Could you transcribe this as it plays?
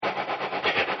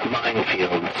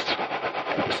Minefields,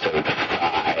 episode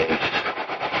 5.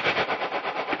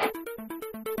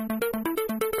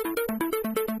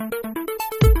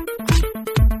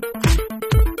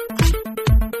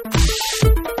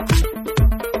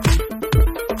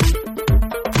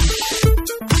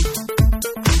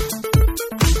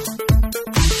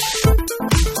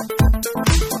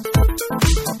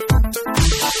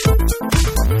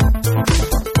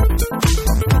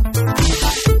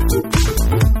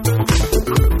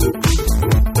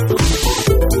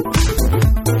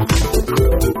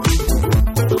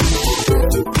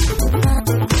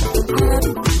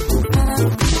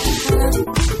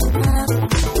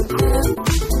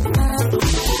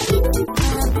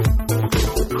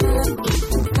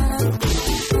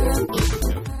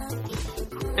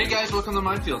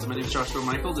 My name is Joshua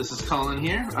Michael. This is Colin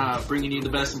here, bringing you the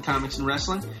best in comics and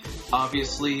wrestling.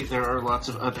 Obviously, there are lots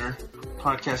of other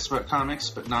podcasts about comics,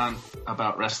 but none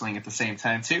about wrestling at the same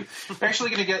time, too. We're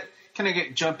actually going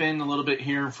to jump in a little bit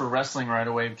here for wrestling right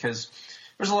away because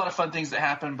there's a lot of fun things that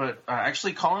happen, but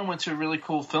actually Colin went to a really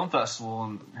cool film festival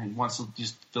and he wants to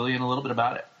just fill you in a little bit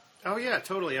about it. Oh, yeah,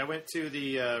 totally. I went to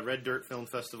the Red Dirt Film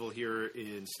Festival here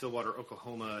in Stillwater,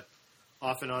 Oklahoma,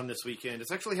 off and on this weekend.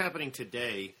 It's actually happening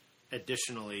today.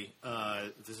 Additionally,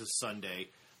 this is Sunday,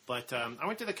 but I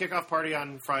went to the kickoff party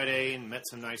on Friday and met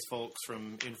some nice folks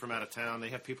from out of town. They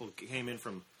have people came in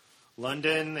from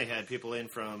London. They had people in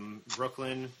from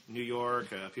Brooklyn, New York,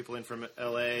 people in from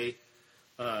L.A.,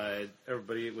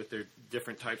 everybody with their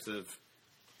different types of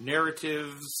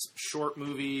narratives, short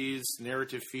movies,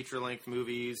 narrative feature-length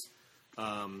movies.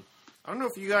 I don't know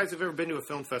if you guys have ever been to a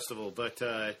film festival, but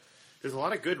there's a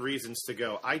lot of good reasons to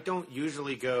go. I don't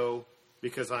usually go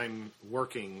because I'm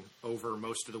working over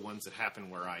most of the ones that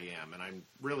happen where I am, and I'm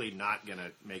really not going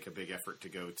to make a big effort to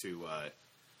go to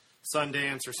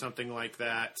Sundance or something like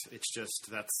that. It's just,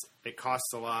 it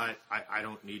costs a lot. I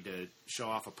don't need to show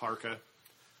off a parka.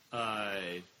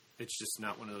 It's just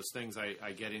not one of those things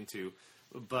I get into.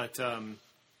 But,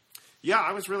 yeah,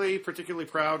 I was really particularly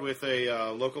proud with a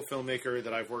local filmmaker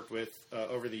that I've worked with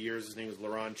over the years. His name is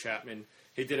Laron Chapman.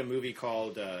 He did a movie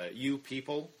called You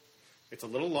People. It's a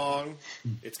little long.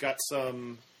 It's got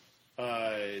some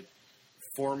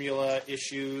formula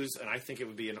issues, and I think it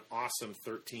would be an awesome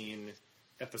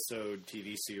 13-episode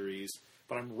TV series.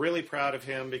 But I'm really proud of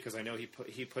him because I know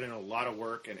he put in a lot of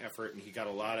work and effort, and he got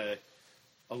a lot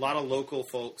of local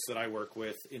folks that I work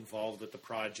with involved with the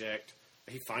project.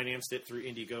 He financed it through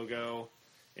Indiegogo,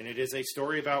 and it is a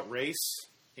story about race.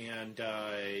 And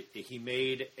he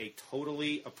made a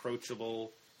totally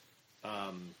approachable,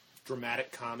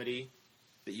 dramatic comedy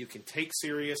that you can take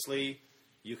seriously,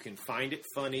 you can find it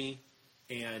funny,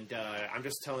 and I'm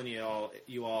just telling you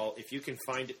all, if you can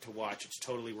find it to watch, it's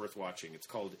totally worth watching. It's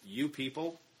called You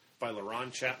People by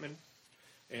Laron Chapman.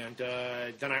 And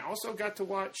then I also got to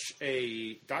watch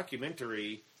a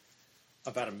documentary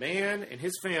about a man and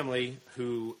his family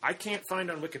who I can't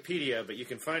find on Wikipedia, but you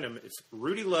can find him. It's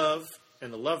Rudy Love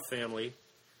and the Love family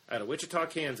out of Wichita,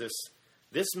 Kansas.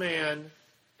 This man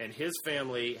and his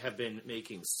family have been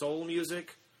making soul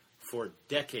music for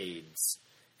decades.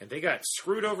 And they got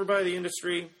screwed over by the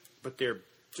industry, but their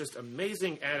just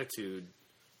amazing attitude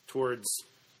towards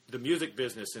the music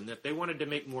business and that they wanted to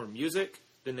make more music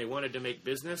than they wanted to make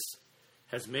business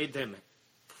has made them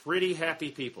pretty happy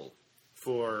people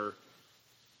for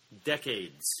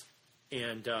decades.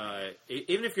 And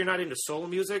even if you're not into soul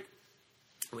music,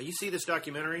 when you see this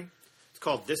documentary, it's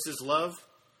called This Is Love.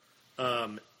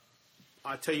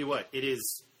 I'll tell you what,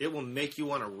 it will make you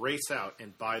want to race out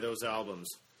and buy those albums.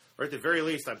 Or at the very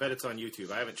least, I bet it's on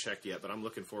YouTube. I haven't checked yet, but I'm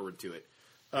looking forward to it.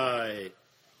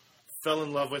 Fell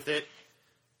in love with it.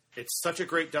 It's such a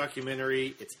great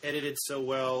documentary. It's edited so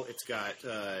well. It's got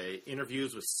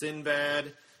interviews with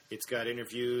Sinbad. It's got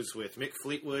interviews with Mick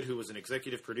Fleetwood, who was an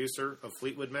executive producer of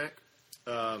Fleetwood Mac.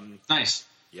 Nice.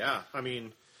 Yeah, I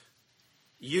mean,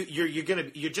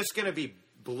 you're just gonna be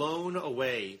blown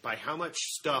away by how much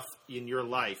stuff in your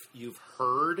life you've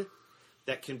heard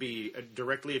that can be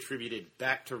directly attributed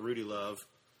back to Rudy Love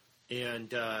and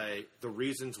the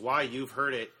reasons why you've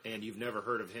heard it and you've never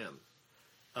heard of him.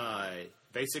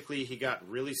 Basically, he got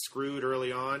really screwed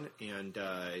early on, and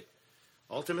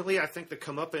ultimately I think the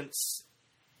comeuppance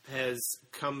has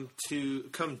come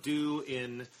due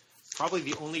in probably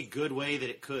the only good way that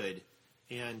it could.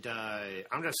 And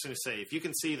I'm just going to say, if you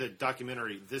can see the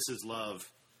documentary This Is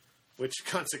Love, which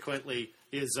consequently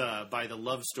is by the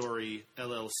Love Story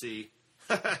LLC,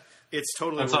 it's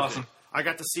totally That's worth awesome. it. I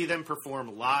got to see them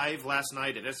perform live last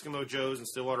night at Eskimo Joe's in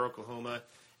Stillwater, Oklahoma,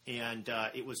 and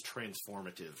it was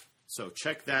transformative. So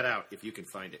check that out if you can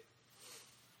find it.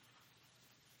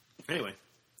 Anyway,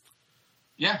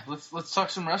 Yeah, let's talk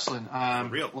some wrestling. For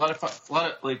real. A lot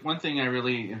of like one thing I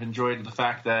really have enjoyed the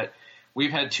fact that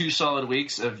we've had 2 solid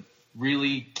weeks of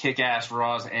really kick-ass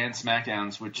Raws and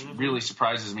SmackDowns, which really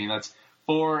surprises me. That's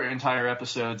 4 entire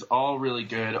episodes, all really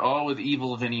good, all with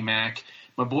evil Vinnie Mac.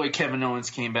 My boy Kevin Owens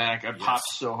came back. I popped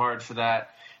so hard for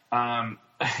that.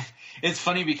 It's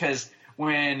funny because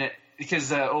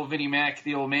old Vinnie Mac,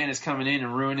 the old man, is coming in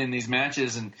and ruining these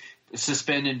matches and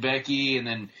suspending Becky and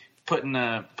then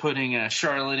putting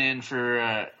Charlotte in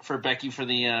for Becky for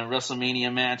the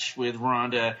WrestleMania match with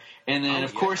Ronda, and then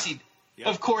of course he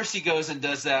goes and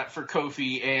does that for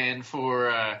Kofi and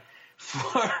for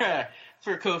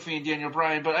Kofi and Daniel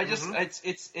Bryan. But I just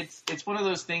it's one of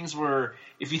those things where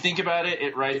if you think about it,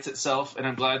 it writes itself, and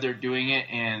I'm glad they're doing it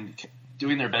and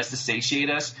doing their best to satiate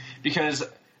us, because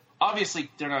obviously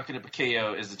they're not going to put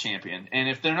KO as the champion. And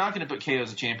if they're not going to put KO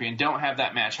as a champion, don't have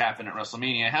that match happen at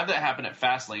WrestleMania. Have that happen at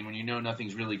Fastlane when you know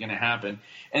nothing's really going to happen.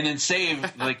 And then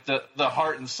save like the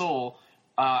heart and soul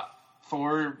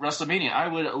for WrestleMania. I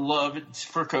would love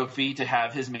for Kofi to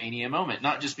have his Mania moment,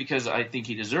 not just because I think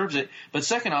he deserves it, but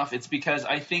second off, it's because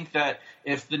I think that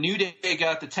if the New Day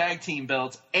got the tag team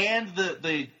belts and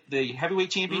the heavyweight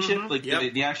championship,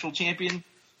 the actual champion,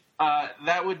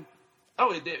 that would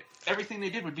everything they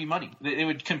did would be money. It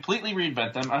would completely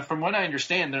reinvent them. From what I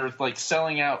understand, they're like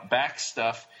selling out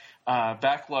backlog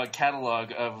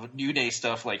catalog of New Day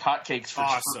stuff like hotcakes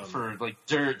for like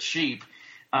dirt cheap,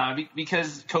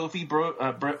 because Kofi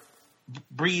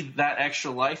breathed that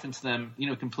extra life into them,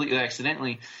 completely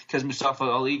accidentally, because Mustafa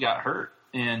Ali got hurt,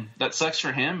 and that sucks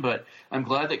for him. But I'm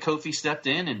glad that Kofi stepped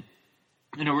in, and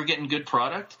we're getting good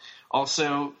product.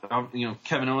 Also,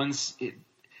 Kevin Owens.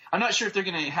 I'm not sure if they're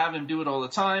going to have him do it all the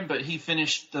time, but he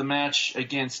finished the match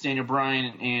against Daniel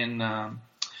Bryan in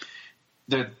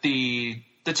the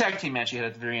tag team match he had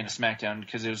at the very end of SmackDown,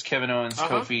 because it was Kevin Owens,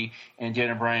 Kofi, and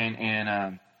Daniel Bryan, and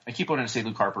I keep wanting to say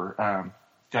Luke Harper.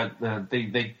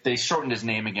 They shortened his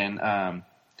name again.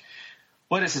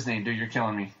 What is his name, dude? You're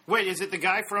killing me. Wait, is it the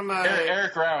guy from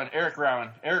Eric Rowan?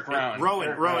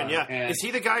 Rowan, yeah. And, is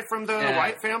he the guy from the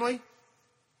Wyatt family?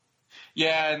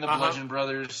 Yeah, and the Bludgeon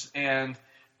Brothers, and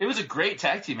it was a great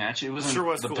tag team match. It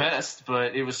wasn't the best,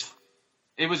 but it was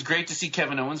great to see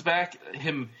Kevin Owens back,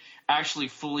 him actually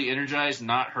fully energized,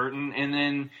 not hurting. And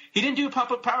then he didn't do a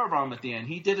pop-up powerbomb at the end.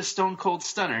 He did a Stone Cold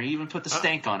Stunner. He even put the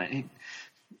stank on it.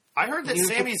 I heard that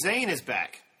Sami Zayn is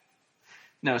back.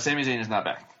 No, Sami Zayn is not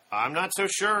back. I'm not so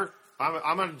sure.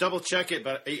 I'm going to double-check it,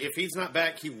 but if he's not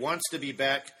back, he wants to be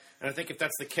back. And I think if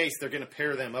that's the case, they're going to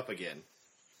pair them up again.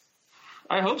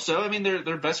 I hope so. I mean,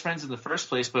 they're best friends in the first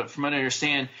place, but from what I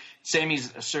understand,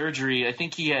 Sammy's surgery, I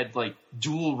think he had like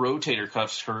dual rotator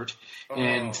cuffs hurt,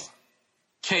 and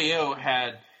KO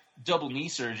had double knee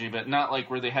surgery, but not like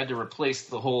where they had to replace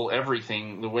the whole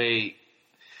everything. The way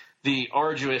the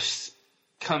arduous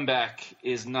comeback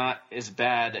is not as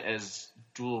bad as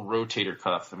dual rotator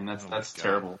cuff. I mean, that's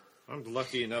terrible. I'm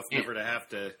lucky enough never to have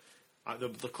to.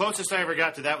 The closest I ever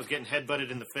got to that was getting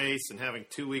headbutted in the face and having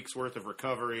 2 weeks worth of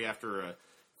recovery after a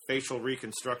facial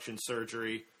reconstruction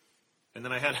surgery, and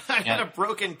then I had a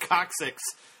broken coccyx.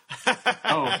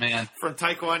 Oh man! From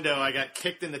Taekwondo, I got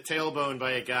kicked in the tailbone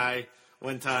by a guy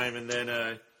one time, and then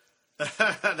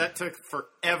that took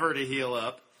forever to heal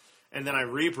up, and then I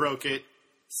re-broke it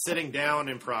sitting down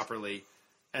improperly,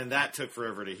 and that took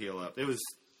forever to heal up. It was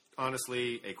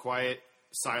honestly a quiet,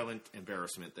 silent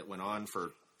embarrassment that went on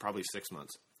for probably 6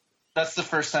 months. That's the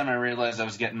first time I realized I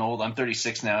was getting old. I'm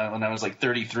 36 now. When I was like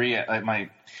 33,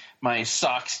 my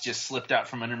socks just slipped out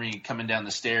from under me coming down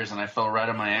the stairs, and I fell right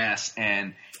on my ass.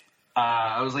 And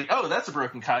I was like, oh, that's a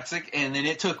broken coccyx. And then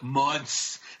it took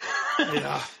months.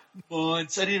 Yeah.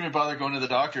 Months. I didn't even bother going to the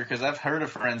doctor, because I've heard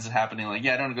of friends happening like,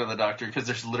 yeah, I don't go to the doctor because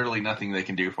there's literally nothing they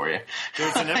can do for you.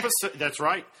 There's an episode. That's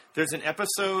right. There's an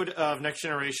episode of Next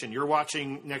Generation. You're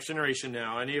watching Next Generation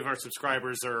now. Any of our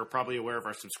subscribers are probably aware of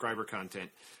our subscriber content.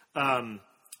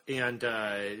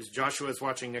 Joshua is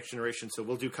watching Next Generation, so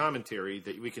we'll do commentary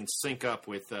that we can sync up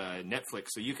with Netflix.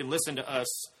 So you can listen to us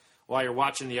while you're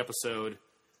watching the episode.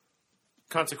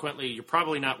 Consequently, you're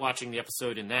probably not watching the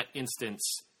episode in that instance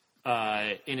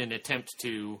in an attempt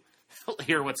to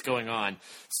hear what's going on.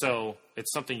 So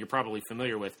it's something you're probably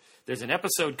familiar with. There's an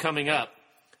episode coming up,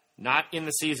 not in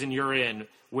the season you're in,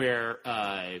 where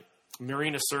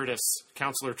Marina Sirtis,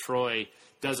 Counselor Troy,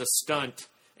 does a stunt,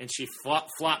 and she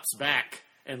flops back,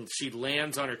 and she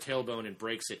lands on her tailbone and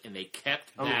breaks it. And they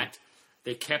kept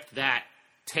that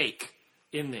take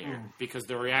in there because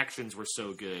the reactions were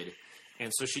so good.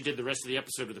 And so she did the rest of the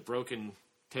episode with a broken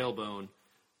tailbone,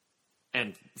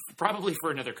 and probably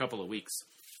for another couple of weeks.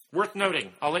 Worth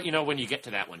noting. I'll let you know when you get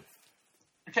to that one.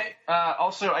 Okay.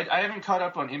 Also, I haven't caught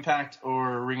up on Impact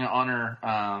or Ring of Honor,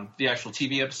 the actual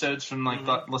TV episodes from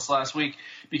this last week,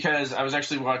 because I was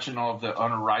actually watching all of the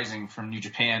Honor Rising from New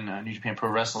Japan Pro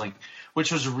Wrestling,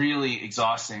 which was really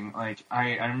exhausting. Like,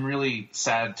 I'm really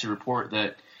sad to report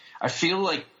that I feel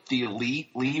like the Elite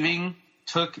leaving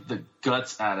took the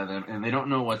guts out of them, and they don't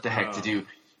know what the heck to do.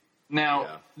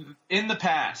 Now, in the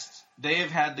past, they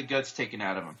have had the guts taken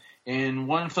out of them. In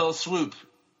one fell swoop,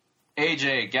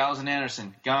 AJ, Gallows and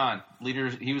Anderson, gone.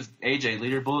 He was AJ,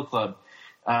 leader of Bullet Club.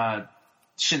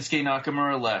 Shinsuke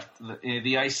Nakamura left.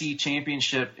 The IC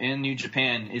championship in New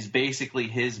Japan is basically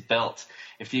his belt.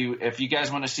 If you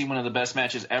guys want to see one of the best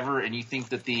matches ever, and you think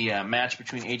that the match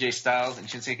between AJ Styles and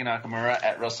Shinsuke Nakamura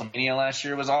at WrestleMania last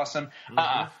year was awesome,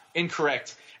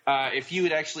 incorrect. If you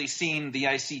had actually seen the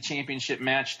IC championship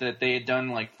match that they had done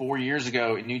like 4 years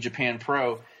ago in New Japan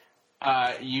Pro,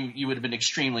 you would have been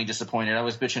extremely disappointed. I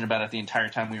was bitching about it the entire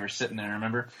time we were sitting there,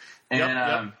 remember?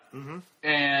 And,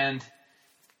 and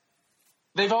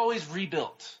they've always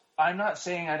rebuilt. I'm not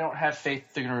saying I don't have faith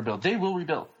they're going to rebuild. They will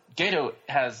rebuild. Gato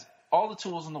has all the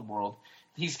tools in the world.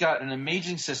 He's got an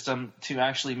amazing system to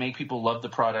actually make people love the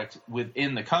product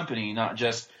within the company, not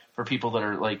just for people that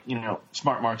are like,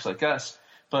 smart marks like us.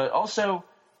 But also,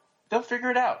 they'll figure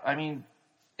it out. I mean,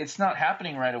 it's not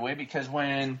happening right away because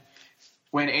when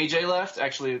AJ left,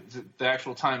 actually the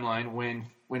actual timeline,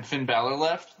 when Finn Balor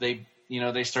left, they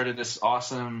started this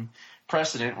awesome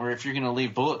precedent where if you're going to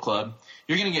leave Bullet Club,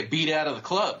 you're going to get beat out of the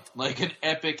club like an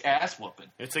epic ass whooping.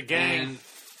 It's a gang. And,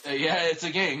 it's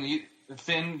a gang.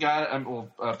 Finn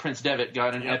got Prince Devitt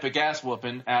got an epic ass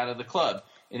whooping out of the club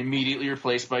and immediately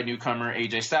replaced by newcomer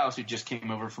AJ Styles, who just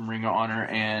came over from Ring of Honor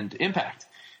and Impact,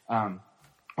 or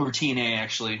TNA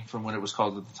actually, from what it was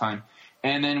called at the time.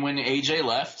 And then when AJ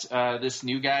left, this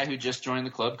new guy who just joined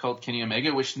the club called Kenny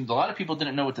Omega, which a lot of people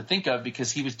didn't know what to think of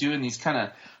because he was doing these kind of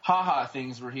ha-ha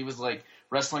things where he was like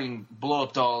wrestling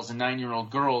blow-up dolls and 9-year-old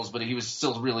girls, but he was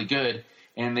still really good.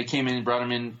 And they came in and brought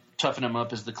him in, toughened him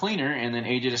up as the cleaner, and then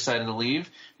AJ decided to leave.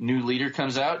 New leader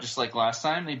comes out, just like last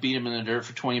time. They beat him in the dirt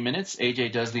for 20 minutes.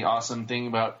 AJ does the awesome thing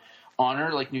about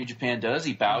honor like New Japan does.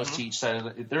 He bows to each side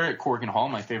of they're at Corgan Hall,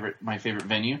 my favorite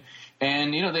venue.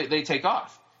 And, they take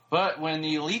off. But when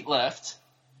the Elite left,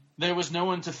 there was no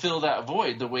one to fill that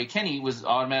void the way Kenny was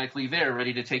automatically there,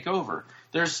 ready to take over.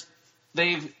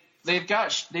 They've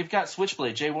got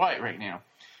Switchblade Jay White right now,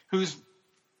 who's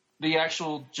the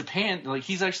actual Japan, like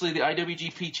he's actually the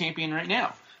IWGP champion right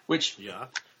now, which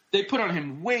they put on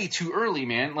him way too early,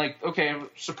 man. Like, okay, I'm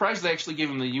surprised they actually gave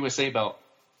him the USA belt.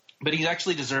 But he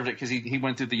actually deserved it because he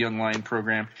went through the Young Lion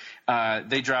program.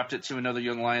 They dropped it to another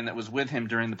Young Lion that was with him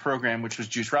during the program, which was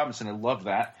Juice Robinson. I love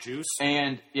that. Juice?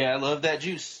 And, I love that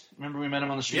Juice. Remember we met him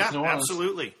on the streets of New Orleans? Yeah,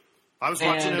 absolutely. I was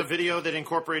watching a video that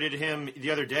incorporated him the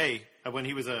other day when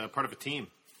he was a part of a team.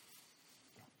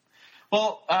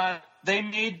 Well, they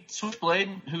made Switchblade,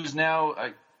 who's now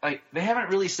they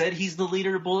haven't really said he's the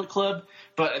leader of Bullet Club,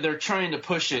 but they're trying to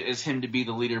push it as him to be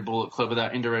the leader of Bullet Club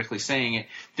without indirectly saying it.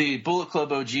 The Bullet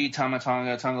Club OG, Tama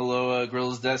Tonga, Tongaloa,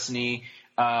 Gorilla's Destiny,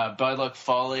 Bad Luck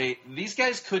Fale, these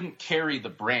guys couldn't carry the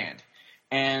brand.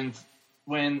 And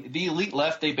when the Elite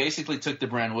left, they basically took the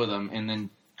brand with them and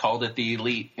then called it the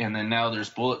Elite. And then now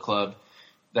there's Bullet Club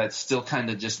that's still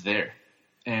kind of just there.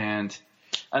 And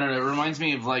I don't know, it reminds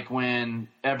me of like when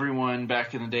everyone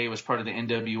back in the day was part of the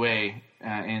NWA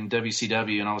in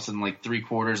WCW, and all of a sudden like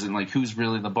 3/4 and like who's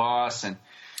really the boss, and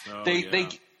they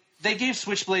gave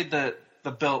Switchblade the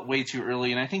belt way too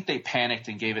early, and I think they panicked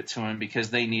and gave it to him because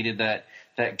they needed that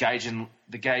Gaijin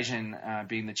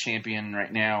being the champion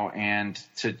right now, and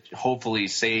to hopefully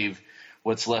save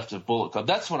what's left of Bullet Club.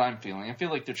 That's what I'm feeling. I feel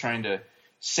like they're trying to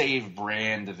save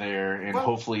brand there and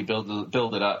hopefully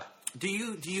build it up.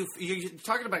 You're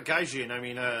talking about Gaijin? I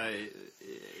mean,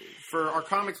 for our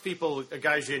comics people, a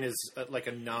Gaijin is like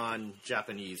a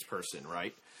non-Japanese person,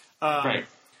 right? Right.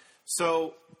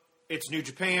 So it's New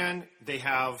Japan. They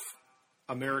have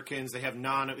Americans. They have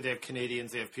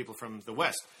Canadians. They have people from the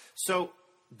West. So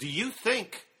do you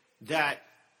think that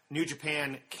New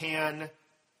Japan can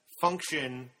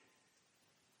function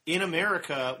in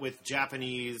America with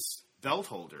Japanese belt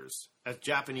holders as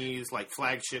Japanese like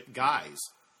flagship guys?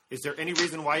 Is there any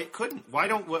reason why it couldn't?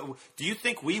 Do you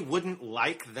think we wouldn't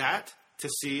like that to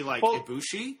see like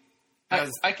Ibushi?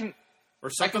 I can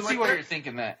see why you're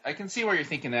thinking that. I can see why you're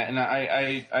thinking that, and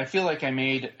I feel like I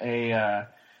made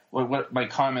what my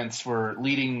comments were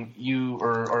leading you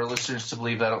or our listeners to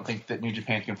believe that I don't think that New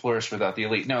Japan can flourish without the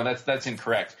Elite. No, that's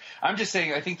incorrect. I'm just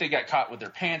saying I think they got caught with their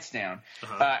pants down.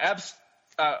 I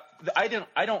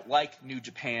don't like New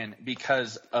Japan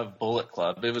because of Bullet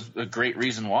Club. It was a great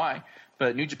reason why.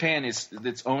 But New Japan is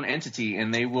its own entity,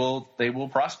 and they will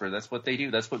prosper. That's what they do.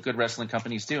 That's what good wrestling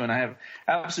companies do, and I have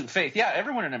absolute faith. Yeah,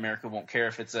 everyone in America won't care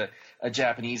if it's a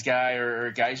Japanese guy or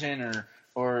a Gaijin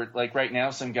or like right now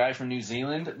some guy from New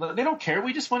Zealand. They don't care.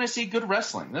 We just want to see good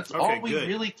wrestling. That's all we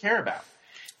really care about.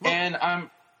 Well, and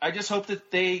I just hope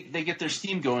that they get their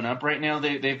steam going up. Right now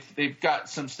they've got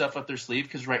some stuff up their sleeve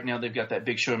because right now they've got that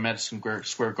big show in Madison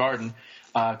Square Garden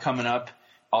coming up.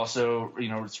 Also,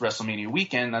 it's WrestleMania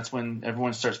weekend. That's when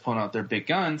everyone starts pulling out their big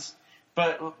guns.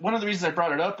 But one of the reasons I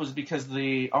brought it up was because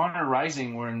the Honor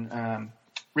Rising, when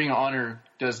Ring of Honor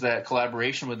does that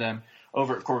collaboration with them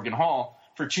over at Corgan Hall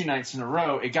for 2 nights in a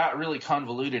row, it got really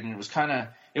convoluted, and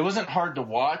it wasn't hard to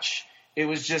watch. It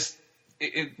was just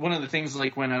one of the things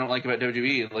like when I don't like about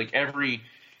WWE, like every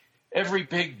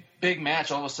big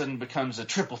match all of a sudden becomes a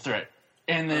triple threat.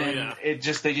 And then they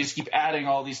just keep adding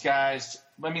all these guys.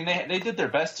 I mean, they did their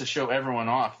best to show everyone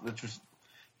off, which was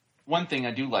one thing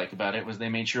I do like about it was they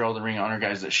made sure all the Ring of Honor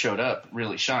guys that showed up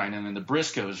really shine. And then the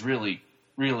Briscoes really,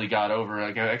 really got over.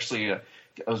 Like I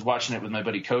was watching it with my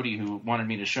buddy Cody, who wanted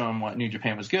me to show him what New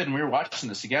Japan was good, and we were watching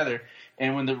this together.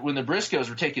 And when the Briscoes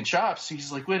were taking chops,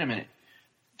 he's like, "Wait a minute,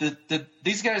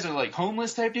 these guys are like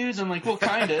homeless type dudes?" I'm like, "Well,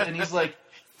 kinda." And he's like,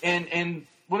 and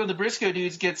one of the Briscoe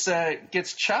dudes gets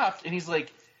chopped, and he's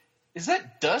like, "Is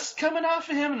that dust coming off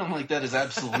of him?" And I'm like, "That is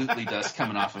absolutely dust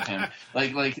coming off of him.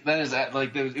 Like that is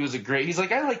like it was a great." He's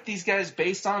like, "I like these guys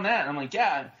based on that." And I'm like,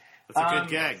 "Yeah, that's a good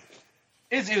gag."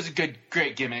 It was a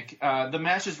great gimmick. The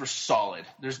matches were solid.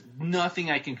 There's nothing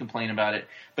I can complain about it.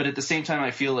 But at the same time,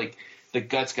 I feel like the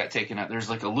guts got taken out. There's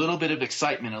like a little bit of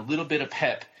excitement, a little bit of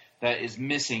pep that is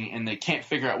missing, and they can't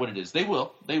figure out what it is. They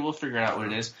will figure out what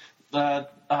it is.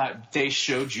 They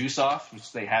showed juice off,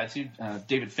 which they had to.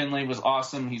 David Finlay was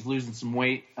awesome. He's losing some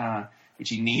weight, which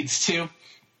he needs to.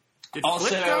 Did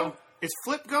Flip go? Is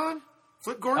Flip gone?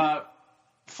 Flip Gordon?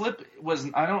 Flip was.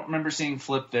 I don't remember seeing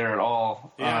Flip there at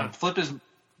all. Yeah. Flip is,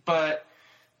 but.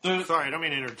 Sorry, I don't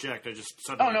mean to interject. I just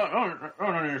suddenly. No,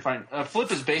 you're fine.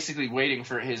 Flip is basically waiting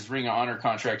for his Ring of Honor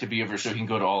contract to be over so he can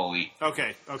go to All Elite.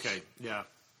 Okay, yeah.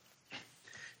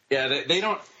 Yeah, they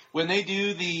don't. When they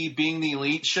do the Being the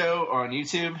Elite show on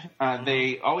YouTube,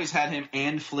 they always had him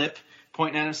and Flip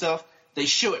pointing at himself. They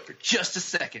show it for just a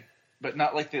second, but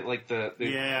not like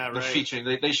the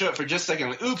featuring. They show it for just a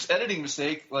second. Like, oops, editing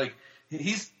mistake. Like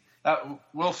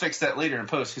we'll fix that later in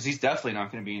post because he's definitely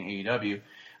not going to be in AEW.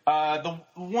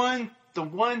 The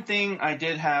one thing I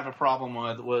did have a problem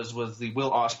with was the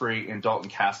Will Ospreay and Dalton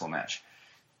Castle match.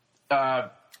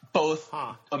 Both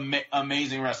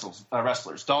amazing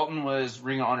wrestlers. Dalton was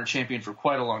Ring of Honor champion for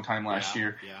quite a long time last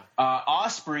year. Yeah.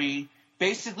 Ospreay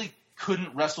basically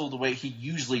couldn't wrestle the way he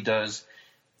usually does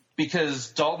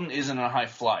because Dalton isn't a high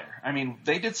flyer. I mean,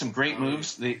 they did some great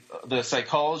moves. The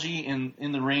psychology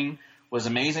in the ring was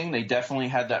amazing. They definitely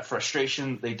had that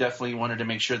frustration. They definitely wanted to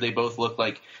make sure they both looked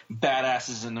like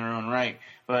badasses in their own right.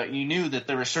 But you knew that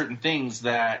there were certain things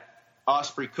that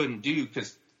Ospreay couldn't do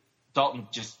because Dalton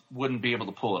just wouldn't be able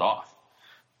to pull it off.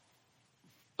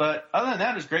 But other than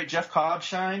that, it was great. Jeff Cobb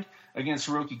shined against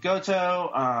Hiroki Goto.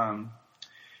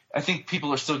 I think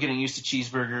people are still getting used to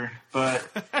Cheeseburger, but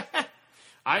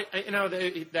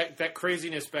that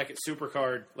craziness back at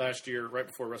Supercard last year, right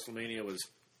before WrestleMania, was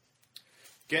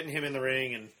getting him in the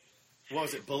ring, and what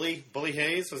was it? Bully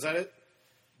Hayes, was that it?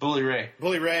 Bully Ray.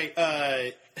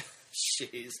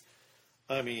 Jeez,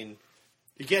 I mean,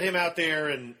 you get him out there,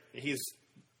 and he's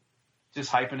just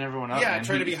hyping everyone up. Yeah,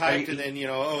 trying to be hyped, and then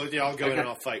I'll go in and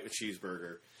I'll fight with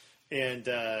Cheeseburger, and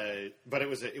but it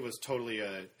was totally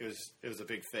it was a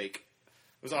big fake.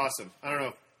 It was awesome. I don't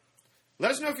know.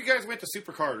 Let us know if you guys went to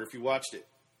Supercard or if you watched it.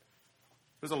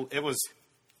 It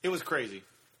was crazy.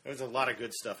 There was a lot of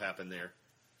good stuff happened there.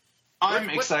 I'm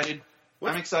excited.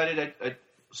 I'm excited.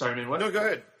 Sorry, man. What? No, go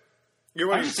ahead.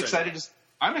 I'm just excited.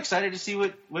 I'm excited to see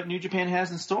what New Japan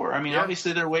has in store. I mean,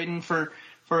 obviously they're waiting for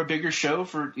a bigger show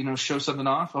show something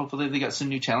off. Hopefully they got some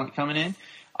new talent coming in.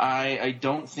 I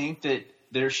don't think that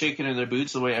they're shaking in their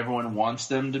boots the way everyone wants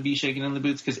them to be shaking in the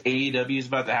boots because AEW is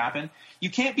about to happen. You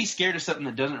can't be scared of something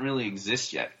that doesn't really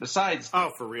exist yet. Besides,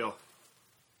 for real.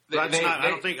 I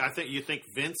think you think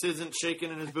Vince isn't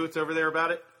shaking in his boots over there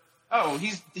about it. Oh,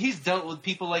 he's dealt with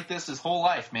people like this his whole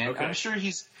life, man. Okay. I'm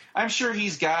sure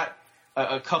he's got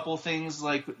a couple things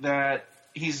like that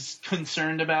he's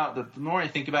concerned about. The more I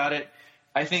think about it,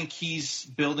 I think he's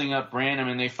building up brand. I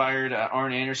mean, they fired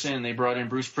Arn Anderson and they brought in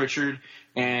Bruce Pritchard.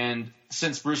 And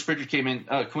since Bruce Pritchard came in,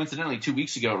 coincidentally 2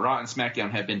 weeks ago, Raw and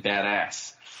SmackDown have been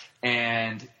badass.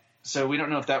 And so we don't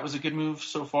know if that was a good move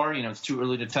so far. It's too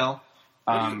early to tell.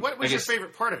 What was your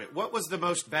favorite part of it? What was the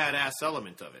most badass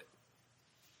element of it?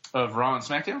 Of Raw and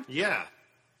SmackDown? Yeah.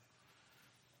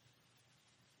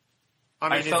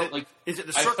 I mean, I is it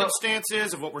the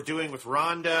circumstances of what we're doing with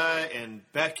Ronda and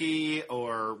Becky,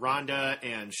 or Ronda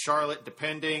and Charlotte,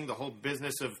 depending, the whole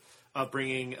business of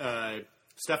bringing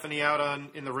Stephanie out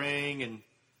in the ring, and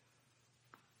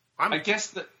I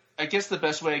guess the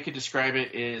best way I could describe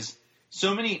it is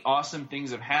so many awesome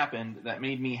things have happened that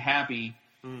made me happy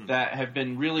that have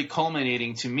been really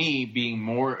culminating to me being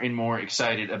more and more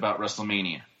excited about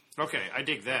WrestleMania. Okay, I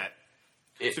dig that.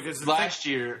 Last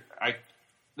year,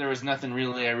 there was nothing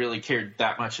really I really cared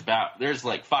that much about. There's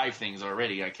like 5 things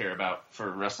already I care about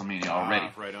for WrestleMania already.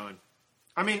 Right on.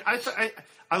 I mean,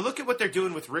 I look at what they're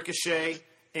doing with Ricochet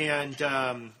and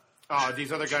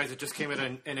these other guys that just came out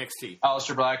in NXT.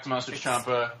 Aleister Black, Tommaso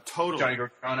Ciampa, totally. Johnny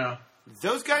Gargano.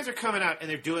 Those guys are coming out and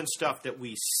they're doing stuff that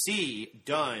we see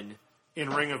done in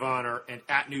Ring of Honor and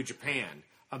at New Japan.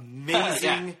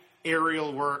 Amazing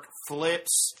aerial work,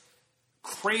 flips,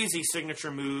 crazy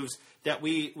signature moves that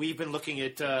we've been looking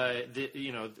at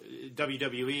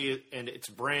WWE and its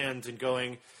brands and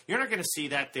going, you're not going to see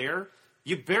that there.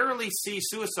 You barely see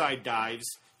suicide dives.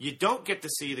 You don't get to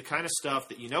see the kind of stuff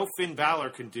that Finn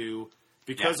Balor can do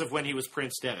because of when he was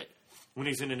Prince Devitt, when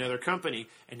he's in another company.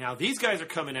 And now these guys are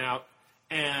coming out,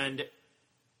 and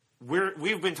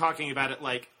we've been talking about it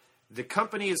like the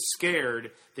company is scared.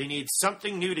 They need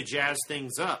something new to jazz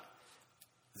things up.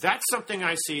 That's something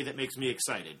I see that makes me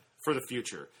excited for the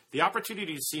future. The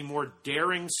opportunity to see more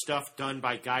daring stuff done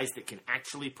by guys that can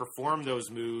actually perform those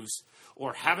moves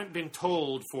or haven't been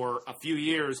told for a few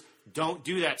years, don't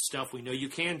do that stuff. We know you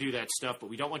can do that stuff, but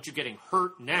we don't want you getting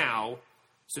hurt now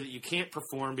so that you can't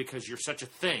perform because you're such a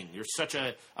thing. You're such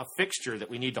a fixture that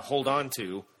we need to hold on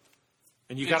to,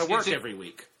 and you got to work every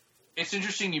week. It's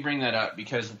interesting you bring that up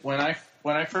because when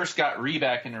I first got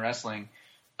back into wrestling,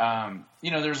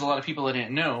 there's a lot of people I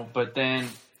didn't know, but then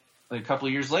a couple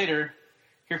of years later,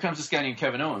 here comes this guy named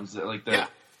Kevin Owens.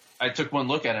 I took one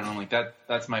look at him and I'm like,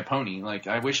 that's my pony. Like,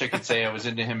 I wish I could say I was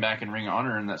into him back in Ring of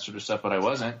Honor and that sort of stuff, but I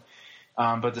wasn't.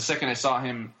 But the second I saw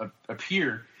him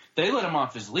appear, they let him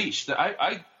off his leash.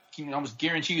 I can almost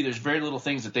guarantee you there's very little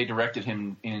things that they directed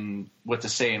him in what to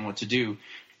say and what to do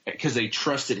because they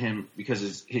trusted him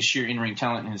because his sheer in-ring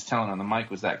talent and his talent on the mic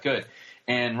was that good.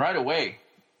 And right away,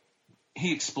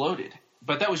 he exploded.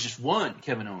 But that was just one,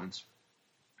 Kevin Owens.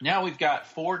 Now we've got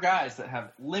 4 guys that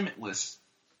have limitless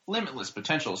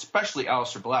potential, especially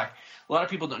Aleister Black. A lot of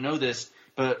people don't know this,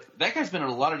 but that guy's been in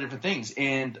a lot of different things,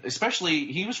 and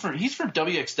especially he's from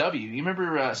WXW. You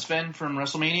remember Sven from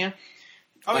WrestleMania?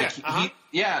 Oh he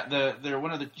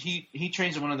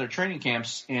trains in one of their training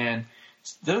camps, and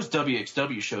those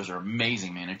WXW shows are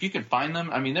amazing, man. If you can find them,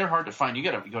 I mean, they're hard to find. You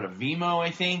got to go to Vimeo, I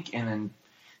think, and then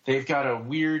they've got a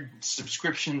weird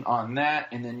subscription on that,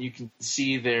 and then you can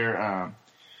see their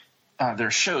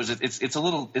shows. It's a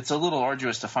little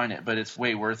arduous to find it, but it's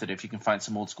way worth it if you can find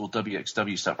some old school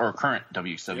WXW stuff or current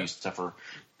WXW stuff or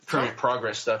current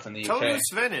progress stuff in the UK. Tell me who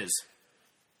Sven is.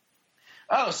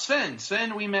 Oh, Sven.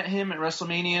 Sven, we met him at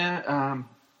WrestleMania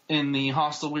in the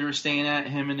hostel we were staying at,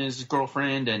 him and his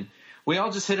girlfriend, and we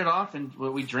all just hit it off, and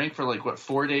we drank for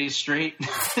 4 days straight.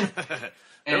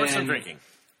 There was some drinking.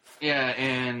 Yeah,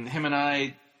 and him and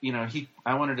I,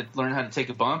 I wanted to learn how to take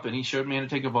a bump, and he showed me how to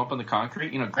take a bump on the concrete.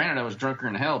 Granted, I was drunker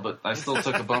than hell, but I still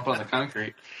took a bump on the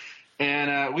concrete.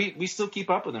 And we still keep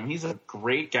up with him. He's a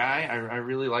great guy. I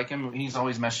really like him. He's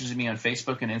always messaging me on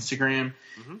Facebook and Instagram.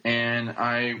 Mm-hmm. And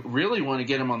I really want to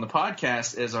get him on the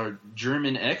podcast as our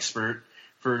German expert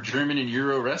for German and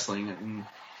Euro wrestling. And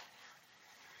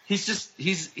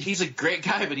he's a great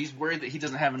guy, but he's worried that he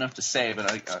doesn't have enough to say.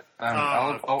 But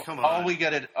all we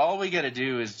gotta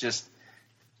do is just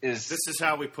this is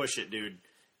how we push it, dude.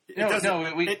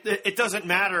 It doesn't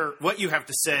matter what you have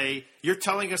to say. You're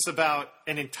telling us about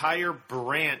an entire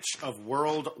branch of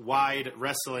worldwide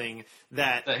wrestling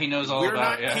that he knows all we're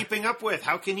about. We're not keeping up with.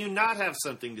 How can you not have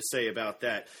something to say about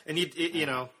that? And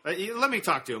let me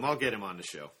talk to him. I'll get him on the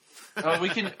show.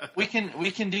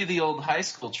 We can do the old high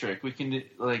school trick. We can do,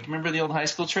 remember the old high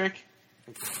school trick?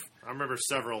 I remember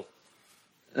several.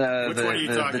 Which one are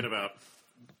you talking about?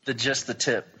 Just the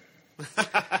tip.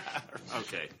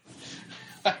 Okay.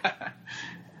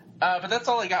 But that's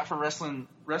all I got for wrestling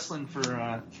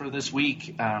for this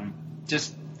week.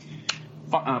 Just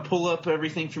pull up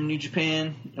everything from New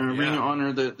Japan, Ring of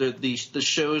Honor. The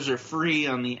shows are free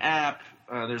on the app.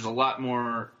 There's a lot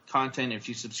more content if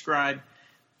you subscribe.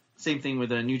 Same thing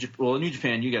with New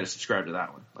Japan. You got to subscribe to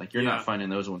that one. You're not finding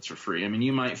those ones for free. I mean,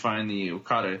 you might find the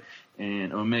Okada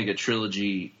and Omega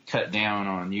trilogy cut down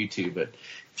on YouTube, but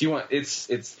if you want, it's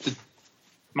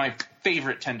my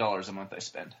favorite $10 a month I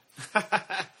spend.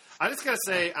 I just got to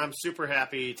say, I'm super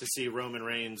happy to see Roman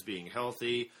Reigns being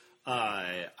healthy.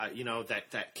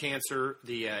 That cancer,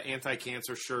 the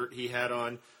anti-cancer shirt he had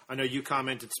on. I know you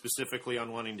commented specifically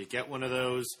on wanting to get one of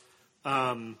those.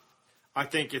 I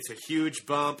think it's a huge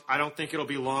bump. I don't think it'll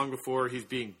be long before he's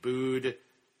being booed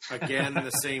again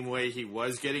the same way he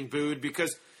was getting booed,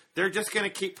 because they're just going to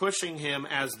keep pushing him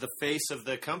as the face of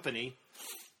the company.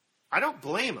 I don't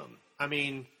blame him. I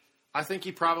mean, I think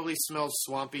he probably smells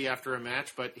swampy after a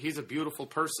match, but he's a beautiful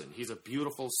person. He's a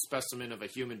beautiful specimen of a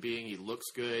human being. He looks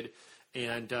good.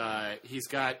 And he's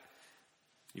got,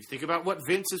 you think about what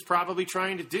Vince is probably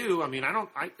trying to do. I mean,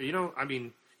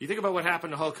 you think about what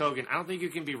happened to Hulk Hogan. I don't think you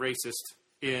can be racist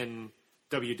in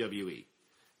WWE.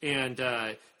 And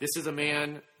this is a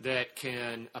man that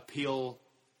can appeal,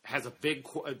 has a big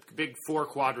 4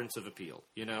 quadrants of appeal,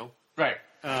 you know? Right.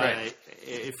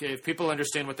 If people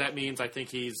understand what that means, I think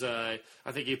he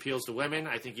appeals to women.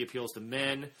 I think he appeals to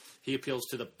men. He appeals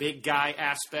to the big guy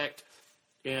aspect.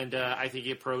 And I think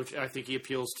he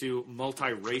appeals to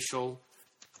multiracial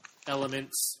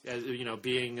elements,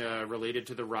 being related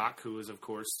to The Rock, who is, of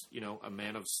course, a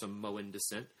man of Samoan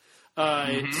descent.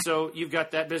 So you've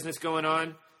got that business going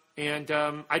on, and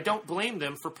I don't blame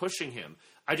them for pushing him.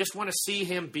 I just want to see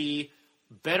him be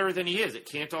better than he is. It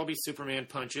can't all be Superman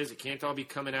punches. It can't all be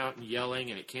coming out and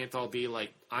yelling, and it can't all be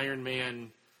like Iron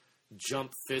Man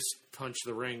jump, fist, punch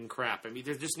the ring crap. I mean,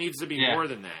 there just needs to be more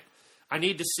than that. I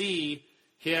need to see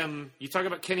him. You talk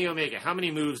about Kenny Omega. How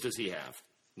many moves does he have?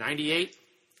 98?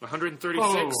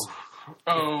 136?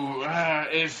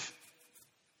 If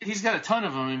he's got a ton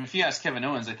of them. I mean, if you ask Kevin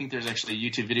Owens, I think there's actually a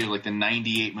YouTube video like the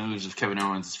 98 moves of Kevin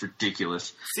Owens. It's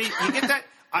ridiculous. See, you get that?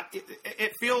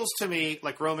 It feels to me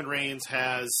like Roman Reigns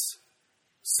has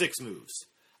 6 moves.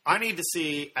 I need to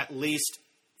see at least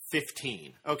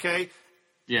 15. Okay?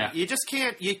 Yeah. You just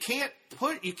can't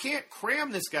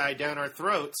cram this guy down our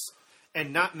throats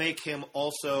and not make him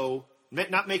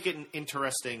not make it an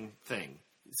interesting thing.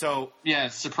 So yeah,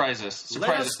 surprise us.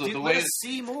 Let us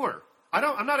see more.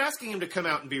 I'm not asking him to come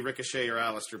out and be Ricochet or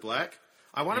Aleister Black.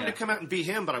 I want him to come out and be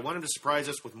him, but I want him to surprise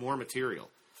us with more material.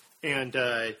 And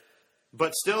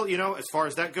but still, as far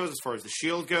as that goes, as far as the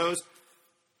Shield goes,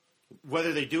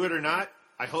 whether they do it or not,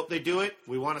 I hope they do it.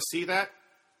 We want to see that.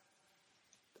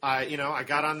 I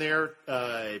got on there.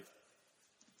 I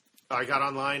got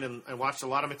online and watched a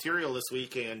lot of material this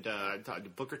week, and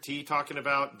Booker T talking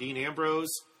about Dean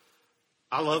Ambrose.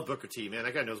 I love Booker T, man.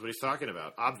 That guy knows what he's talking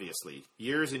about, obviously.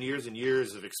 Years and years and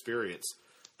years of experience.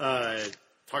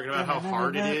 Talking about how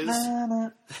hard it is.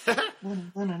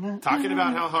 Talking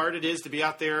about how hard it is to be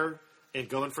out there and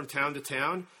going from town to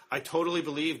town. I totally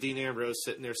believe Dean Ambrose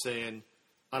sitting there saying,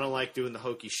 I don't like doing the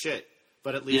hokey shit.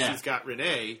 But at least he's got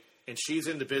Renee, and she's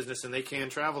in the business, and they can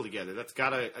travel together. That's got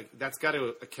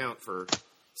to account for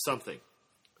something.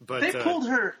 But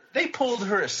they pulled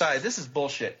her aside. This is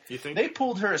bullshit. You think? They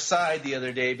pulled her aside the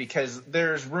other day because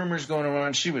there's rumors going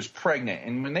around she was pregnant.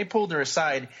 And when they pulled her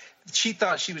aside, she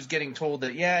thought she was getting told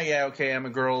that, okay, I'm a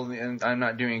girl and I'm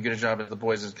not doing a good job at the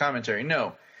boys' commentary.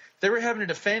 No. They were having to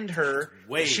defend her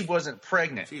that she wasn't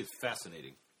pregnant. She is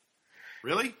fascinating.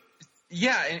 Really?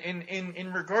 Yeah,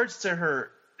 in regards to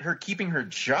her keeping her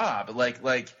job,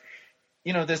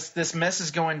 this mess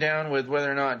is going down with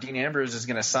whether or not Dean Ambrose is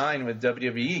going to sign with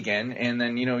WWE again. And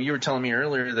then, you were telling me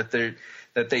earlier that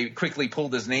they quickly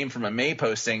pulled his name from a May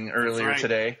posting earlier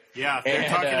today. Yeah, they're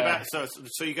talking about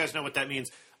so you guys know what that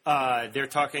means.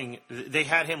 They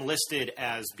had him listed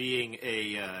as being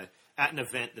at an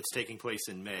event that's taking place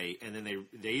in May, and then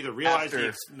they either realized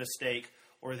the mistake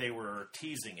or they were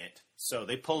teasing it. So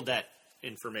they pulled that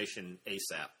information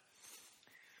ASAP.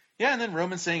 Yeah, and then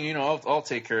Roman saying, I'll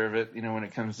take care of it, when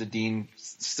it comes to Dean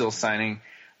still signing.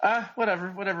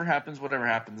 Whatever happens.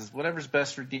 Whatever's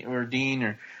best for Dean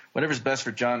or whatever's best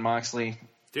for Jon Moxley.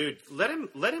 Dude, let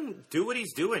him do what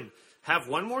he's doing. Have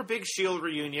one more big Shield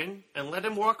reunion and let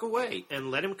him walk away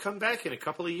and let him come back in a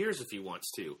couple of years if he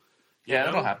wants to.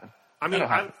 That'll happen. I mean,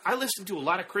 I listened to a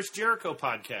lot of Chris Jericho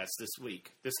podcasts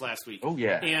this last week. Oh,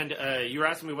 yeah. And you were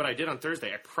asking me what I did on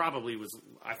Thursday.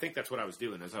 I think that's what I was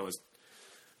doing as I was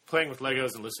playing with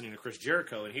Legos and listening to Chris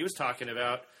Jericho. And he was talking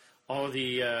about all of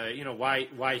the,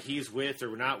 why he's with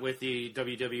or not with the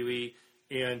WWE.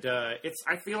 And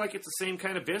I feel like it's the same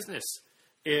kind of business.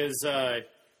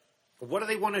 What do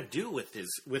they want to do with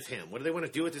him? What do they want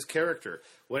to do with his character?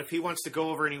 What if he wants to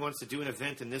go over and he wants to do an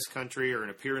event in this country or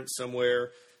an appearance somewhere?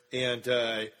 And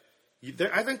I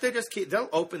think they'll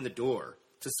open the door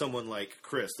to someone like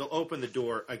Chris. They'll open the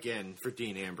door again for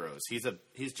Dean Ambrose.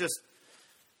 He's just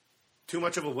too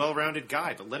much of a well-rounded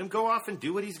guy. But let him go off and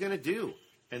do what he's going to do,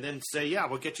 and then say, "Yeah,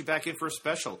 we'll get you back in for a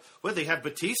special." Well, they have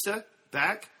Batista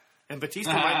back, And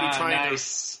Batista might be trying to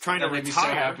That made retire. me so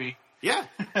happy. Yeah,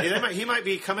 he might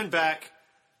be coming back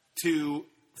to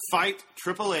fight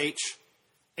Triple H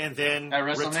and then At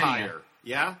WrestleMania. retire.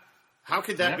 Yeah, how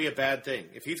could that be a bad thing?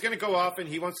 If he's going to go off and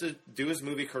he wants to do his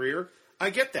movie career,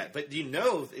 I get that. But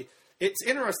it's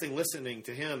interesting listening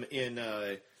to him in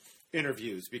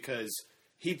interviews because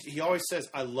he always says,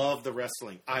 "I love the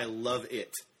wrestling, I love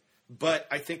it," but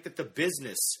I think that the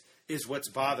business is what's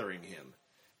bothering him,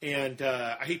 and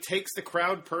he takes the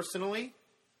crowd personally.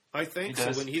 I think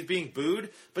so when he's being booed,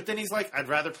 but then he's like, "I'd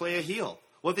rather play a heel."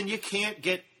 Well, then you can't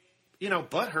get,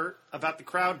 butthurt about the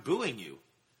crowd booing you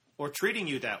or treating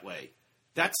you that way.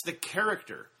 That's the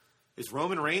character. Is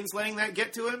Roman Reigns letting that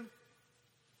get to him?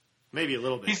 Maybe a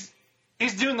little bit.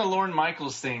 He's doing the Lorne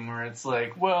Michaels thing where it's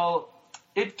like, well,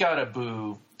 it got a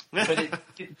boo, but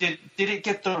did it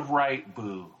get the right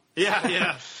boo? Yeah.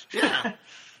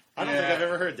 I don't think I've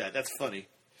ever heard that. That's funny.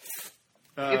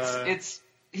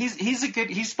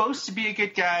 He's supposed to be a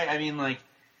good guy. I mean, like,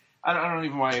 I don't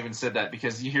even know why I even said that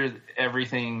because you hear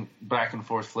everything back and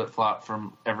forth flip flop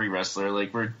from every wrestler.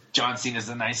 Like where John Cena's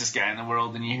the nicest guy in the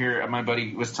world, and you hear my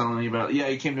buddy was telling me about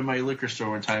he came to my liquor store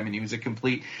one time and he was a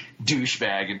complete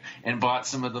douchebag and bought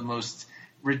some of the most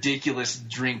ridiculous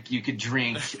drink you could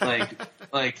drink,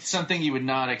 like something you would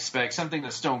not expect, something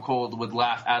that Stone Cold would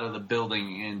laugh out of the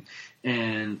building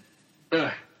and.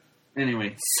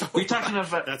 Anyway, we talking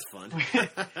about that's fun.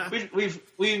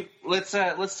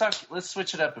 Let's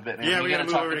switch it up a bit, man. Yeah, we got to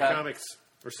move over to comics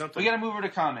or something. We got to move over to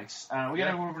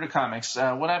comics.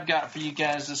 What I've got for you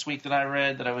guys this week that I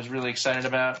read that I was really excited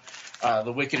about,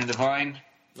 The Wicked and Divine.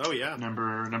 Oh yeah,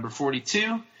 number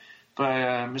 42 by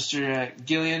Mr.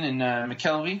 Gillian and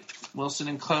McKelvey, Wilson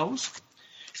and Close.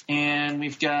 And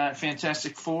we've got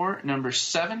Fantastic Four number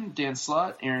 7, Dan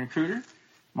Slott, Aaron Cruder,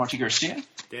 Monty Garcia.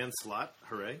 Dan Slott,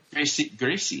 hooray.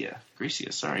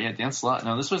 Gracia, sorry. Yeah, Dan Slott.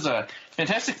 No, this was a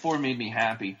Fantastic Four made me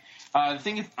happy. The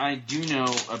thing I do know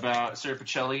about Sarah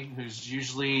Pichelli, who's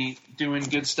usually doing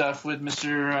good stuff with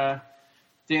Mr.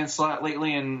 Dan Slott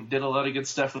lately and did a lot of good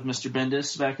stuff with Mr.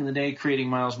 Bendis back in the day, creating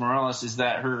Miles Morales, is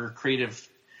that her creative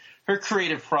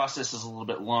process is a little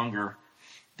bit longer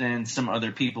than some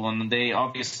other people, and they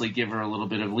obviously give her a little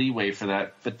bit of leeway for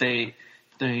that. But the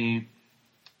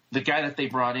guy that they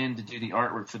brought in to do the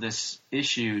artwork for this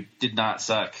issue did not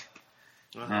suck.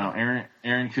 Uh-huh. Now,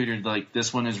 Aaron Cooter, like,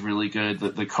 this one is really good.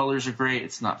 The colors are great.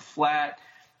 It's not flat.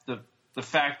 The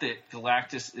fact that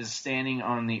Galactus is standing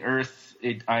on the Earth,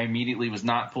 I immediately was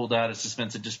not pulled out of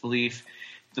suspense of disbelief.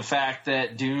 The fact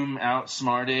that Doom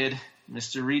outsmarted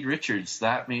Mr. Reed Richards,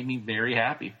 that made me very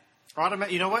happy.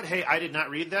 You know what? Hey, I did not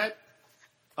read that.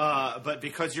 But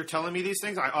because you're telling me these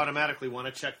things, I automatically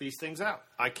want to check these things out.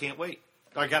 I can't wait.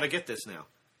 I got to get this now.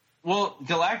 Well,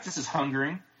 Galactus is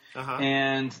hungering,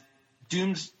 and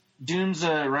Doom's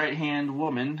right-hand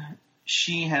woman,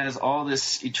 she has all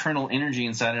this eternal energy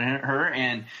inside of her,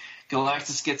 and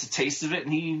Galactus gets a taste of it,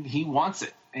 and he wants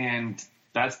it. And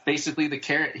that's basically the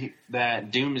carrot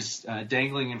that Doom is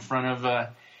dangling in front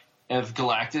of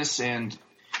Galactus, and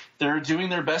they're doing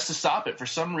their best to stop it. For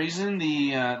some reason,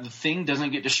 the thing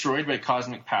doesn't get destroyed by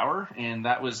cosmic power, and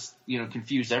that was,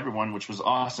 confused everyone, which was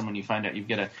awesome when you find out you've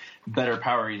got a better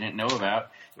power you didn't know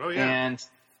about. Oh, yeah. And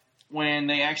when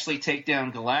they actually take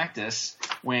down Galactus,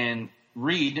 when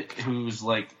Reed, who's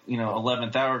like,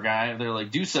 11th hour guy, they're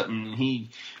like, do something. And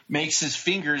he makes his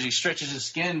fingers, he stretches his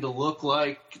skin to look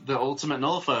like the ultimate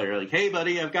nullifier. Like, hey,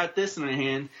 buddy, I've got this in my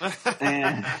hand.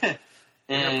 And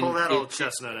pull that old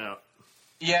chestnut out.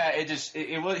 Yeah, he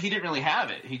didn't really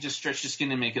have it. He just stretched his skin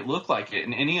to make it look like it.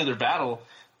 In any other battle,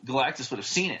 Galactus would have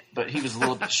seen it, but he was a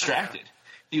little bit distracted.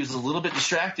 He was a little bit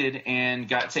distracted and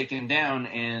got taken down,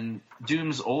 and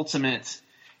Doom's ultimate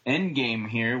end game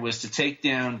here was to take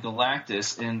down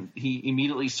Galactus, and he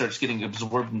immediately starts getting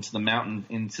absorbed into the mountain,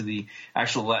 into the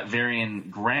actual Latverian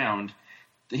ground.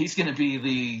 He's going to be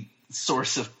the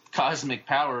source of cosmic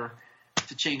power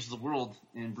to change the world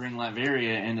and bring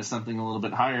Latveria into something a little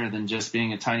bit higher than just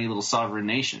being a tiny little sovereign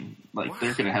nation. Like,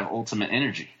 they're going to have ultimate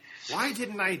energy. Why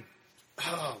didn't I?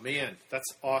 Oh, man,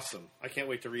 that's awesome. I can't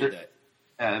wait to read that.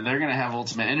 They're going to have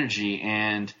ultimate energy,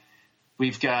 and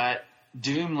we've got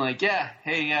Doom like,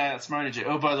 it's smarted you.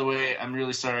 Oh, by the way, I'm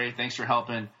really sorry. Thanks for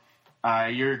helping.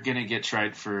 You're going to get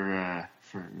tried for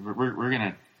we're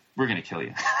going to kill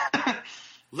you.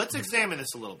 Let's examine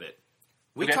this a little bit.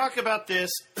 We talk about this.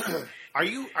 Are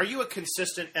you a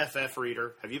consistent FF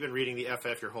reader? Have you been reading the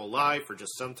FF your whole life, or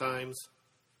just sometimes?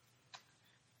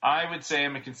 I would say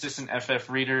I'm a consistent FF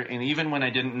reader, and even when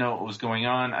I didn't know what was going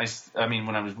on,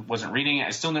 when I wasn't reading it, I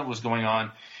still knew what was going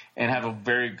on, and have a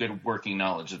very good working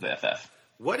knowledge of the FF.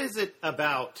 What is it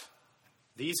about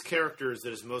these characters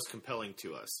that is most compelling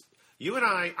to us. You and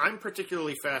I'm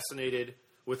particularly fascinated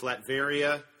with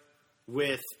Latveria,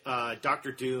 with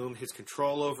Doctor Doom, his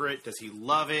control over it. Does he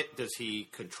love it? Does he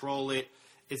control it?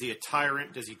 Is he a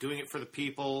tyrant? Does he doing it for the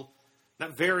people?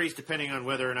 That varies depending on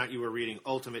whether or not you were reading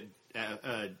Ultimate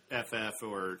FF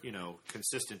or,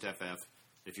 Consistent FF,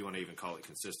 if you want to even call it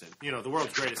consistent. The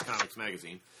world's greatest comics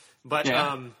magazine. But,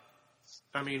 Yeah.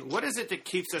 what is it that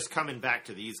keeps us coming back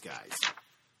to these guys?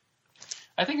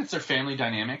 I think it's their family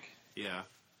dynamic. Yeah.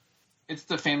 It's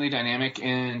the family dynamic,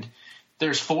 and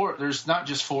there's not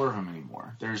just 4 of them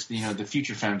anymore. There's the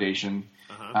Future Foundation.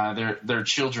 Uh-huh. Their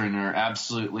children are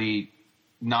absolutely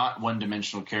not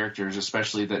one-dimensional characters,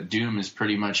 especially that Doom is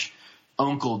pretty much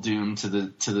Uncle Doom to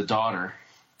the daughter.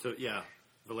 So yeah,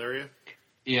 Valeria.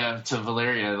 Yeah, to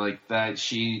Valeria, like that.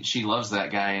 She loves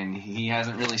that guy, and he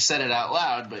hasn't really said it out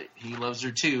loud, but he loves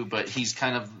her too. But he's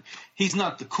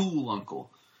not the cool uncle.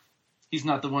 He's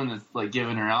not the one that's like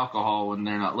giving her alcohol when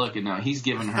they're not looking. No, he's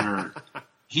giving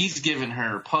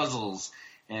her puzzles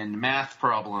and math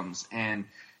problems and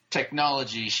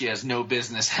technology she has no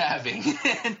business having.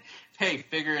 And, hey,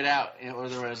 figure it out,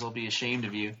 otherwise I'll be ashamed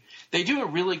of you. They do a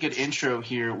really good intro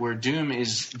here where Doom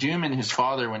and his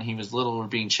father, when he was little, were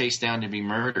being chased down to be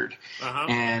murdered. Uh-huh.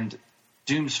 And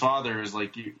Doom's father is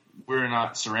like, we're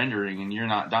not surrendering and you're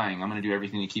not dying. I'm going to do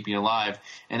everything to keep you alive.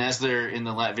 And as they're in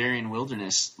the Latvian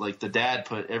wilderness, like the dad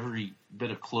put every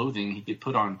bit of clothing he could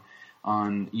put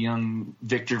on young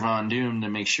Victor Von Doom to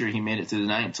make sure he made it through the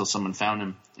night until someone found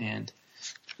him. And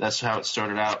that's how it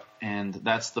started out. And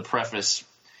that's the preface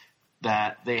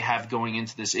that they have going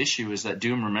into this issue, is that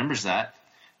Doom remembers that.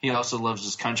 He also loves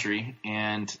his country,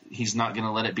 and he's not going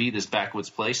to let it be this backwoods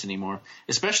place anymore,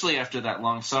 especially after that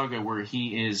long saga where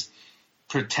he is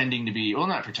pretending to be – well,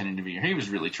 not pretending to be – he was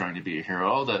really trying to be a hero.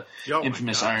 All the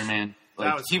infamous Iron Man,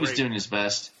 like he was doing his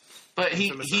best. But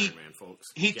he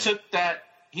took that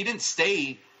 – he didn't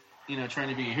stay, trying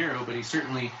to be a hero, but he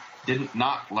certainly didn't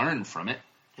not learn from it.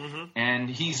 Mm-hmm. And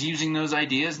he's using those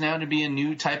ideas now to be a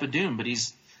new type of Doom, but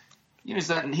he's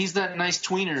that nice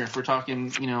tweener if we're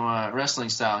talking, wrestling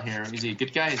style here. Is he a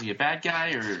good guy? Is he a bad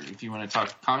guy? Or if you want to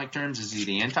talk comic terms, is he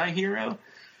the anti-hero?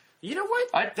 You know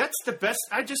what? That's the best.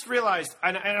 I just realized,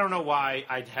 I don't know why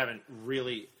I haven't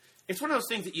really. It's one of those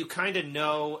things that you kind of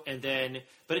know,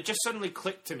 but it just suddenly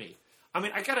clicked to me. I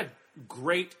mean, I got a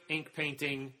great ink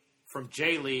painting from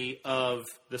Jay Lee of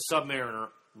the Submariner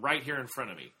right here in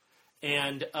front of me.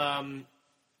 And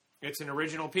it's an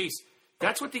original piece.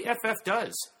 That's what the FF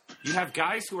does. You have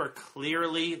guys who are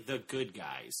clearly the good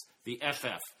guys, the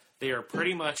FF. They are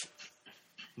pretty much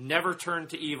never turned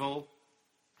to evil,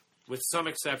 with some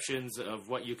exceptions of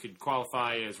what you could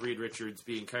qualify as Reed Richards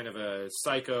being kind of a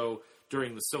psycho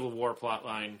during the Civil War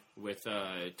plotline with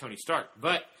Tony Stark.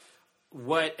 But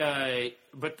what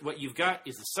you've got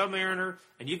is the Submariner,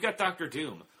 and you've got Doctor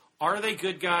Doom. Are they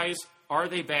good guys? Are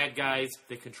they bad guys?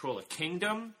 They control a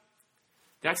kingdom.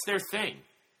 That's their thing.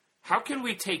 How can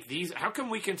we take these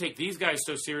guys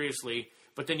so seriously,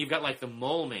 but then you've got like the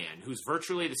Mole Man, who's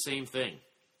virtually the same thing.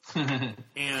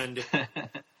 And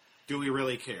do we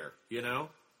really care?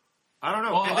 I don't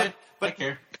know. Well, I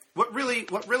care. What really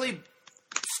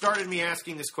started me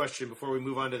asking this question before we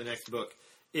move on to the next book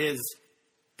is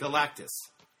Galactus.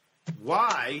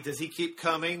 Why does he keep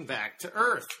coming back to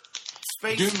Earth?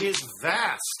 Space is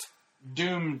vast.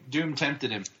 Doom tempted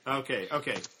him. Okay.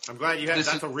 I'm glad you had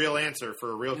that's a real answer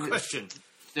for a real question.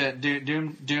 Yeah,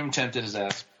 Doom tempted his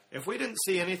ass. If we didn't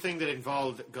see anything that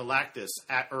involved Galactus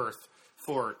at Earth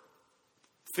for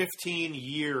 15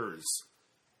 years,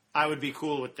 I would be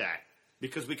cool with that.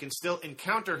 Because we can still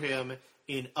encounter him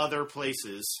in other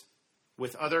places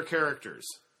with other characters.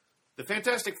 The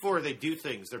Fantastic Four, they do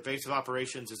things. Their base of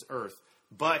operations is Earth.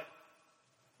 But,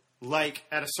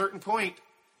 at a certain point,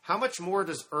 how much more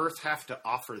does Earth have to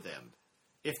offer them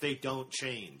if they don't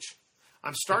change?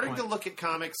 I'm starting to look at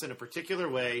comics in a particular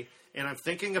way, and I'm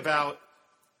thinking about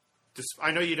this.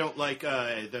 I know you don't like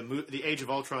the Age of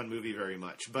Ultron movie very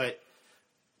much, but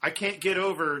I can't get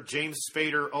over James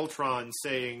Spader Ultron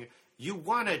saying, you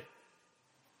want to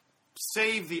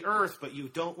save the Earth, but you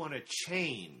don't want to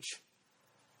change.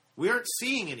 We aren't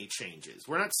seeing any changes.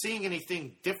 We're not seeing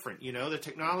anything different, The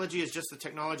technology is just the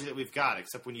technology that we've got,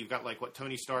 except when you've got, what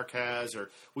Tony Stark has, or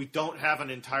we don't have an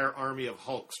entire army of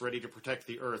Hulks ready to protect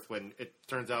the Earth when it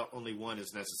turns out only one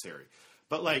is necessary.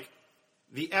 But,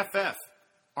 the FF,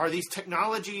 are these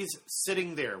technologies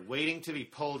sitting there waiting to be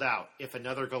pulled out if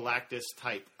another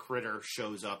Galactus-type critter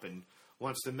shows up and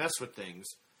wants to mess with things?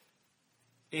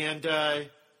 And,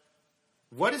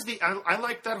 what is I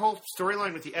like that whole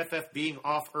storyline with the FF being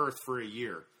off Earth for a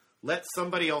year. Let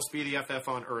somebody else be the FF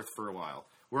on Earth for a while.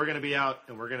 We're going to be out,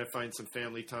 and we're going to find some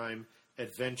family time,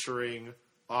 adventuring,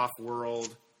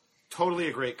 off-world. Totally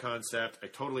a great concept. I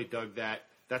totally dug that.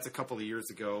 That's a couple of years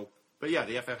ago. But yeah,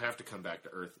 the FF have to come back to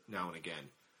Earth now and again.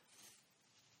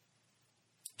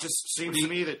 Just seems to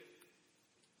me that,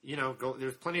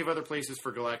 there's plenty of other places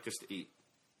for Galactus to eat.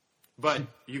 But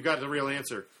you got the real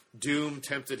answer. Doom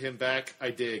tempted him back.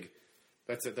 I dig.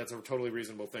 That's a totally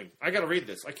reasonable thing. I got to read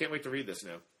this. I can't wait to read this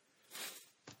now.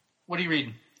 What are you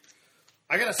reading?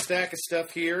 I got a stack of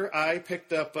stuff here. I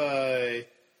picked up the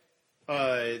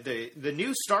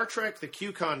new Star Trek: The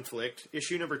Q Conflict.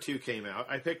 Issue number 2 came out.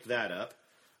 I picked that up.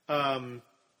 And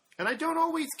I don't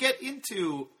always get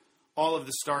into all of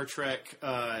the Star Trek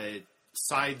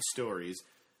side stories.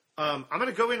 I'm going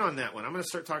to go in on that one. I'm going to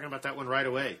start talking about that one right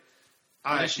away.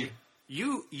 Issue.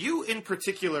 You in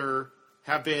particular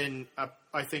have been,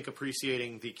 I think,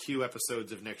 appreciating the Q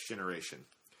episodes of Next Generation.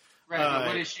 Right. But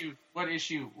what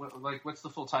issue? What's the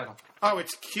full title? Oh,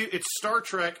 it's Q. It's Star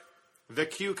Trek: The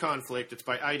Q Conflict. It's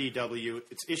by IDW.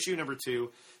 It's issue number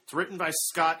 2. It's written by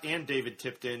Scott and David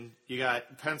Tipton. You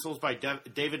got pencils by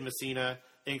David Messina,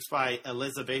 inks by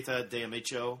Elisabetta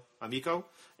D'Amico,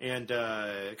 and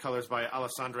colors by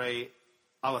Alessandra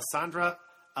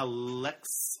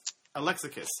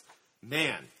Alexakis.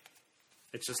 Man,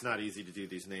 it's just not easy to do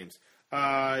these names.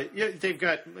 They've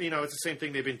got, it's the same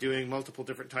thing they've been doing, multiple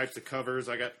different types of covers.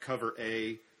 I got cover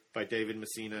A by David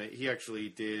Messina. He actually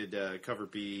did cover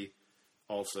B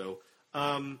also.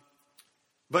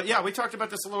 But yeah, we talked about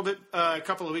this a little bit a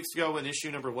couple of weeks ago when issue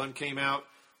number 1 came out.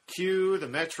 Q, the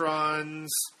Metrons,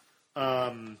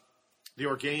 the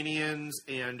Organians,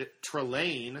 and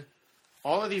Trelane,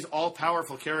 all of these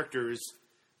all-powerful characters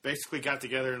basically got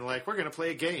together and we're going to play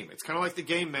a game. It's kind of like the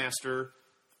Game Master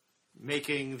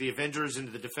making the Avengers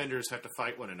and the Defenders have to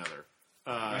fight one another.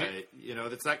 Right.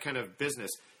 That's that kind of business.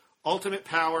 Ultimate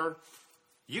power.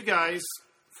 You guys,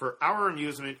 for our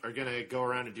amusement, are going to go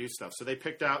around and do stuff. So they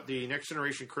picked out the Next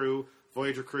Generation crew,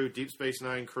 Voyager crew, Deep Space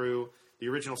Nine crew, the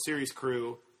original series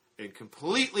crew, and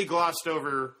completely glossed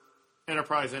over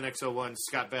Enterprise NX-01,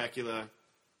 Scott Bakula,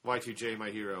 Y2J,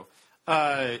 my hero.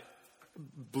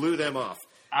 Blew them off.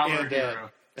 Our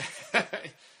hero.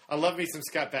 I love me some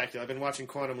Scott Bakula. I've been watching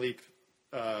Quantum Leap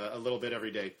a little bit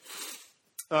every day.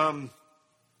 But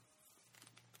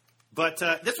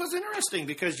this was interesting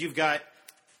because you've got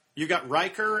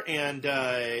Riker and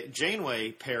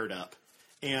Janeway paired up.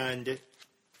 And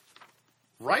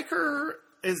Riker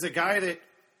is a guy that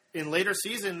in later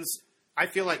seasons I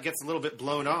feel like gets a little bit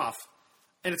blown off.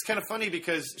 And it's kind of funny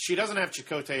because she doesn't have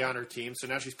Chakotay on her team, so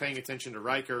now she's paying attention to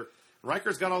Riker.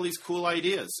 Riker's got all these cool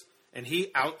ideas, and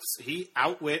he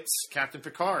outwits Captain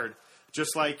Picard,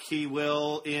 just like he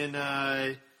will in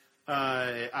a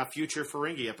future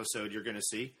Ferengi episode you're going to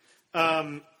see.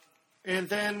 And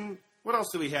then what else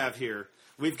do we have here?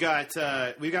 We've got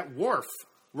Worf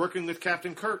working with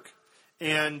Captain Kirk,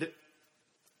 and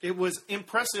it was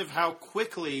impressive how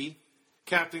quickly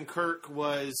Captain Kirk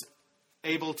was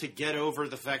able to get over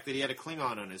the fact that he had a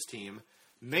Klingon on his team,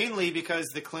 mainly because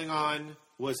the Klingon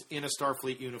was in a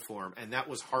Starfleet uniform, and that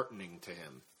was heartening to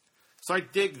him. So I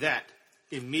dig that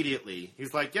immediately.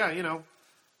 He's like, yeah,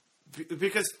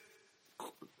 because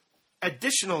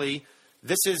additionally,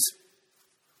 this is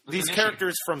these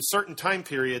characters from certain time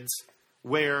periods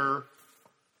where,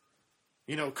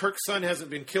 Kirk's son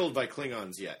hasn't been killed by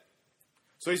Klingons yet.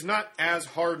 So he's not as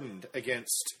hardened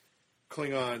against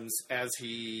Klingons as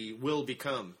he will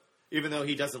become, even though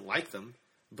he doesn't like them.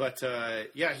 But,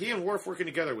 he and Worf working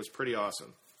together was pretty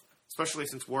awesome, especially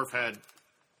since Worf had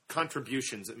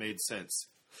contributions that made sense.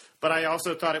 But I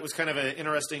also thought it was kind of an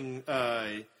interesting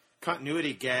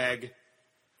continuity gag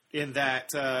in that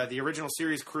the original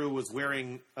series crew was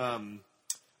wearing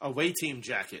away team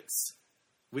jackets.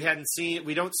 We don't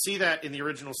see that in the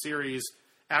original series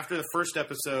after the first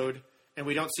episode, and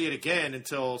we don't see it again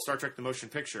until Star Trek The Motion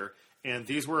Picture. And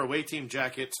these were away team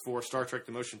jackets for Star Trek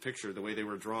The Motion Picture, the way they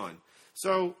were drawn.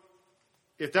 So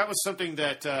if that was something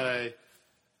that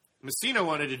Messina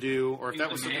wanted to do, or if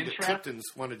that was something that Tipton's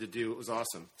wanted to do, it was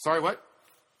awesome. Sorry, what?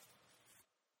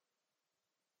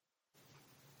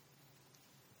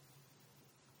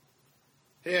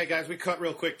 Hey, guys, we cut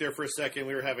real quick there for a second.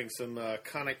 We were having some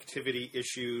connectivity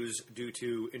issues due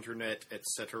to internet,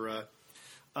 etc.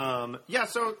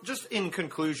 So just in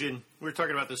conclusion, we were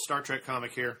talking about this Star Trek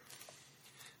comic here.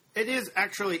 It is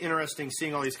actually interesting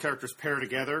seeing all these characters pair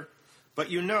together,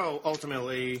 but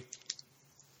ultimately,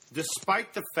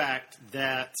 despite the fact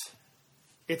that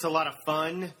it's a lot of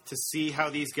fun to see how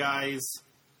these guys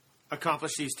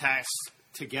accomplish these tasks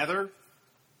together,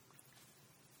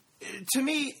 to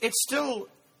me, it's still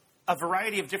a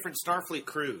variety of different Starfleet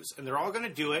crews, and they're all going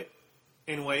to do it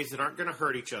in ways that aren't going to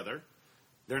hurt each other.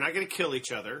 They're not going to kill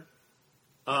each other.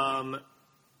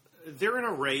 They're in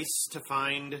a race to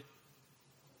find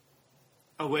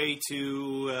a way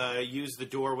to use the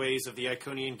doorways of the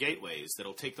Iconian gateways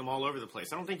that'll take them all over the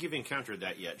place. I don't think you've encountered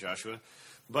that yet, Joshua.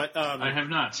 But I have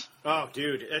not. Oh,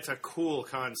 dude, it's a cool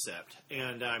concept.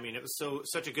 And, I mean, it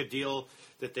was such a good deal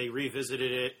that they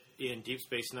revisited it in Deep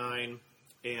Space Nine,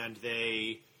 and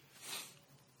they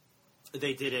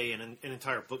did an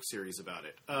entire book series about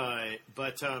it.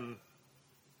 But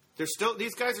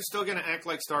these guys are still going to act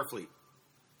like Starfleet.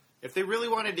 If they really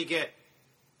wanted to get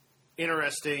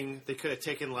interesting, they could have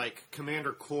taken, like,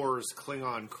 Commander Kor's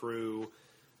Klingon crew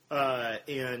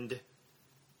and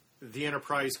the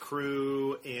Enterprise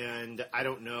crew and, I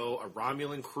don't know, a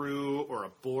Romulan crew or a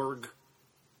Borg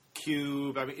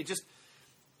cube. I mean,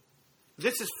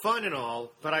 this is fun and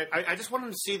all, but I just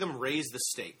wanted to see them raise the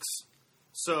stakes.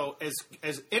 So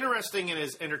as interesting and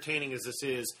as entertaining as this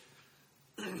is,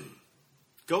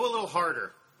 go a little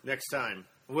harder next time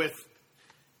with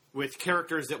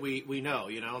characters that we know.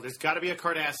 You know, there's got to be a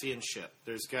Cardassian ship.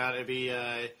 There's got to be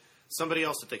somebody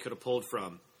else that they could have pulled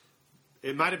from.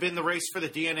 It might have been the race for the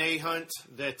DNA hunt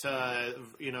that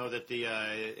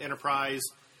the Enterprise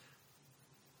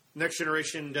Next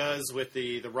Generation does with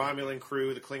the Romulan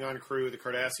crew, the Klingon crew, the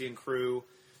Cardassian crew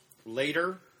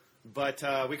later. But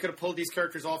we could have pulled these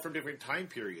characters all from different time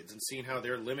periods and seen how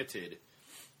they're limited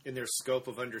in their scope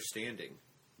of understanding.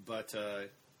 But,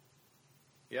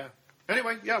 yeah.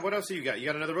 Anyway, yeah, what else do you got? You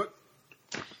got another book?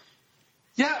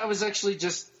 Yeah, I was actually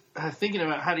just thinking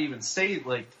about how to even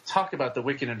talk about The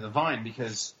Wicked and the Divine,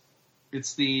 because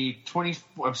it's the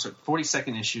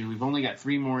 42nd issue. We've only got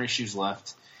 3 more issues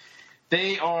left.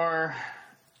 They are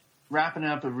wrapping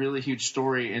up a really huge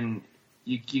story, and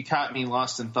you caught me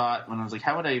lost in thought when I was like,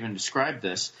 how would I even describe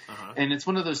this? Uh-huh. And it's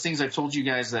one of those things I've told you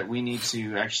guys that we need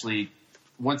to actually,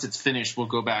 once it's finished, we'll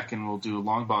go back and we'll do a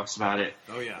long box about it.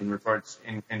 Oh, yeah. In regards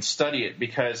and study it,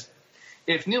 because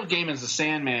if Neil Gaiman's The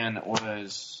Sandman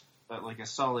was like a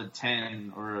solid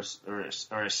 10 or a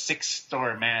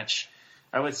 6-star match,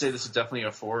 I would say this is definitely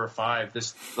a 4 or 5.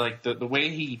 This, like, the way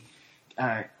he,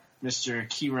 Mr.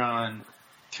 Kieran,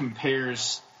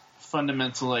 compares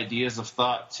fundamental ideas of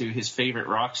thought to his favorite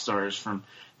rock stars, from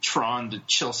Tron to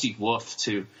Chelsea Wolfe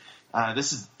to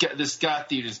this goth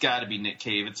dude has got to be Nick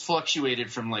Cave. It's fluctuated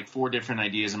from like 4 different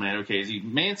ideas. I'm like, okay, is he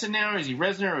Manson now, or is he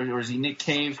Reznor, or is he Nick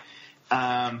Cave?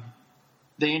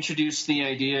 They introduced the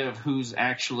idea of who's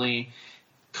actually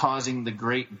causing the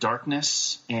great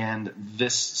darkness, and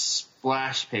this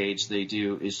splash page they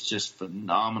do is just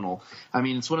phenomenal. I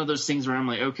mean, it's one of those things where I'm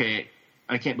like, okay,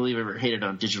 I can't believe I ever hated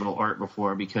on digital art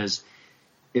before, because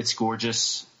it's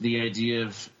gorgeous. The idea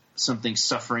of something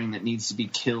suffering that needs to be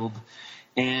killed,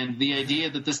 and the idea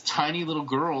that this tiny little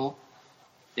girl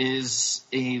is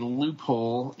a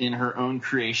loophole in her own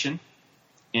creation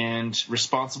and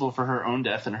responsible for her own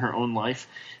death and her own life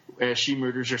as she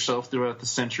murders herself throughout the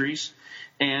centuries,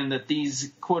 and that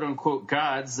these quote-unquote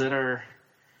gods that are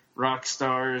rock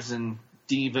stars and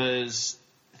divas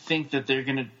think that they're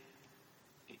going to,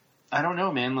 I don't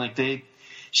know, man, like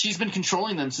she's been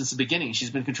controlling them since the beginning. She's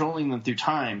been controlling them through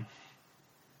time,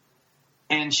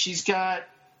 and she's got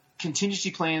contingency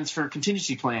plans for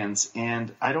contingency plans,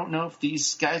 and I don't know if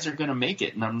these guys are going to make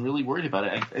it, and I'm really worried about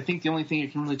it. I think the only thing you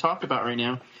can really talk about right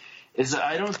now is that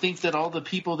I don't think that all the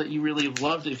people that you really have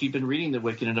loved, if you've been reading The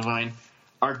Wicked and Divine,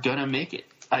 are going to make it.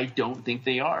 I don't think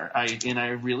they are, and I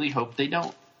really hope they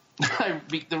don't.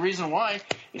 The reason why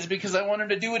is because I want him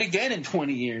to do it again in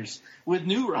 20 years with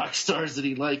new rock stars that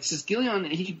he likes. Because Gillian,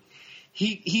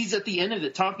 he's at the end of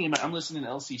it talking about, I'm listening to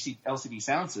LCD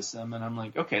Sound System, and I'm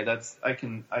like, okay, I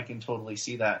can totally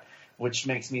see that, which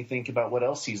makes me think about what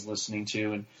else he's listening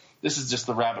to. And this is just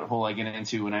the rabbit hole I get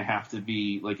into when I have to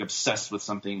be like obsessed with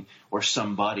something or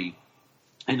somebody,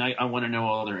 and I want to know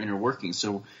all their inner workings.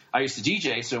 So I used to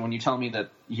DJ, so when you tell me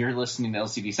that you're listening to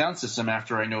LCD Sound System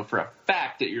after I know for a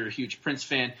fact that you're a huge Prince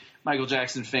fan, Michael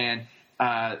Jackson fan,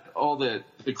 all the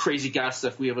crazy goth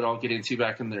stuff we would all get into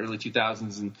back in the early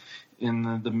 2000s and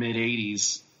in the mid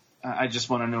 80s, I just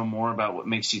want to know more about what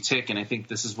makes you tick, and I think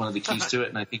this is one of the keys to it.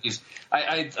 And I think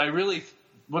I really,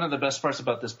 one of the best parts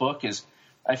about this book is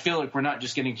I feel like we're not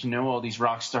just getting to know all these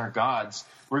rock star gods.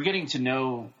 We're getting to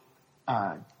know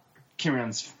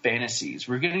Kieran's fantasies.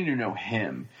 We're getting to know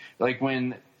him. Like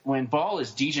when Ball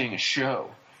is DJing a show,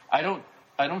 I don't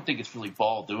think it's really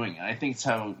Ball doing it. I think it's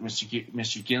how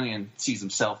Mr. Gillian sees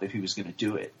himself if he was going to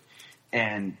do it,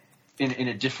 and in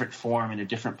a different form, in a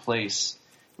different place,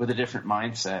 with a different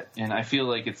mindset. And I feel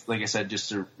like it's, like I said, just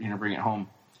to bring it home,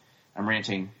 I'm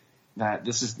ranting. that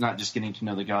this is not just getting to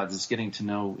know the gods; it's getting to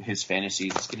know his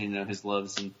fantasies, it's getting to know his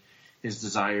loves and his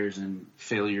desires and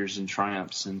failures and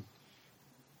triumphs. And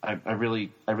I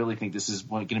really think this is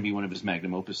going to be one of his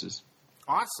magnum opuses.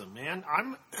 Awesome, man.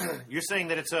 You're saying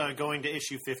that it's going to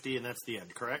issue 50 and that's the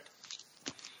end, correct?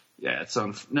 Yeah, it's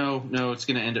on. No, it's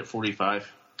going to end at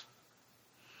 45.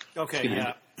 Okay,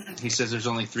 yeah. He says there's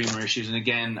only 3 more issues, and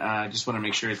again, I just want to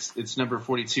make sure it's number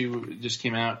 42. It just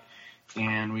came out,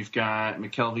 and we've got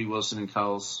McKelvey, Wilson, and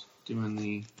Culls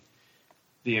doing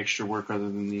the extra work other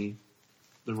than the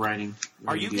writing.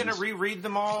 Are you going to reread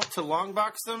them all to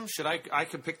longbox them? I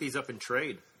could pick these up and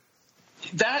trade.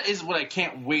 That is what I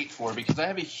can't wait for, because I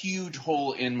have a huge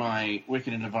hole in my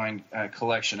Wicked and Divine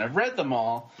collection. I've read them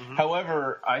all. Mm-hmm.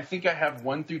 However, I think I have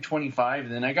 1 through 25,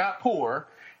 and then I got poor,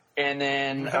 and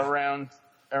then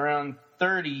around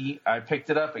 30, I picked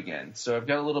it up again. So I've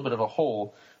got a little bit of a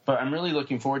hole, but I'm really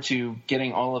looking forward to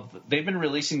getting all of they've been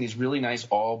releasing these really nice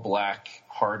all-black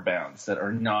hardbounds that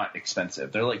are not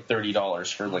expensive. They're like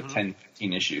 $30 for like 10,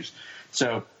 15 issues.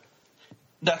 So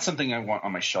that's something I want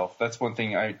on my shelf. That's one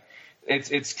thing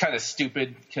It's kind of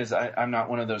stupid because I'm not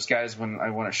one of those guys when I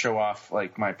want to show off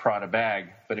like my Prada bag.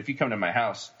 But if you come to my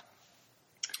house,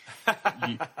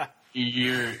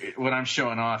 what I'm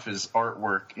showing off is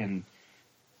artwork in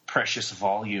precious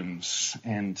volumes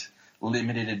and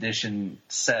limited edition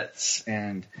sets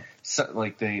and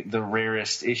like the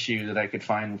rarest issue that I could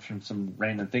find from some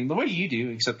random thing. The way you do,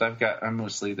 except I'm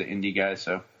mostly the indie guy,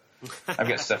 so I've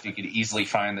got stuff you could easily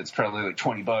find that's probably like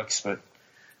 $20, but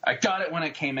I got it when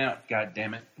it came out. God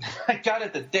damn it! I got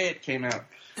it the day it came out.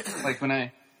 Like when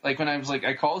I was like,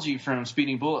 I called you from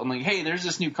Speeding Bullet. I'm like, hey, there's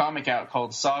this new comic out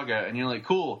called Saga, and you're like,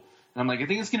 cool. And I'm like, I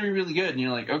think it's gonna be really good. And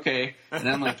you're like, okay. And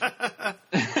I'm like,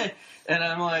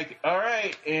 all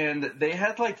right. And they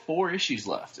had like 4 issues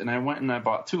left, and I went and I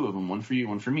bought 2 of them, one for you,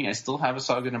 one for me. I still have a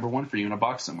Saga number 1 for you in a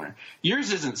box somewhere.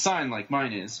 Yours isn't signed like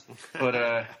mine is,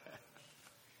 but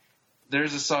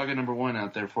there's a Saga number 1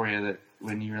 out there for you that.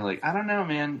 When you were like, I don't know,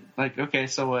 man. Like, okay,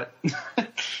 so what?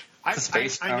 I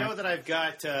know that I've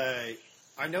got. I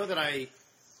know that I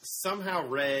somehow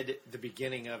read the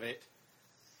beginning of it,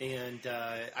 and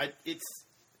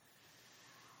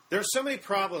there's so many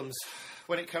problems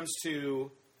when it comes to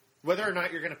whether or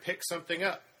not you're going to pick something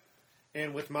up.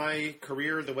 And with my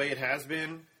career the way it has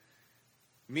been,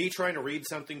 me trying to read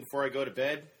something before I go to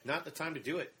bed, not the time to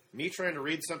do it. Me trying to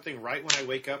read something right when I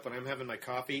wake up, when I'm having my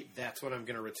coffee, that's when I'm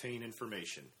going to retain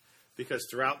information. Because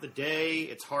throughout the day,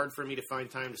 it's hard for me to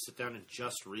find time to sit down and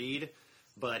just read.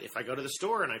 But if I go to the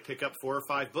store and I pick up 4 or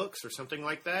 5 books or something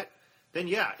like that, then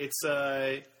yeah, it's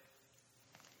going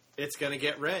to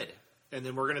get read. And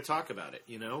then we're going to talk about it,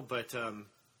 you know? But for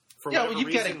whatever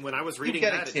reason, when I was reading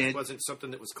that, it just wasn't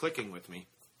something that was clicking with me.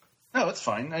 No, it's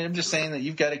fine. I'm just saying that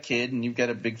you've got a kid and you've got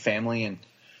a big family, and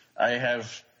I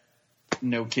have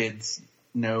no kids,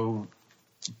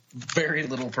 very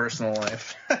little personal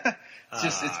life.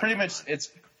 It's pretty much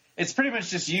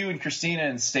just you and Christina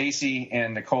and Stacy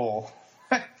and Nicole.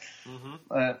 And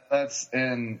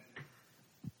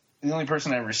the only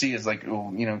person I ever see is like,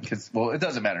 kids. Well, it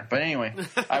doesn't matter. But anyway,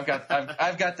 I've got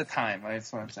the time.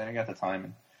 That's what I'm saying. I got the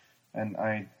time, and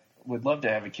I would love to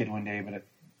have a kid one day, but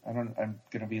I'm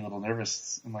going to be a little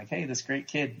nervous. I'm like, hey, this great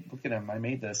kid, look at him. I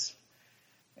made this.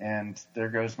 And there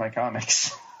goes my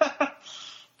comics. I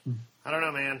don't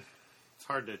know, man. It's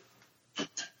hard to...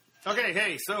 Okay,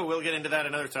 hey, so we'll get into that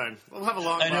another time. We'll have a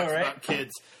long box about kids.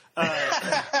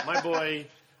 My boy,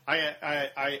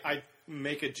 I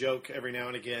make a joke every now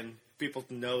and again. People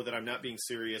know that I'm not being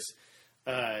serious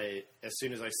as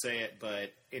soon as I say it,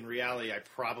 but in reality, I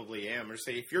probably am. Or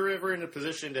say, if you're ever in a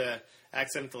position to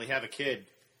accidentally have a kid,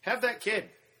 have that kid,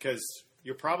 because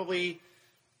you're probably...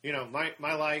 You know,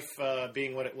 my life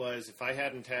being what it was, if I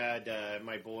hadn't had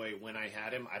my boy when I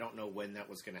had him, I don't know when that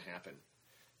was going to happen.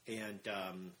 And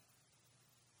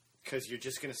because you're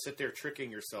just going to sit there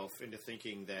tricking yourself into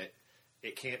thinking that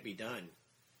it can't be done.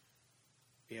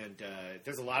 And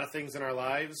there's a lot of things in our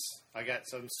lives. I got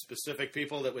some specific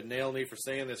people that would nail me for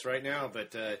saying this right now,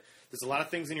 but there's a lot of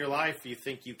things in your life you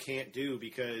think you can't do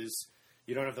because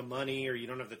you don't have the money or you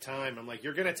don't have the time. I'm like,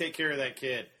 you're going to take care of that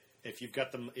kid. If you've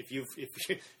got them, if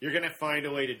you're going to find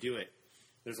a way to do it.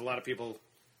 There's a lot of people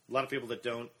that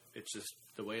don't. It's just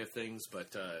the way of things.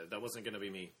 But that wasn't going to be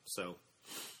me. So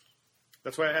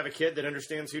that's why I have a kid that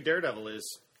understands who Daredevil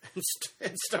is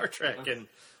and Star Trek and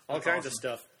all kinds of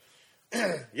stuff.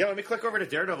 Yeah, let me click over to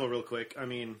Daredevil real quick. I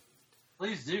mean,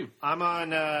 please do. I'm on.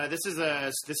 This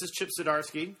is Chip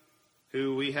Zdarsky,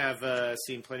 who we have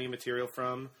seen plenty of material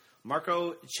from.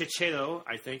 Marco Checchetto,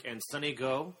 I think, and Sunny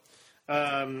Go.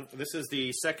 This is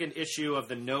the second issue of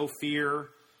the No Fear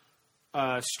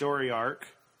story arc,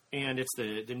 and it's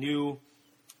the new,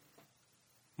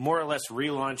 more or less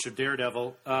relaunch of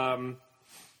Daredevil.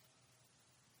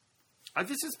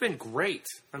 This has been great.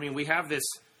 I mean, we have this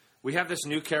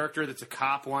new character that's a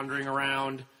cop wandering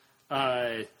around.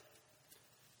 Part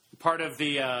of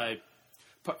the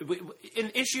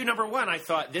in issue number 1, I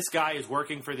thought this guy is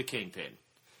working for the Kingpin.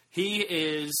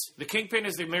 The Kingpin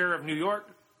is the mayor of New York,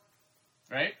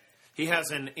 right? He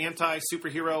has an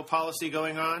anti-superhero policy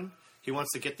going on. He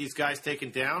wants to get these guys taken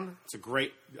down. It's a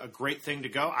great thing to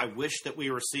go. I wish that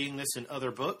we were seeing this in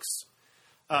other books.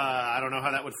 I don't know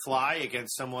how that would fly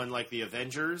against someone like the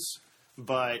Avengers,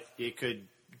 but it could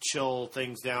chill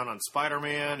things down on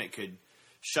Spider-Man. It could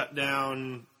shut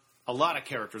down a lot of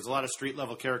characters, a lot of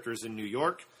street-level characters in New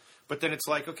York. But then it's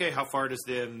like, okay, how far does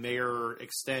the mayor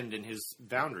extend in his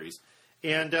boundaries?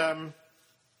 And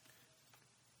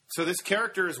so this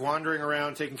character is wandering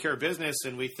around taking care of business,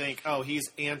 and we think, oh, he's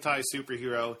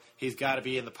anti-superhero. He's got to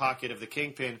be in the pocket of the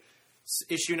Kingpin.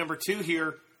 Issue number 2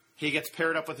 here, he gets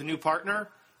paired up with a new partner.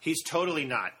 He's totally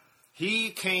not.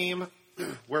 He came,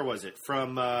 where was it?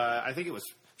 From, I think it was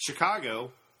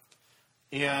Chicago,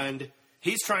 and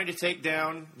he's trying to take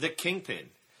down the Kingpin,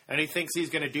 and he thinks he's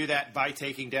going to do that by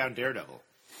taking down Daredevil.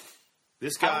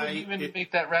 This guy... How would you even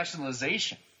make that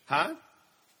rationalization? Huh?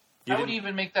 How would you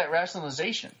even make that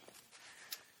rationalization?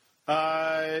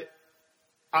 I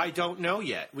don't know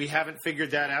yet. We haven't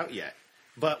figured that out yet.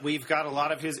 But we've got a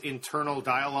lot of his internal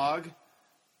dialogue,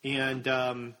 and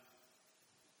I'm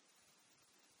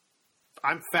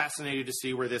fascinated to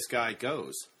see where this guy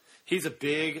goes. He's a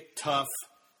big, tough,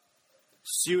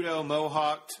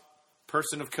 pseudo-mohawked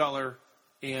person of color,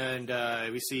 and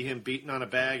we see him beating on a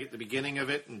bag at the beginning of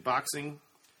it in boxing.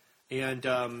 And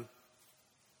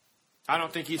I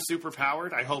don't think he's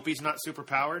super-powered. I hope he's not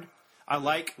super-powered. I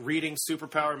like reading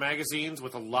superpower magazines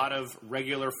with a lot of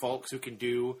regular folks who can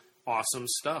do awesome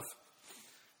stuff.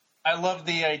 I love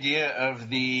the idea of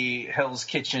the Hell's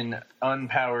Kitchen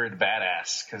unpowered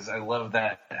badass, because I love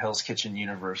that Hell's Kitchen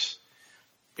universe.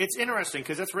 It's interesting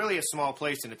because it's really a small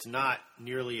place and it's not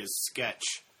nearly as sketch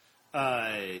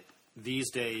these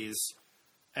days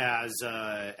as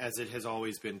it has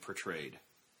always been portrayed.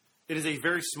 It is a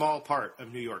very small part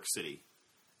of New York City,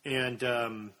 and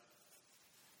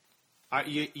I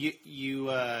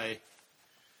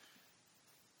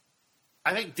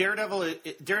think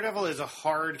Daredevil is a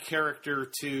hard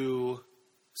character to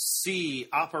see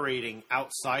operating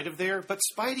outside of there, but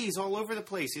Spidey's all over the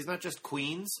place. He's not just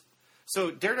Queens. So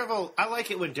Daredevil, I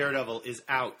like it when Daredevil is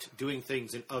out doing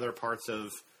things in other parts of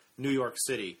New York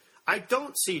City. I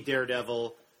don't see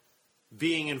Daredevil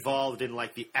being involved in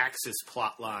like the Axis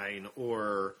plotline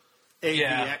or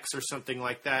AVX or something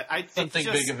like that.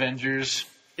 Big Avengers.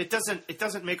 It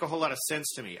doesn't make a whole lot of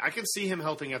sense to me. I can see him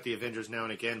helping out the Avengers now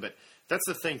and again, but that's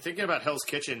the thing. Thinking about Hell's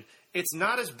Kitchen, it's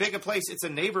not as big a place. It's a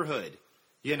neighborhood,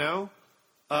 you know?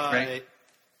 Right.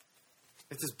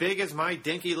 It's as big as my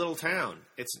dinky little town.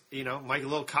 It's, my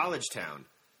little college town.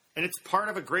 And it's part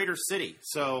of a greater city.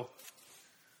 So,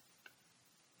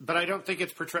 but I don't think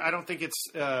it's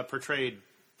portrayed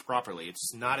properly.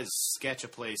 It's not as sketch a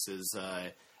place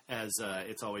as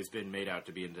it's always been made out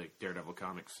to be in the Daredevil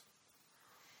comics.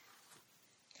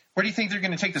 Where do you think they're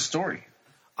going to take the story?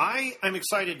 I am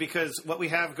excited because what we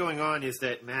have going on is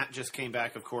that Matt just came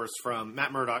back, of course, from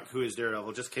Matt Murdock, who is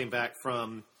Daredevil, just came back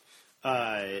from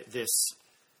this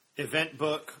event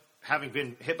book, having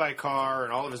been hit by a car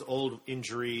and all of his old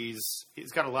injuries.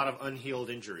 He's got a lot of unhealed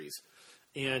injuries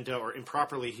and or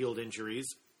improperly healed injuries,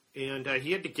 and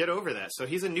he had to get over that. So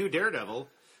he's a new Daredevil,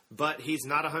 but he's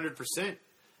not 100%.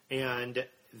 And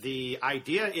the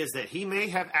idea is that he may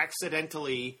have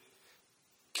accidentally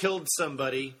killed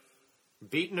somebody,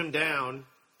 beaten him down,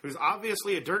 who's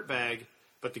obviously a dirtbag,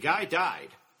 but the guy died.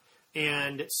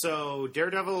 And so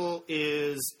Daredevil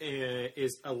is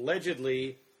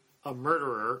allegedly a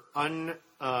murderer,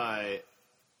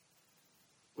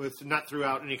 with not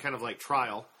throughout any kind of like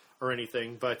trial or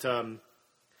anything. But I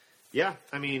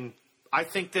mean, I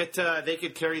think that they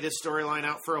could carry this storyline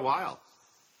out for a while.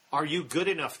 Are you good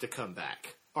enough to come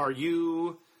back? Are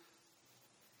you,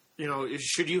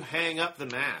 should you hang up the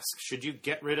mask? Should you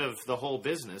get rid of the whole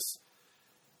business?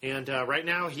 And right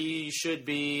now he should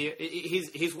be,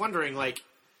 he's wondering, like,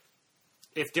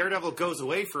 if Daredevil goes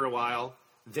away for a while,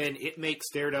 then it makes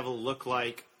Daredevil look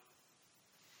like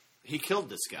he killed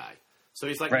this guy. So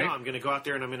he's like, right. No, I'm going to go out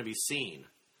there and I'm going to be seen.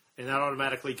 And that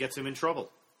automatically gets him in trouble.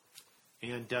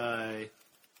 And,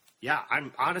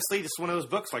 I'm honestly, this is one of those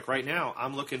books, like right now,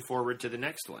 I'm looking forward to the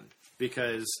next one.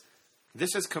 Because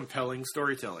this is compelling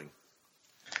storytelling.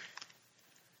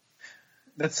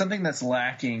 that's something that's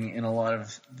lacking in a lot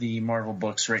of the Marvel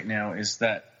books right now, is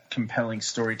that compelling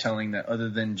storytelling that other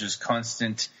than just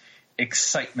constant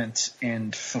excitement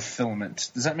and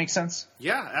fulfillment. Does that make sense?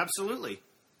 Yeah, absolutely.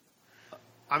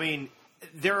 I mean,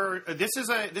 this is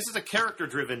a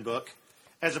character-driven book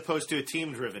as opposed to a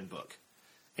team-driven book.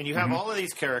 And you have all of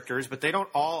these characters, but they don't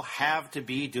all have to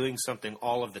be doing something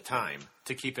all of the time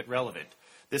to keep it relevant.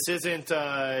 This isn't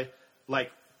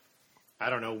like, I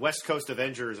don't know, West Coast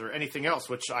Avengers or anything else,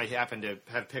 which I happen to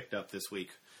have picked up this week.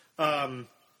 And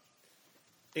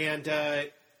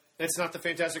it's not the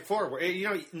Fantastic Four.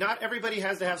 Where, not everybody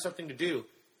has to have something to do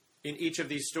in each of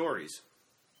these stories.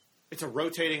 It's a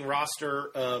rotating roster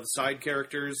of side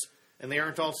characters, and they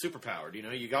aren't all superpowered.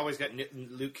 You've always got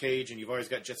Luke Cage, and you've always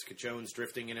got Jessica Jones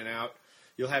drifting in and out.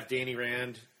 You'll have Danny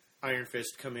Rand, Iron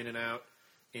Fist come in and out.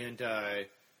 And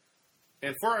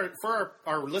for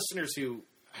our listeners who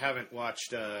haven't watched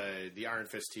the Iron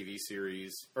Fist TV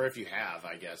series, or if you have,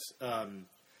 I guess,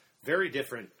 very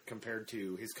different compared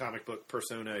to his comic book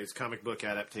persona, his comic book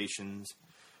adaptations.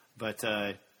 But,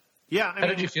 yeah. How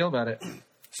did you feel about it?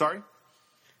 Sorry?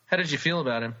 How did you feel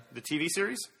about him? The TV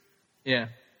series? Yeah.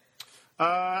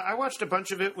 I watched a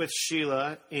bunch of it with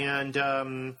Sheila, and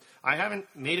I haven't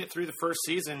made it through the first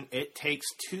season. It takes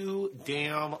too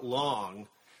damn long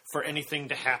for anything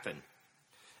to happen.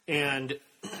 And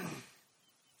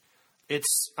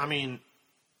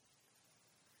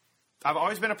I've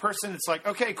always been a person that's like,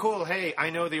 okay, cool, hey, I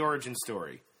know the origin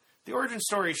story. The origin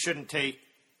story shouldn't take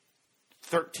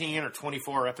 13 or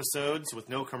 24 episodes with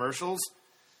no commercials,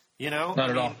 Not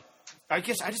at all. I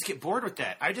guess I just get bored with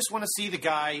that. I just want to see the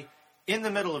guy in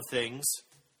the middle of things,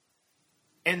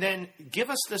 and then give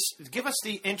us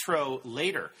the intro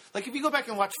later. Like, if you go back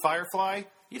and watch Firefly,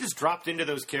 you just dropped into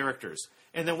those characters.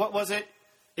 And then what was it?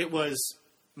 It was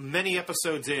many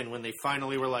episodes in when they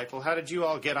finally were like, well, how did you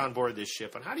all get on board this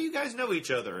ship? And how do you guys know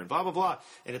each other? And blah, blah, blah.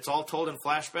 And it's all told in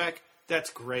flashback. That's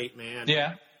great, man.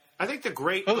 Yeah. I think the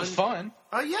great... It was fun.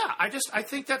 Yeah, I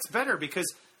think that's better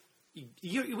because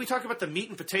we talk about the meat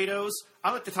and potatoes.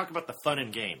 I like to talk about the fun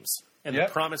and games and the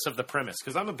promise of the premise,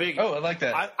 because I'm a big... Oh, I like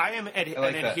that. I am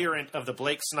an adherent of the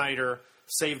Blake Snyder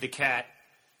Save the Cat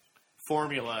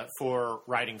formula for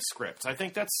writing scripts. I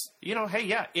think that's, hey,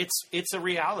 yeah, it's a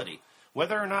reality.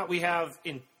 Whether or not we have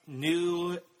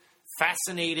new,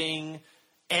 fascinating,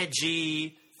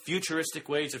 edgy, futuristic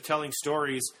ways of telling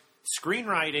stories,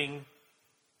 screenwriting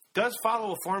does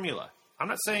follow a formula. I'm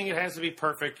not saying it has to be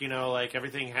perfect, like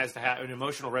everything has to have an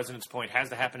emotional resonance point, has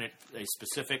to happen at a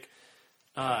specific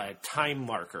time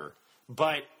marker.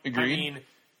 But, Agreed.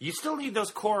 you still need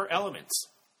those core elements.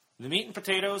 The meat and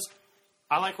potatoes,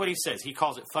 I like what he says. He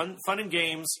calls it fun and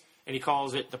games, and he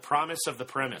calls it the promise of the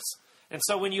premise. And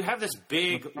so when you have this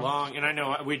big, long, and I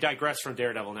know we digress from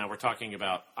Daredevil now, we're talking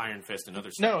about Iron Fist and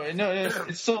other stuff. No,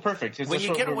 it's still perfect. That's what we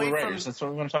want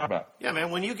to talk about. Yeah,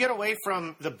 man, when you get away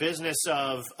from the business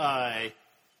of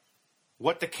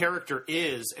what the character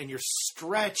is, and you're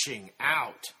stretching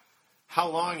out how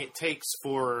long it takes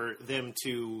for them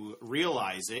to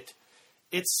realize it,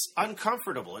 it's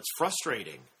uncomfortable. It's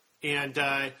frustrating. And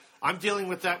I'm dealing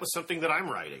with that with something that I'm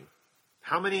writing.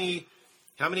 How many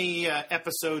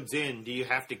episodes in do you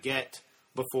have to get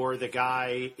before the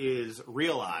guy is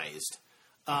realized?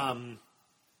 And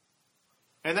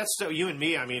that's so you and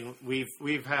me.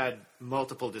 We've had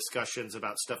multiple discussions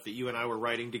about stuff that you and I were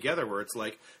writing together, where it's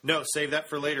like, no, save that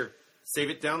for later. Save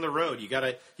it down the road. You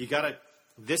gotta.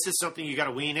 This is something you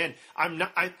gotta wean in.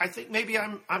 I think maybe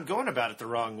I'm going about it the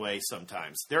wrong way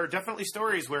sometimes. There are definitely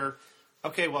stories where,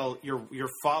 okay, well, you're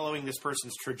following this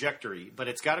person's trajectory, but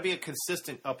it's got to be a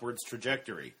consistent upwards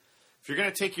trajectory. If you're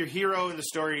going to take your hero in the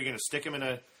story, you're going to stick him in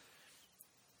a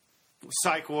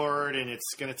psych ward, and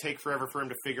it's going to take forever for him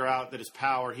to figure out that his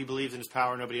power, he believes in his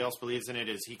power, nobody else believes in it.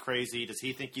 Is he crazy? Does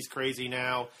he think he's crazy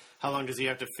now? How long does he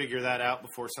have to figure that out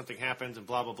before something happens, and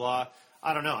blah, blah, blah?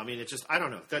 I don't know. I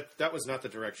don't know. That was not the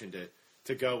direction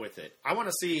to go with it. I want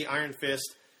to see Iron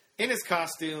Fist in his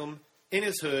costume, in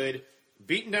his hood,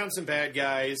 beating down some bad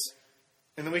guys,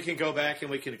 and then we can go back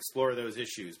and we can explore those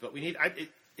issues. But we need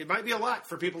it might be a lot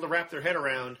for people to wrap their head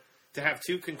around, to have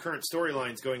two concurrent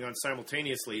storylines going on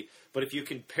simultaneously. But if you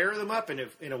can pair them up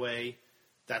in a way,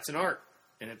 that's an art,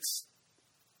 and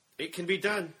it can be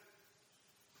done.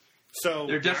 So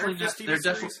They're definitely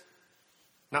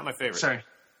not my favorite. Sorry,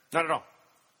 not at all.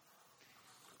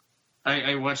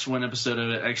 I watched one episode of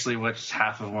it. Actually, watched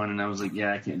half of one, and I was like,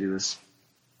 "Yeah, I can't do this."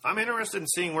 I'm interested in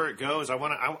seeing where it goes.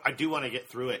 I do want to get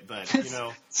through it, but it's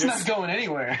not going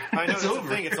anywhere. I know that's the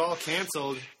thing. It's all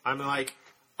canceled. I'm like,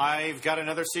 I've got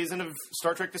another season of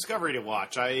Star Trek Discovery to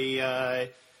watch.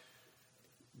 I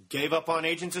gave up on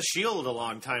Agents of S.H.I.E.L.D. a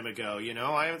long time ago. You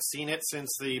know, I haven't seen it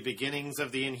since the beginnings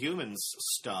of the Inhumans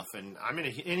stuff, and I'm an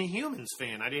Inhumans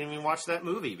fan. I didn't even watch that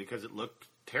movie because it looked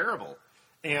terrible.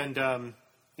 And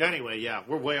anyway, yeah,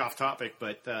 we're way off topic,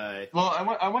 but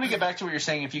well, I want to get back to what you're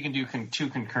saying. If you can do two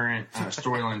concurrent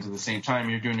storylines at the same time,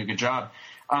 you're doing a good job.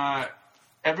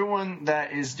 Everyone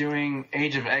that is doing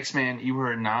Age of X-Men, you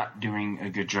are not doing a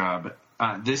good job.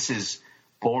 This is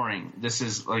boring. This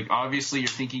is like, obviously you're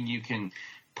thinking you can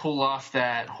pull off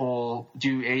that whole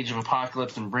do Age of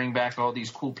Apocalypse and bring back all these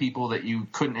cool people that you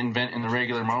couldn't invent in the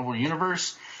regular Marvel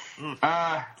universe.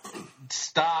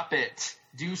 Stop it.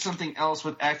 Do something else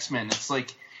with X-Men. It's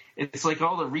like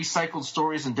all the recycled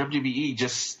stories in WWE.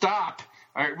 Just stop.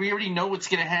 All right, we already know what's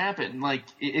going to happen. Like,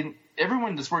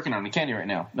 everyone that's working on it, Candy right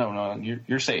now. No,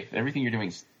 you're safe. Everything you're doing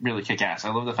is really kick-ass.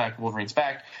 I love the fact Wolverine's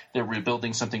back. They're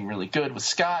rebuilding something really good with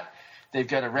Scott. They've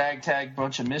got a ragtag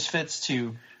bunch of misfits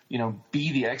to,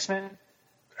 be the X-Men.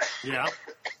 Yeah.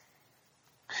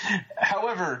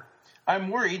 However, I'm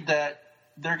worried that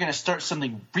they're going to start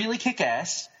something really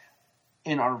kick-ass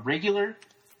in our regular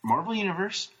Marvel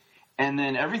universe, and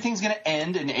then everything's going to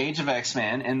end in Age of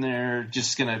X-Men, and they're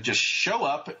just going to just show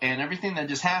up, and everything that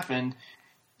just happened,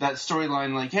 that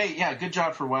storyline, like, hey, yeah, good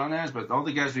job for Wildlands, but all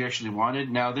the guys we actually wanted,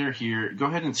 now they're here. Go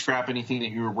ahead and scrap anything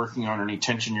that you were working on, or any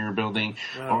tension you were building,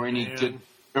 or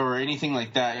anything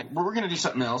like that. We're going to do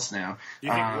something else now.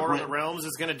 You think War of the Realms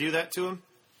is going to do that to him?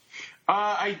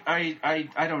 I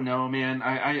don't know, man.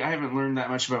 I haven't learned that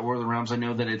much about War of the Realms. I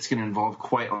know that it's going to involve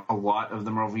quite a lot of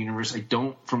the Marvel Universe.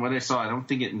 From what I saw, I don't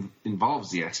think it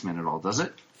involves the X-Men at all, does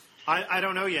it? I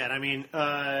don't know yet. I mean,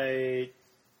 I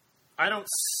don't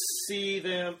see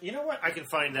them. You know what? I can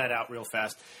find that out real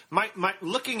fast. My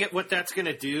looking at what that's going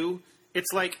to do,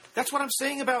 it's like, that's what I'm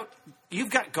saying about,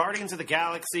 you've got Guardians of the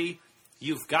Galaxy,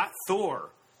 you've got Thor,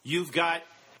 you've got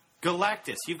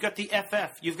Galactus, you've got the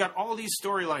FF, you've got all these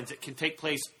storylines that can take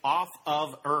place off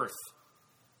of Earth.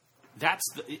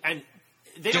 And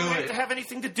they don't have to have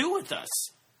anything to do with us.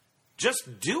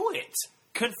 Just do it.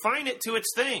 Confine it to its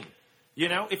thing.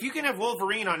 If you can have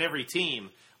Wolverine on every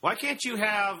team, why can't you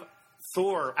have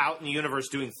Thor out in the universe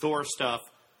doing Thor stuff?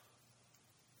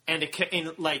 And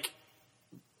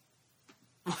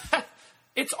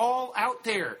it's all out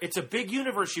there. It's a big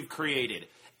universe you've created.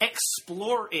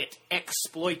 Explore it,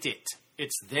 exploit it.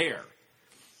 It's there.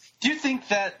 Do you think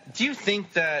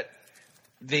that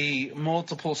the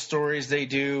multiple stories they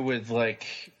do with like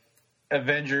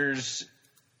Avengers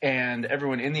and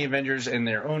everyone in the Avengers and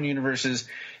their own universes,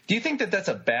 do you think that that's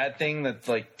a bad thing, that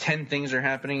like 10 things are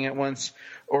happening at once?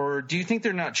 Or do you think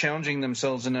they're not challenging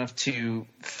themselves enough to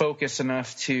focus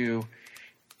enough to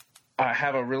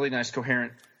have a really nice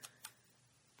coherent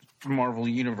Marvel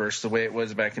universe the way it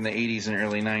was back in the 80s and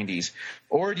early 90s?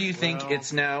 Or do you think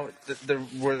it's now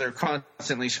where they're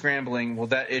constantly scrambling, well,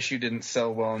 that issue didn't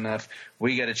sell well enough,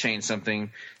 we got to change something,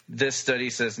 this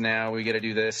study says now we got to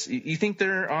do this? You think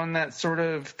they're on that sort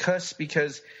of cusp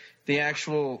because the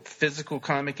actual physical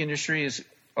comic industry is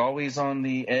always on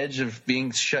the edge of being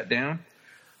shut down?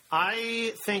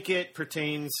 I think it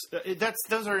pertains.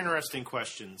 Those are interesting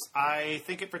questions. I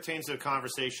think it pertains to a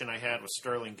conversation I had with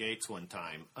Sterling Gates one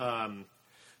time.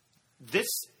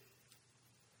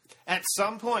 At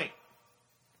some point,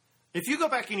 if you go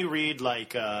back and you read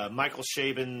like Michael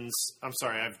Chabon's, I'm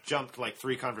sorry, I've jumped like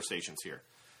 3 conversations here.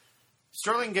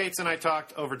 Sterling Gates and I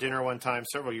talked over dinner one time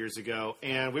several years ago,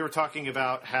 and we were talking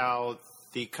about how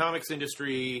the comics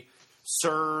industry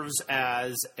serves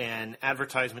as an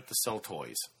advertisement to sell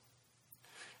toys.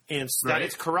 And that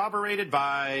it's corroborated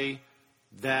by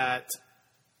that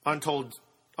untold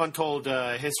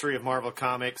history of Marvel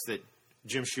Comics that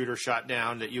Jim Shooter shot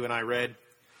down that you and I read.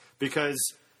 Because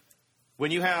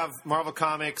when you have Marvel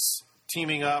Comics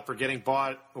teaming up or getting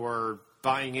bought or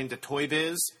buying into Toy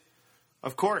Biz,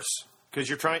 of course, because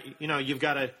you're trying, you've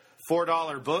got a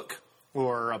 $4 book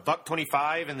or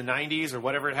 $1.25 in the 90s or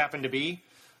whatever it happened to be.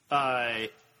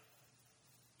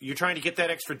 You're trying to get that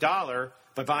extra dollar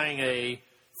by buying a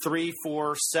 $3,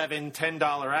 $4, $7,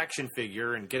 $10 action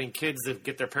figure and getting kids to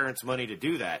get their parents' money to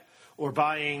do that, or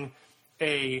buying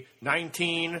a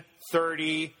 $19,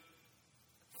 $30,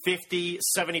 $50,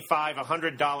 $75,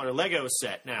 $100 Lego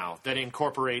set now that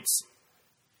incorporates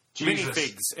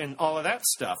minifigs and all of that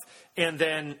stuff, and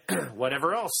then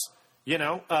whatever else,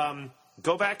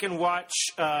 go back and watch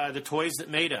The Toys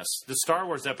That Made Us, the Star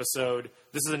Wars episode.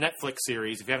 This is a Netflix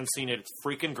series. If you haven't seen it, it's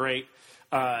freaking great.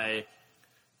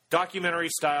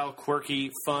 Documentary-style,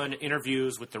 quirky, fun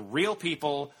interviews with the real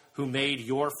people who made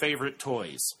your favorite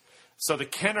toys. So the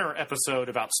Kenner episode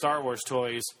about Star Wars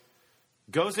toys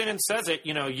goes in and says it.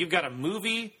 You've got a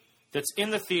movie that's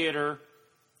in the theater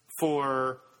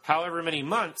for however many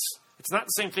months, it's not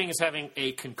the same thing as having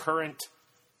a concurrent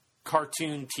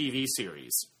cartoon TV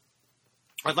series.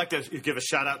 I'd like to give a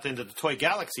shout out then to the Toy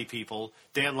Galaxy people,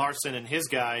 Dan Larson and his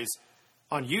guys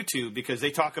on YouTube, because they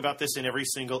talk about this in every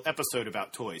single episode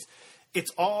about toys.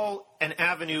 It's all an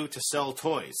avenue to sell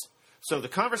toys. So the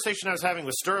conversation I was having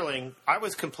with Sterling, I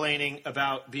was complaining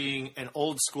about being an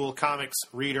old school comics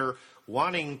reader,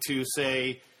 wanting to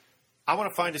say, I want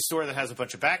to find a store that has a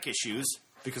bunch of back issues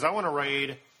because I want to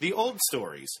read the old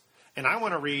stories. And I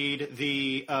want to read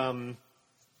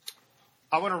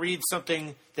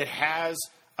something that has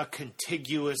a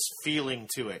contiguous feeling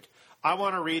to it. I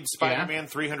want to read Spider-Man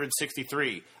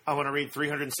 363. I want to read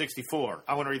 364.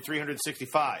 I want to read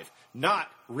 365.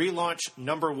 Not relaunch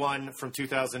number 1 from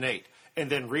 2008 and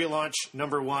then relaunch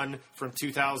number 1 from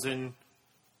 2000.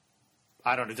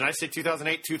 I don't know. Did I say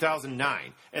 2008,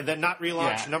 2009? And then not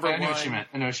relaunch number 1. I know what you meant.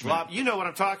 You know what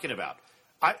I'm talking about.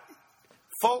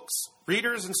 Folks,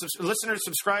 readers and listeners,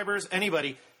 subscribers,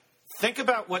 anybody, think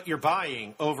about what you're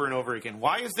buying over and over again.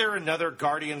 Why is there another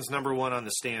Guardians number 1 on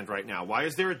the stand right now? Why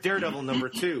is there a Daredevil number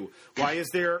 2? Why is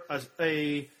there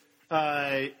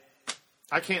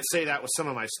I can't say that with some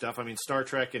of my stuff. I mean, Star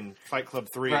Trek and Fight Club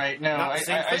 3. Right, no,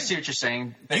 I see what you're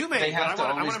saying. You may, but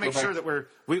I want to make sure back.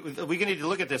 that we need to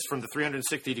look at this from the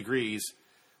 360 degrees.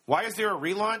 Why is there a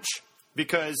relaunch?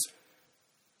 Because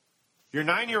your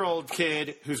 9-year-old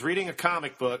kid who's reading a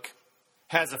comic book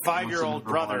has a 5-year-old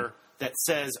brother that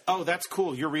says, oh, that's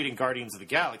cool, you're reading Guardians of the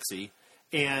Galaxy.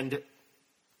 And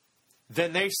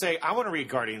then they say, I want to read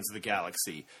Guardians of the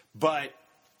Galaxy. But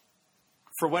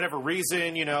for whatever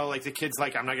reason, like the kid's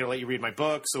like, I'm not going to let you read my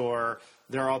books, or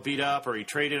they're all beat up, or he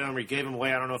traded them, or he gave them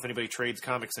away. I don't know if anybody trades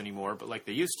comics anymore, but like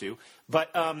they used to.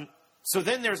 But so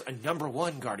then there's a number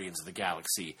 1 Guardians of the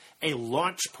Galaxy, a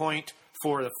launch point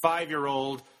for the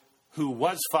 5-year-old who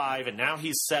was 5 and now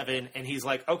he's 7, and he's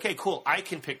like, okay, cool, I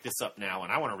can pick this up now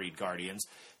and I want to read Guardians.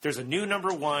 There's a new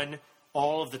number 1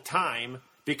 all of the time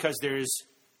because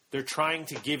they're trying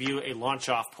to give you a launch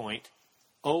off point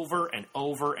over and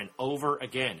over and over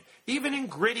again, even in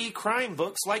gritty crime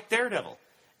books like Daredevil.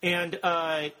 And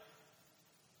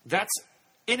that's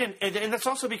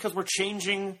also because we're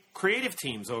changing creative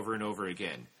teams over and over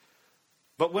again.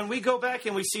 But when we go back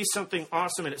and we see something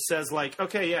awesome and it says like,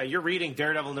 okay, yeah, you're reading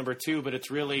Daredevil number 2, but it's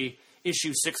really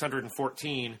issue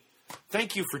 614.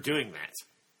 Thank you for doing that.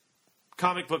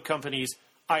 Comic book companies,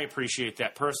 I appreciate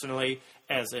that personally.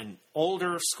 As an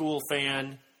older school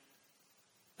fan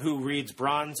who reads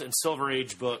Bronze and Silver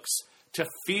Age books, to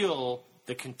feel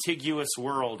the contiguous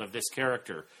world of this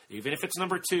character. Even if it's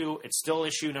number 2, it's still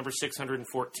issue number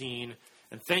 614.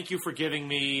 And thank you for giving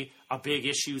me a big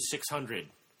issue 600.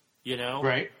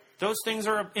 Right. Those things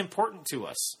are important to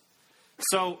us.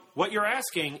 So what you're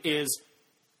asking is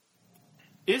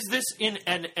this in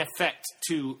an effect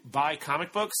to buy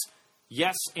comic books?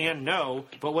 Yes and no.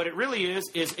 But what it really is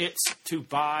it's to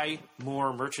buy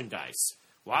more merchandise.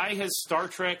 Why has Star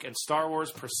Trek and Star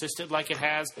Wars persisted like it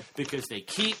has? Because they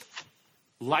keep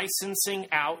licensing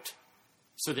out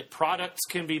so that products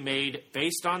can be made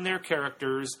based on their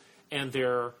characters and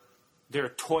their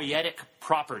toyetic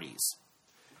properties.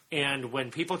 And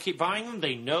when people keep buying them,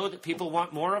 they know that people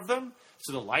want more of them.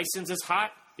 So the license is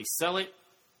hot, they sell it,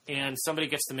 and somebody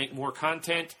gets to make more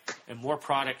content, and more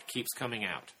product keeps coming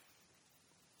out.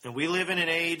 And we live in an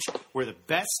age where the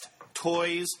best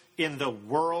toys in the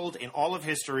world, in all of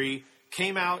history,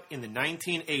 came out in the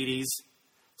 1980s.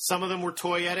 Some of them were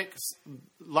toyetic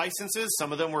licenses,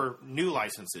 some of them were new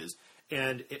licenses,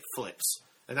 and it flips.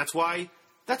 And that's why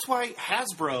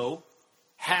Hasbro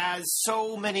has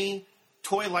so many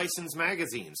toy license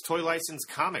magazines, toy license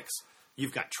comics.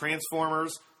 You've got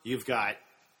Transformers, you've got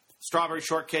Strawberry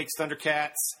Shortcakes,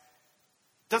 Thundercats.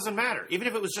 Doesn't matter. Even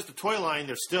if it was just a toy line,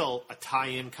 there's still a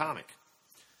tie-in comic.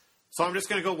 So I'm just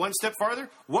going to go one step farther.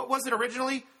 What was it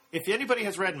originally? If anybody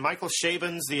has read Michael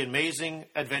Chabon's The Amazing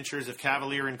Adventures of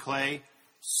Cavalier and Clay,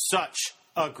 such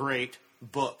a great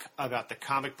book about the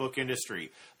comic book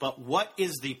industry. But what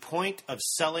is the point of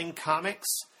selling comics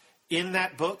in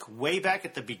that book way back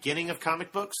at the beginning of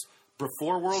comic books,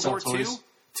 before World War II?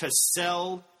 To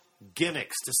sell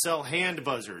gimmicks, to sell hand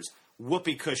buzzers,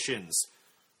 whoopee cushions,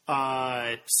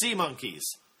 sea monkeys,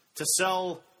 to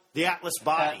sell the Atlas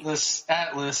body.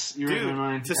 Atlas, you're in my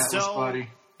mind. To Atlas sell body.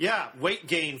 Yeah, weight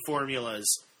gain formulas.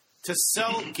 To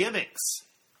sell gimmicks.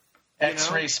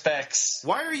 X-ray specs.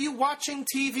 Why are you watching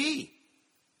TV?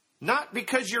 Not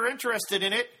because you're interested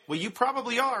in it. Well, you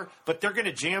probably are, but they're going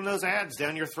to jam those ads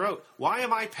down your throat. Why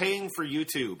am I paying for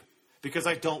YouTube? Because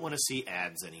I don't want to see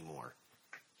ads anymore.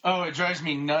 Oh, it drives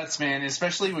me nuts, man.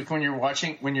 Especially when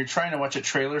you're trying to watch a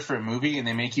trailer for a movie and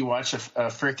they make you watch a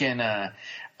freaking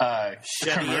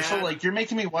commercial. Ad. Like, you're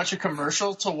making me watch a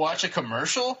commercial to watch a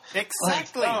commercial.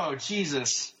 Exactly. Like, oh,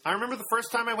 Jesus. I remember the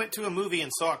first time I went to a movie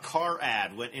and saw a car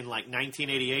ad in like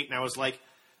 1988, and I was like,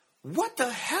 "What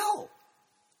the hell?"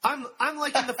 I'm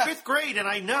like in the 5th grade, and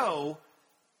I know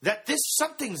that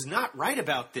something's not right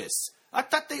about this. I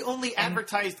thought they only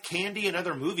advertised candy and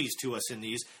other movies to us in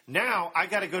these. Now I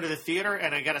got to go to the theater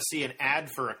and I got to see an ad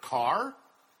for a car.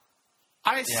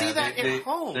 I see that at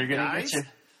home, they're gonna guys. Get you.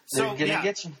 So They're gonna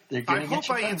get you. They're gonna I get hope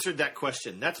you I back. answered that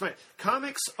question. That's my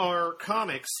comics are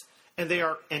comics, and they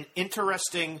are an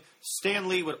interesting. Stan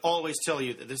Lee would always tell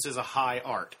you that this is a high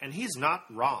art, and he's not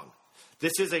wrong.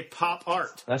 This is a pop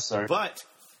art. That's sorry. But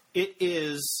it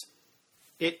is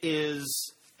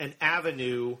an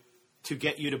avenue to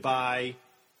get you to buy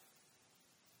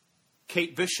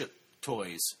Kate Bishop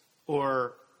toys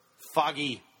or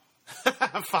Foggy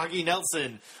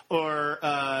Nelson or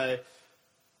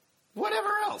whatever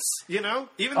else, you know?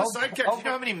 Even the side characters. You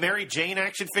know how many Mary Jane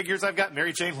action figures I've got?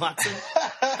 Mary Jane Watson?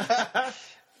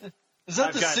 Is that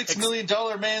I've the got $6 million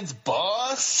man's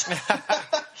boss?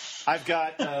 I've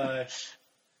got...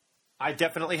 I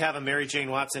definitely have a Mary Jane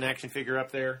Watson action figure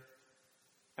up there.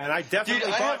 And I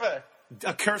definitely bought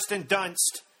a Kirsten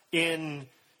Dunst in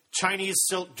Chinese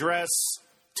silk dress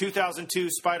 2002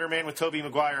 Spider-Man with Tobey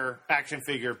Maguire action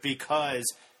figure because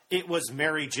it was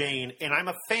Mary Jane, and I'm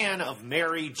a fan of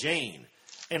Mary Jane.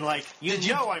 And, like,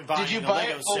 I'm buying did you a buy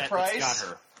Lego it full set price? that's got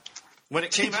her. When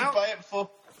it came Did you out, buy it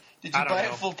full? Did you I don't buy know.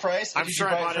 it full price? Or I'm did sure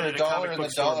you I buy bought it it for at a comic $1 in book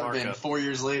the store dollar bin markup. 4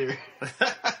 years later?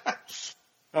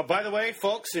 Oh, by the way,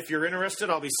 folks, if you're interested,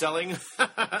 I'll be selling.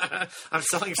 I'm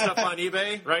selling stuff on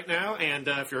eBay right now, and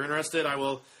if you're interested, I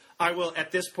will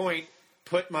at this point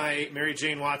put my Mary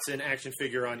Jane Watson action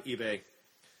figure on eBay.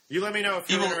 You let me know if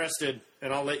you're interested,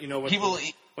 and I'll let you know what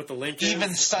the link is.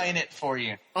 Even sign it for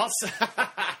you. I'll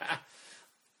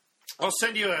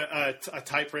send you a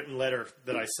typewritten letter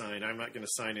that I signed. I'm not going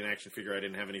to sign an action figure I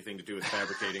didn't have anything to do with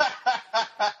fabricating.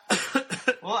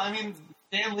 Well, I mean,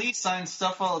 Stan Lee signs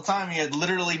stuff all the time he had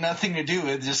literally nothing to do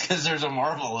with just because there's a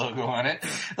Marvel logo on it.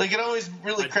 Like, it always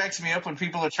really cracks me up when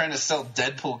people are trying to sell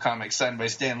Deadpool comics signed by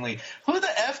Stan Lee. Who the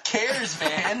F cares,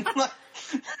 man?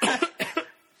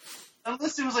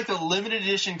 Unless it was like a limited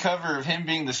edition cover of him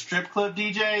being the strip club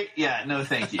DJ, yeah, no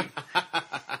thank you.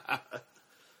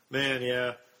 Man,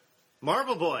 yeah.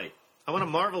 Marvel Boy. I want a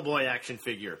Marvel Boy action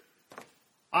figure.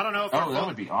 I don't know if that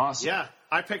would be awesome. Yeah,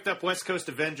 I picked up West Coast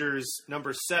Avengers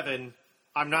number 7.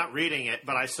 I'm not reading it,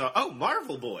 but I saw,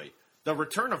 Marvel Boy. The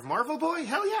Return of Marvel Boy?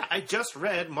 Hell yeah. I just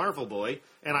read Marvel Boy,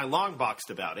 and I long boxed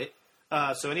about it.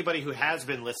 So anybody who has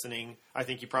been listening, I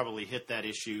think you probably hit that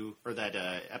issue or that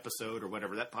episode or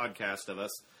whatever, that podcast of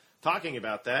us talking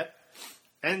about that.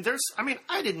 And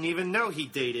I didn't even know he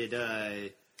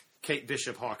dated Kate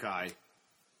Bishop Hawkeye.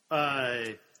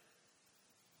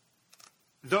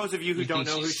 Those of you who don't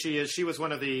know who she is, she was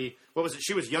one of the, what was it?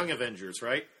 She was Young Avengers,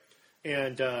 right?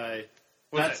 And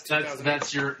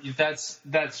that's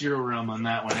your realm on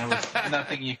that one. There was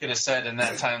nothing you could have said in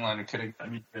that timeline. It could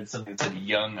have something that said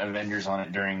Young Avengers on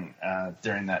it during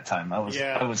that time. I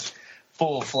was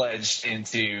full-fledged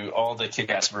into all the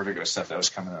Kick-Ass Vertigo stuff that was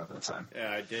coming out at that time.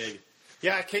 Yeah, I dig.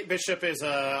 Yeah, Kate Bishop is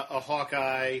a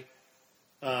Hawkeye,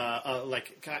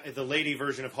 like the lady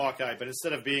version of Hawkeye, but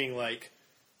instead of being like,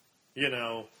 I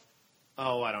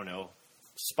don't know,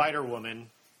 Spider-Woman,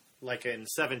 like in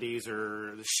 70s,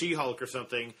 or She-Hulk or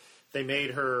something, they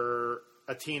made her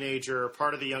a teenager,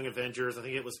 part of the Young Avengers. I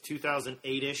think it was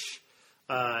 2008-ish.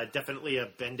 Definitely a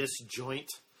Bendis joint.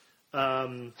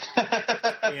 And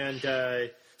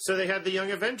so they had the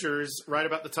Young Avengers right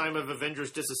about the time of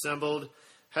Avengers Disassembled,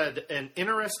 had an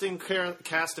interesting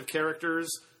cast of characters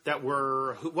that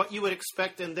were what you would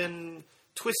expect and then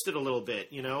twisted a little bit,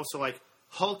 So like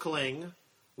Hulkling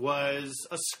was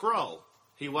a Skrull.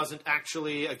 He wasn't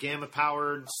actually a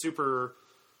gamma-powered super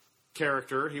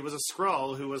character. He was a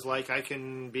Skrull who was like, I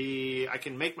can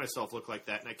make myself look like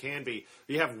that, and I can be.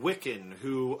 You have Wiccan,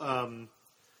 who,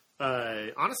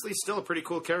 honestly, still a pretty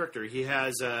cool character. He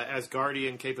has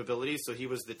Asgardian capabilities, so he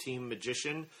was the team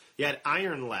magician. You had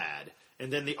Iron Lad,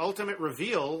 and then the ultimate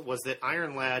reveal was that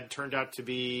Iron Lad turned out to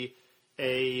be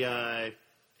a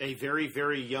very,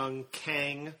 very young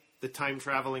Kang, the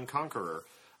time-traveling conqueror.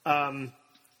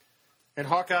 And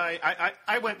Hawkeye,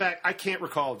 I went back. I can't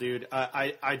recall, dude.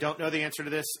 I don't know the answer to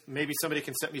this. Maybe somebody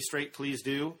can set me straight. Please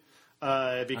do.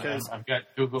 Because I've got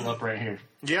Google up right here.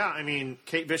 Yeah, I mean,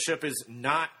 Kate Bishop is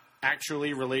not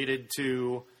actually related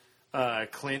to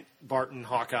Clint Barton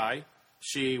Hawkeye.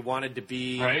 She wanted to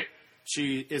be. Right.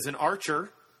 She is an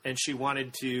archer, and she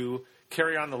wanted to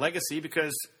carry on the legacy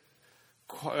because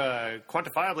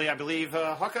quantifiably, I believe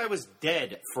Hawkeye was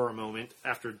dead for a moment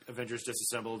after Avengers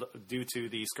Disassembled due to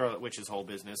the Scarlet Witch's whole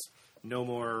business. No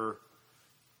more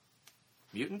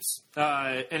mutants?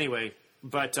 Anyway,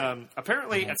 but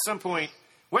apparently at some point,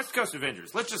 West Coast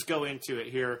Avengers, let's just go into it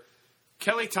here.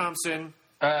 Kelly Thompson.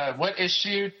 What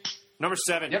issue? Number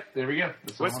 7. Yep, there we go.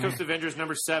 West Coast Avengers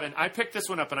number 7. I picked this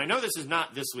one up, and I know this is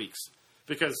not this week's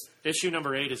because issue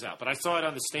number 8 is out. But I saw it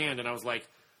on the stand, and I was like,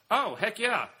 oh, heck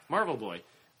yeah, Marvel Boy.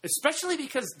 Especially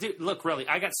because, dude, look, really,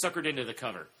 I got suckered into the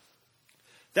cover.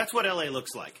 That's what LA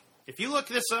looks like. If you look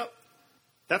this up,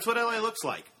 that's what LA looks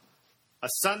like. A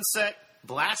sunset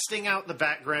blasting out the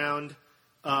background.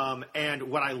 And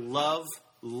what I love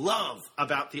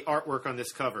about the artwork on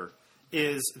this cover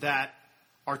is that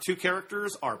our two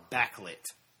characters are backlit.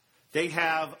 They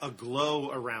have a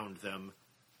glow around them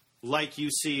like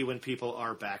you see when people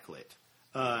are backlit.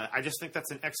 I just think that's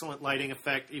an excellent lighting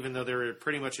effect, even though they're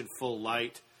pretty much in full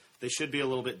light. They should be a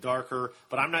little bit darker,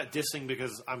 but I'm not dissing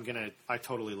because I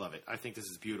totally love it. I think this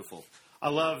is beautiful. I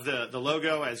love the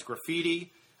logo as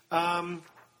graffiti. And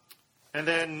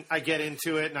then I get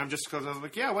into it, and I'm just because I was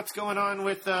like, yeah, what's going on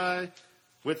with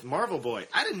Marvel Boy?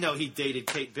 I didn't know he dated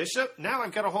Kate Bishop. Now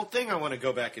I've got a whole thing I want to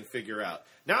go back and figure out.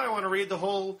 Now I want to read the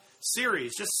whole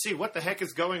series just to see what the heck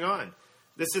is going on.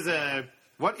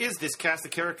 What is this cast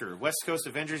of character? West Coast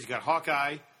Avengers, you got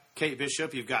Hawkeye, Kate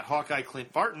Bishop, you've got Hawkeye,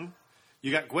 Clint Barton,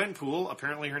 you got Gwenpool.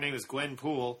 Apparently her name is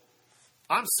Gwenpool.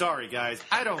 I'm sorry, guys.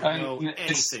 I don't know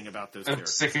anything about those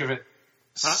characters. I'm sick of it.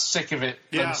 Huh? Sick of it.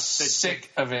 Yeah, I'm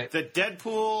sick of it. The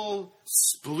Deadpool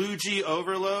sploogey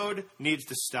overload needs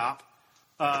to stop.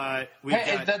 That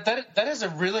is a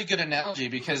really good analogy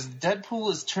because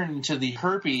Deadpool is turned into the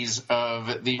herpes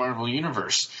of the Marvel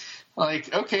Universe.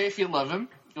 Like, okay, if you love him,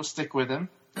 you'll stick with him.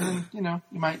 You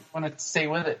might want to stay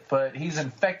with it, but he's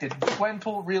infected.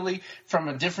 Gwenpool really from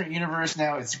a different universe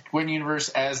now. It's Gwen universe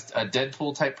as a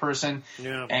Deadpool type person,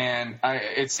 and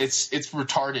it's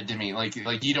retarded to me. Like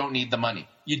you don't need the money.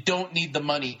 You don't need the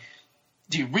money.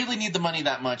 Do you really need the money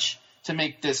that much to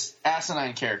make this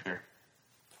asinine character?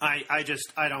 I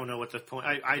don't know what the point.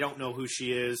 I don't know who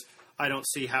she is. I don't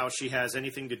see how she has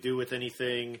anything to do with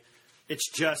anything. It's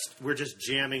just we're just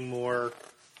jamming more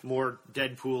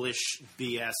Deadpool-ish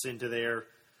BS into there.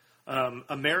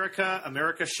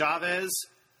 America Chavez.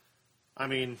 I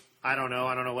mean, I don't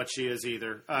know what she is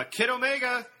either. Kid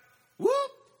Omega.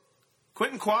 Whoop!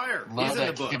 Quentin Quire. He's in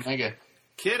the book.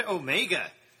 Kid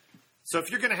Omega. So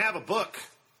if you're going to have a book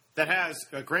that has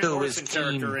a Grant Morrison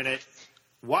character in it,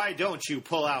 why don't you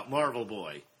pull out Marvel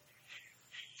Boy?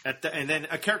 And then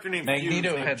a character named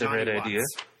Magneto Fuse had the Johnny right Watts. idea.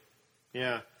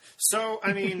 Yeah. So,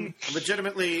 I mean,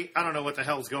 legitimately, I don't know what the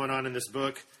hell's going on in this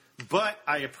book, but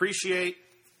I appreciate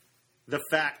the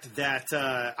fact that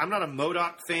I'm not a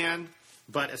MODOK fan,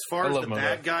 but as far as the MODOK.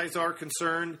 bad guys are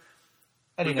concerned,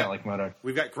 I do not like MODOK.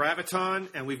 we've got Graviton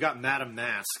and we've got Madame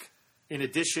Mask in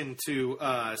addition to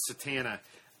Satana.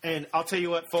 And I'll tell you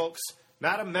what, folks,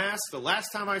 Madame Mask, the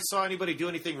last time I saw anybody do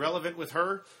anything relevant with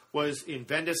her was in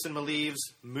Bendis and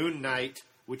Malieve's Moon Knight,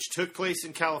 which took place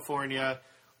in California.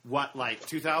 What, like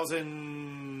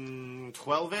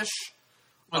 2012-ish?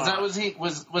 Was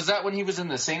that when he was in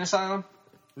the insane asylum?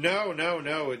 No,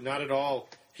 not at all.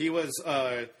 He was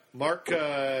Mark.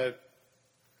 Was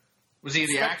he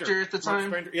the Spector. actor at the Mark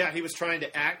time? Spector. Yeah, he was trying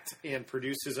to act and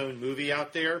produce his own movie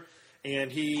out there,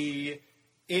 and he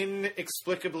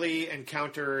inexplicably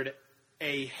encountered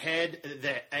the head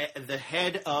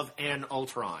of an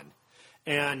Ultron,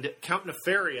 and Count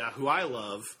Nefaria, who I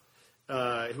love,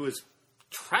 who is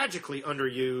tragically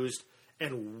underused.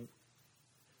 And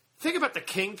think about the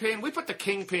Kingpin. We put the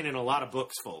Kingpin in a lot of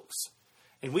books, folks,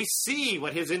 and we see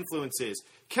what his influence is.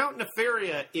 Count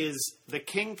Nefaria is the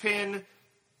Kingpin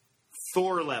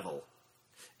Thor level.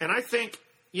 And I think,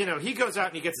 he goes out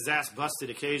and he gets his ass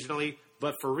busted occasionally,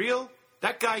 but for real,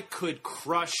 that guy could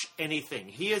crush anything.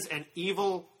 He is an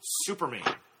evil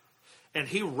Superman. And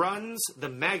he runs the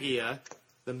Magia.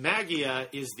 The Magia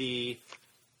is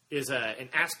an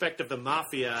aspect of the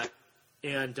Mafia,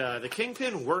 and the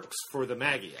Kingpin works for the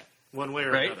Magia, one way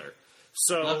or another.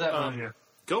 So Love that one.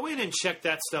 Go in and check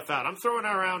that stuff out. I'm throwing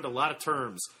around a lot of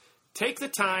terms. Take the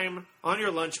time on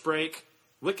your lunch break,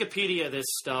 Wikipedia this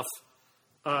stuff,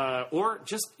 or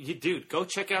just, go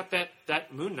check out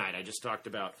that Moon Knight I just talked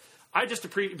about. I just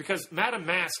appreciate, because Madame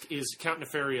Mask is Count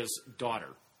Nefaria's daughter,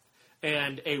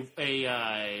 and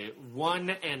a one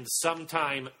and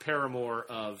sometime paramour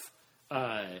of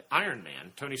Iron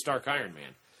Man, Tony Stark Iron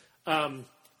Man.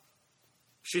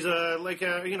 She's a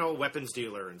weapons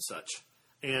dealer and such.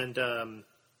 And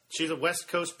she's a West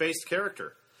Coast based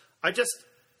character.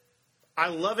 I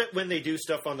love it when they do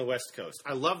stuff on the West Coast.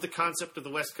 I love the concept of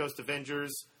the West Coast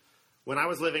Avengers. When I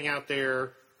was living out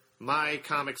there, my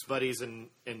comics buddies and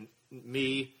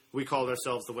me, we called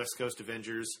ourselves the West Coast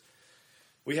Avengers.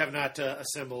 We have not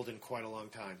assembled in quite a long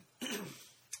time.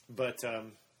 But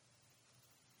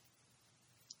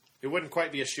it wouldn't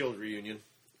quite be a S.H.I.E.L.D. reunion.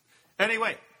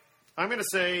 Anyway, I'm going to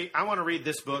say I want to read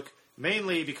this book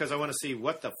mainly because I want to see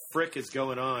what the frick is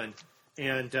going on.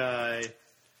 And, I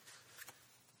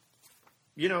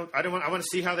want to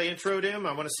see how they introed him.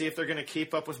 I want to see if they're going to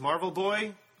keep up with Marvel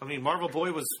Boy. I mean, Marvel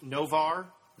Boy was Novar,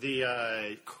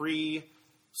 the Kree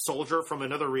soldier from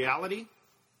another reality.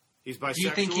 He's bisexual. Do you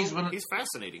think he's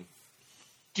fascinating.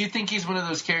 Do you think he's one of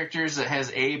those characters that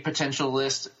has a potential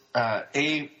list,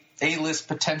 A-list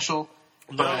potential,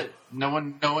 but no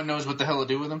one knows what the hell to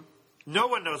do with him? No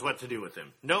one knows what to do with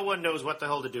him. No one knows what the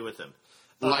hell to do with him.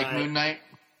 Like Moon Knight?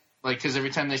 Because every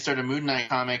time they start a Moon Knight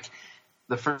comic,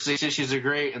 the first 6 issues are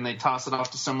great, and they toss it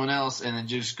off to someone else, and it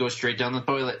just goes straight down the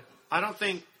toilet. I don't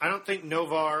think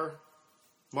Novar,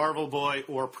 Marvel Boy,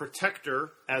 or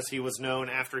Protector, as he was known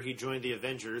after he joined the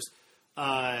Avengers,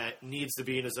 needs to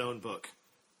be in his own book.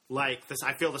 Like this,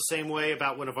 I feel the same way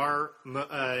about one of our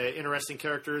interesting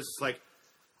characters. It's like,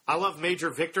 I love Major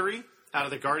Victory out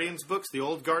of the Guardians books, the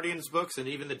old Guardians books, and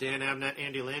even the Dan Abnett,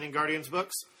 Andy Lanning Guardians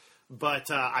books.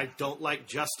 But I don't like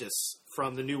Justice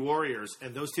from the New Warriors.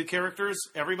 And those two characters,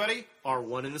 everybody, are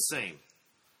one and the same.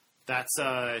 That's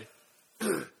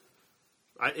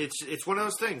it's one of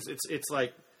those things. It's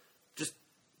like just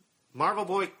Marvel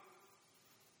Boy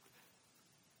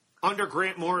under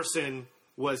Grant Morrison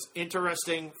was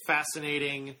interesting,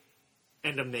 fascinating,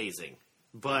 and amazing.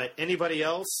 But anybody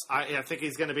else, I think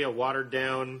he's going to be a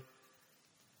watered-down,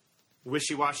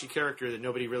 wishy-washy character that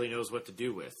nobody really knows what to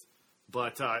do with.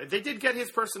 But they did get his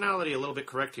personality a little bit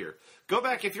correct here. Go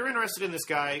back, if you're interested in this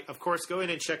guy, of course, go in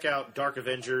and check out Dark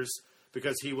Avengers,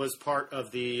 because he was part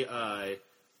of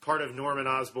Norman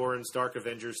Osborn's Dark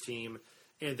Avengers team.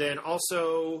 And then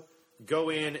also go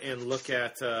in and look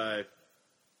at...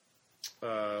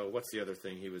 what's the other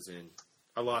thing he was in?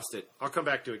 I lost it. I'll come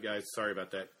back to it, guys. Sorry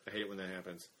about that. I hate it when that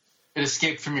happens. It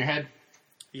escaped from your head?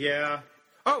 Yeah.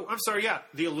 Oh, I'm sorry, yeah.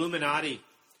 The Illuminati.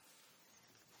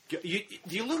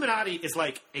 The Illuminati is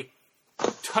like a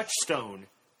touchstone.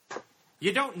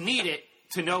 You don't need it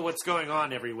to know what's going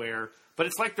on everywhere, but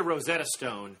it's like the Rosetta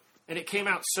Stone, and it came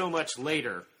out so much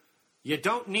later. You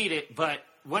don't need it, but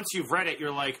once you've read it,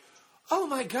 you're like, oh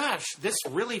my gosh, this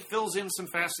really fills in some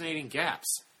fascinating gaps.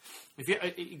 If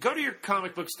you go to your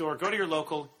comic book store, go to your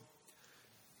local.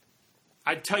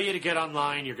 I'd tell you to get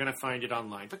online. You're going to find it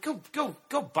online, but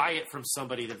go buy it from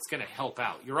somebody that's going to help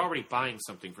out. You're already buying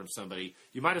something from somebody.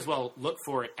 You might as well look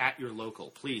for it at your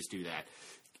local. Please do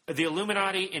that. The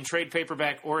Illuminati in trade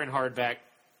paperback or in hardback,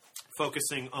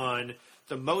 focusing on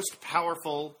the most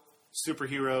powerful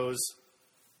superheroes: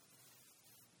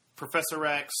 Professor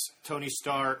X, Tony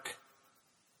Stark,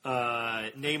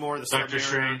 Namor the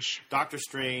Submariner, Doctor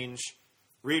Strange,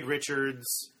 Reed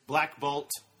Richards, Black Bolt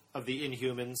of the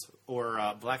Inhumans, or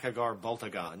Blackagar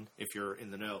Boltagon, if you're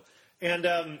in the know.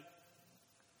 And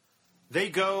they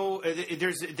go.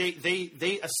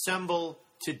 They assemble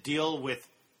to deal with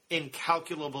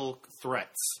incalculable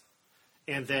threats,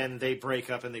 and then they break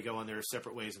up and they go on their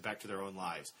separate ways and back to their own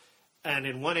lives. And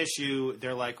in one issue,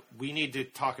 they're like, "We need to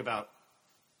talk about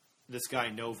this guy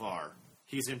Novar.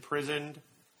 He's imprisoned."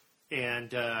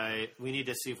 And we need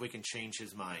to see if we can change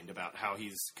his mind about how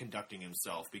he's conducting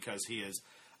himself, because he is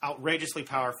outrageously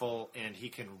powerful and he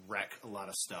can wreck a lot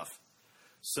of stuff.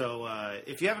 So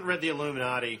if you haven't read The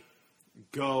Illuminati,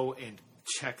 go and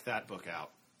check that book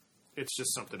out. It's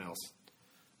just something else.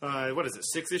 What is it,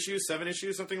 6 issues, 7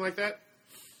 issues, something like that?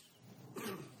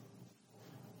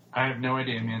 I have no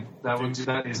idea, man.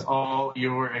 That is all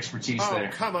your expertise there.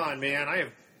 Oh, come on, man. I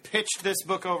have pitched this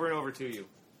book over and over to you.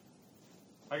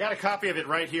 I got a copy of it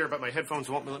right here, but my headphones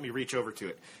won't let me reach over to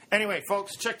it. Anyway,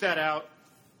 folks, check that out.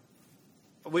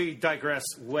 We digress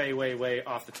way, way, way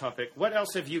off the topic. What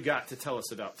else have you got to tell us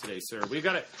about today, sir? We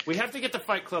have to get to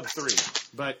Fight Club 3,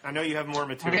 but I know you have more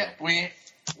material. We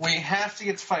have to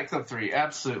get to Fight Club 3,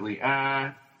 absolutely.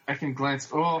 I can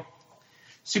glance. Well,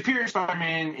 Superior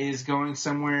Spider-Man is going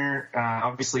somewhere.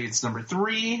 Obviously, it's number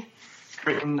 3.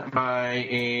 Written by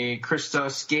a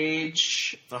Christos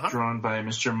Gage, drawn by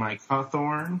Mr. Mike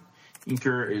Hawthorne.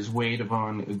 Inker is Wade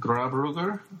von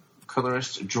Grabruger,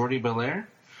 colorist Jordi Belair,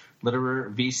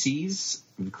 letterer VCs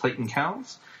Clayton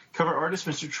Cowles, cover artist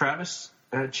Mr. Travis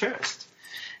Charest.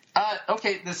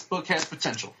 Okay, this book has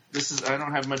potential. I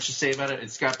don't have much to say about it.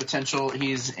 It's got potential.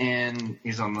 He's on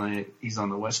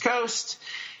the West Coast.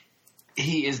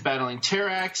 he is battling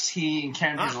Terrax. He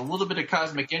encountered a little bit of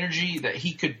cosmic energy that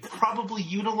he could probably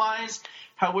utilize.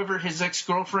 However, his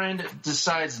ex-girlfriend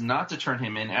decides not to turn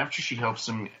him in after she helps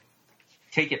him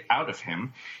take it out of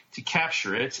him to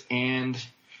capture it. And,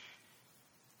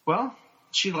 well,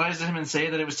 she lies to him and say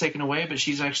that it was taken away, but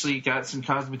she's actually got some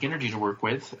cosmic energy to work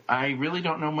with. I really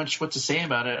don't know much what to say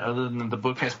about it other than the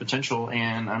book has potential,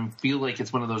 and I feel like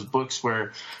it's one of those books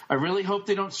where I really hope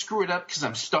they don't screw it up because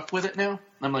I'm stuck with it now.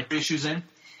 I'm like 3 issues in,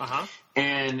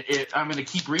 and I'm going to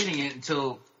keep reading it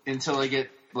until I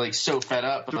get like so fed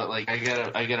up. But like I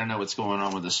gotta know what's going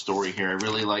on with the story here. I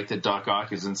really like that Doc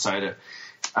Ock is inside of.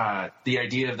 The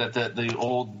idea that the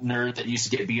old nerd that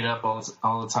used to get beat up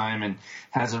all the time and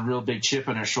has a real big chip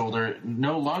on her shoulder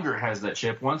no longer has that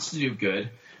chip, wants to do good,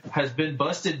 has been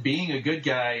busted being a good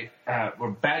guy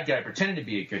or bad guy pretending to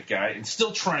be a good guy and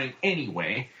still trying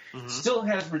anyway.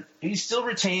 He still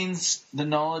retains the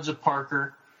knowledge of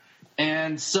Parker,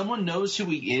 and someone knows who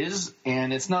he is,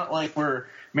 and it's not like where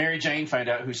Mary Jane find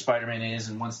out who Spider-Man is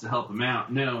and wants to help him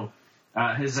out. No,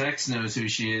 his ex knows who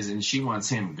she is, and she wants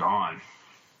him gone.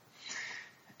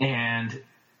 And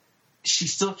she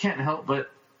still can't help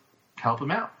but help him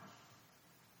out.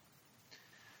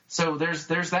 So there's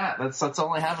that. That's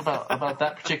all I have about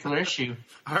that particular issue.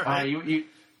 All right.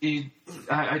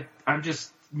 I'm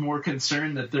just more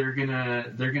concerned that they're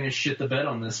gonna shit the bed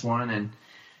on this one, and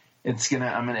I'm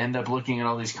gonna end up looking at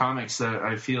all these comics that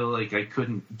I feel like I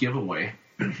couldn't give away.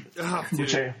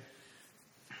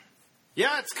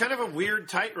 Yeah, it's kind of a weird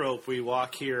tightrope we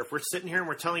walk here. If we're sitting here and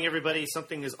we're telling everybody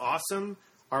something is awesome,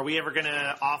 are we ever going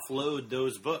to offload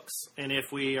those books? And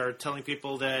if we are telling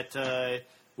people that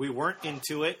we weren't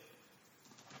into it,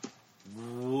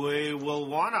 we will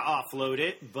want to offload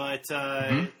it, but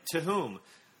to whom?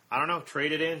 I don't know.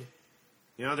 Trade it in.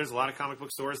 You know, there's a lot of comic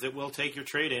book stores that will take your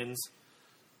trade-ins.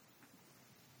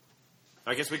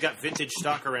 I guess we got vintage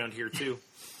stock around here, too.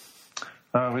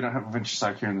 We don't have a vintage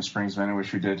stock here in the Springs, man. I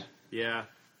wish we did. Yeah.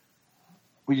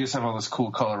 We just have all this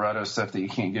cool Colorado stuff that you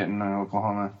can't get in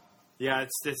Oklahoma. Yeah,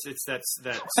 it's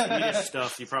that Swedish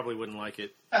stuff. You probably wouldn't like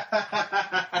it. All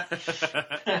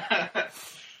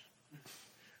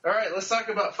right, let's talk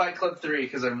about Fight Club 3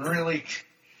 because I'm really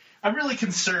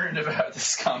concerned about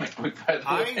this comic book. By the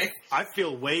way, I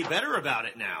feel way better about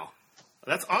it now.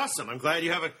 That's awesome. I'm glad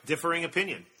you have a differing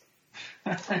opinion.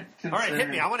 All right, hit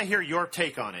me. I want to hear your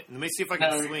take on it. Let me see if I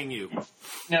can swing you.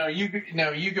 No,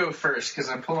 you go first because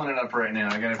I'm pulling it up right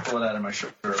now. I got to pull it out of my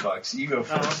shirt box. You go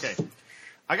first. Oh, okay.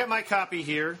 I got my copy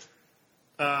here.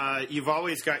 You've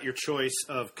always got your choice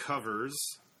of covers,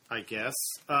 I guess.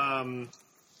 I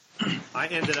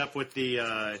ended up with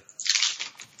the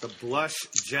Blush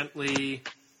Gently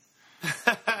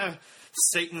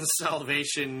Satan's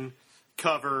Salvation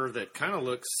cover that kind of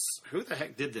looks... Who the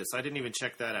heck did this? I didn't even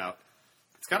check that out.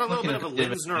 It's got a little bit of a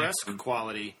Linsner-esque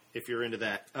quality, if you're into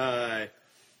that.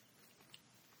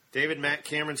 David Mack,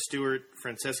 Cameron Stewart,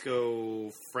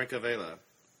 Francesco Francavilla.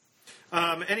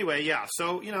 Anyway, yeah,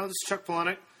 so, this is Chuck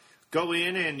Palahniuk. Go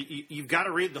in, and you've got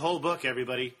to read the whole book,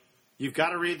 everybody. You've got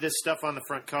to read this stuff on the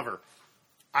front cover.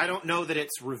 I don't know that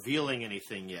it's revealing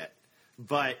anything yet.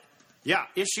 But, yeah,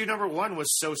 issue number 1 was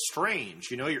so strange.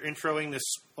 You're introing this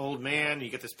old man. You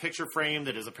get this picture frame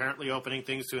that is apparently opening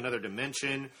things to another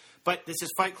dimension. But this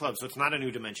is Fight Club, so it's not a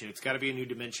new dimension. It's got to be a new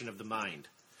dimension of the mind.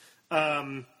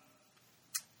 And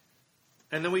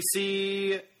then we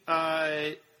see...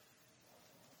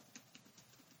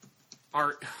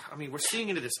 art. I mean, we're seeing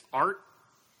into this art.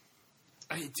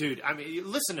 Dude,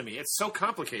 listen to me. It's so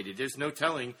complicated. There's no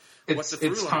telling what the through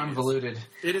line is. It's convoluted.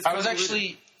 It is. I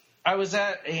was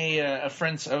at a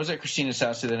friend's. I was at Christina's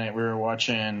house the other night. We were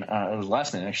watching. It was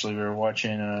last night actually. We were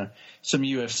watching some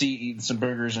UFC, eating some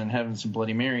burgers, and having some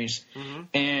Bloody Marys. Mm-hmm.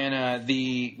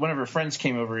 And one of her friends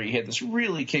came over. He had this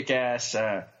really kick-ass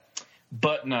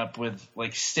button up with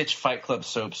like stitched Fight Club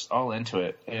soaps all into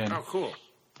it. And, oh, cool.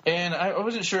 And I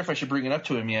wasn't sure if I should bring it up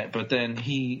to him yet, but then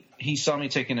he saw me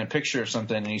taking a picture of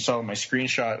something, and he saw my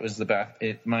screenshot. It was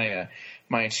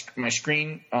my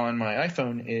screen on my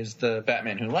iPhone is the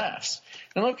Batman Who Laughs.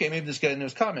 And I'm okay, maybe this guy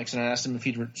knows comics. And I asked him if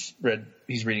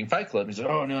he's reading Fight Club. He's like,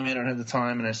 oh no, man, I don't have the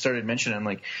time. And I started mentioning, I'm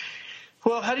like,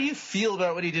 well, how do you feel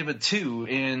about what he did with 2?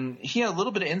 And he had a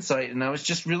little bit of insight, and I was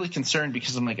just really concerned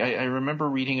because I'm like, I remember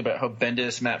reading about how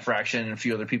Bendis, Matt Fraction, and a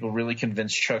few other people really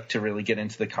convinced Chuck to really get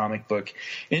into the comic book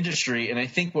industry. And I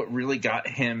think what really got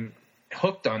him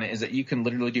hooked on it is that you can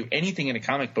literally do anything in a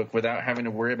comic book without having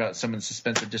to worry about someone's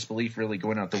suspense of disbelief really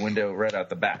going out the window right out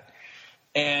the bat.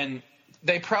 And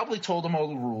they probably told him all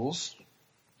the rules.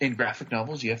 In graphic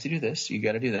novels, you have to do this, you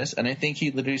got to do this. And I think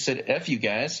he literally said, F you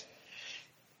guys.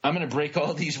 I'm going to break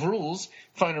all these rules,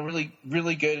 find a really,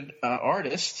 really good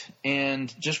artist,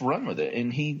 and just run with it.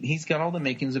 And he's got all the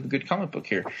makings of a good comic book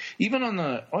here, even on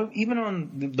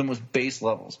the most base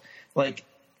levels. Like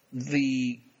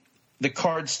the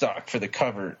cardstock for the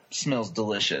cover smells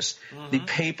delicious. Mm-hmm. The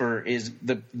paper is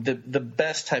the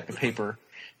best type of paper.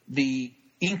 The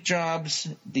ink jobs,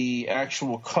 the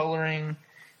actual coloring,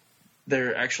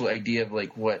 their actual idea of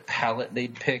like what palette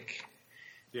they'd pick.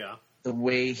 Yeah. The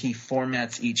way he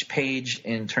formats each page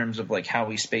in terms of like how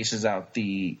he spaces out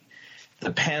the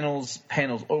panels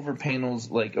over panels.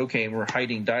 Like, okay, we're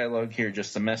hiding dialogue here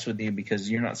just to mess with you because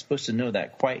you're not supposed to know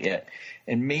that quite yet.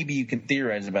 And maybe you can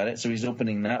theorize about it. So he's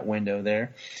opening that window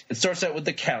there. It starts out with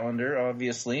the calendar,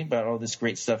 obviously, about all this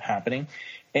great stuff happening.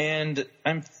 And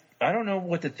I don't know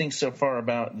what to think so far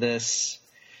about this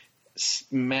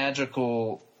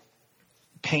magical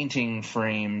painting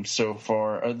frame so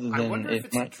far, other than I wonder if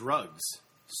it's drugs.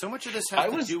 So much of this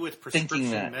has to do with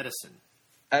prescription medicine.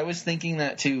 I was thinking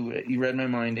that too. You read my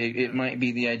mind. It might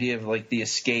be the idea of like the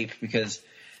escape, because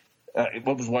I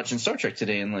was watching Star Trek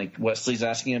today, and like Wesley's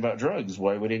asking about drugs.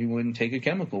 Why would anyone take a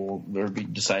chemical or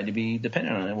decide to be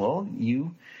dependent on it? Well,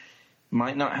 you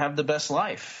might not have the best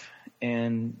life,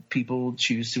 and people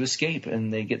choose to escape,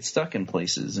 and they get stuck in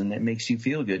places, and it makes you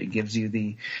feel good. It gives you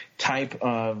the type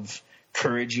of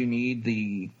courage you need,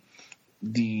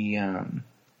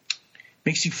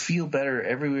 makes you feel better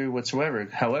everywhere whatsoever.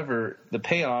 However, the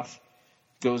payoff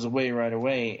goes away right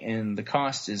away, and the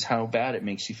cost is how bad it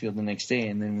makes you feel the next day.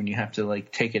 And then when you have to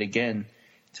like take it again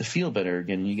to feel better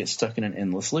again, you get stuck in an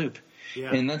endless loop.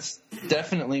 Yeah. And that's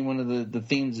definitely one of the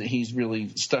themes that he's really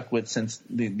stuck with since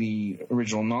the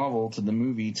original novel to the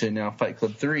movie to now Fight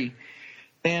Club 3.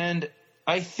 And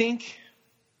I think,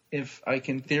 if I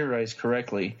can theorize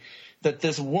correctly, that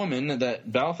this woman,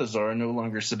 that Balthazar, no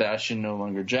longer Sebastian, no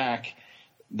longer Jack,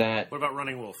 that... What about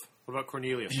Running Wolf? What about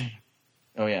Cornelius?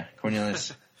 Oh, yeah,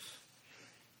 Cornelius.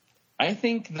 I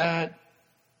think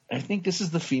this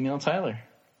is the female Tyler.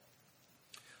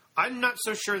 I'm not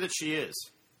so sure that she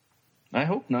is. I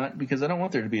hope not, because I don't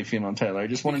want there to be a female Tyler. I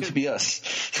just want it to be us.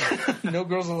 No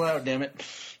girls allowed, damn it.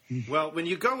 Well, when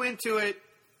you go into it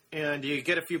and you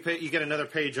get you get another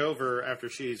page over after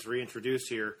she's reintroduced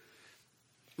here,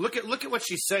 look at what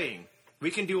she's saying.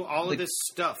 We can do all of this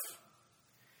stuff.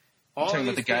 You're talking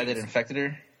about the guy that infected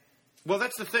her? Well,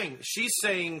 that's the thing. She's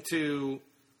saying to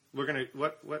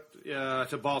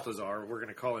to Balthazar, we're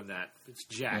gonna call him that. It's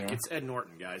Jack. Yeah. It's Ed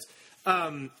Norton, guys.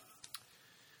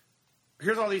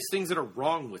 Here's all these things that are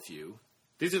wrong with you.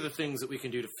 These are the things that we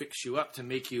can do to fix you up, to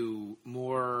make you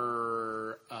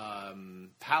more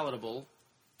palatable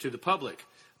to the public.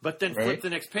 But then flip the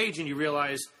next page and you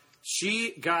realize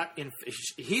he's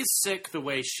sick the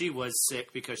way she was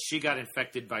sick because she got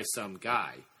infected by some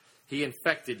guy. He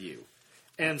infected you.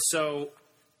 And so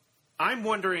I'm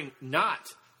wondering,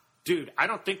 dude, I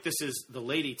don't think this is the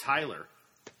Lady Tyler.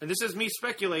 And this is me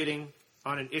speculating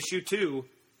on an issue 2.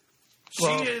 She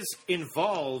is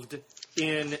involved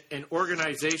in an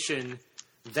organization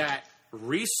that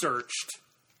researched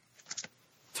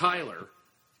Tyler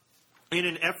in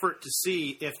an effort to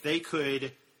see if they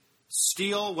could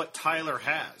steal what Tyler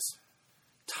has.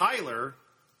 Tyler,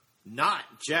 not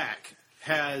Jack,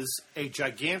 has a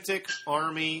gigantic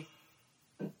army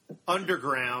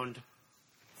underground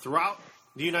throughout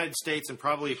the United States and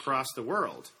probably across the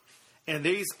world. And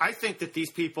I think that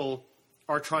these people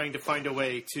are trying to find a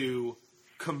way to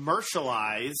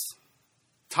commercialize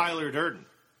Tyler Durden.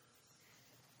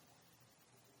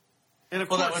 And of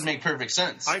course, that would make perfect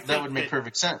sense. That would make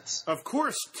perfect sense. Of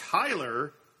course,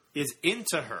 Tyler is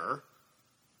into her.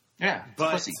 Yeah,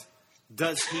 but pussy.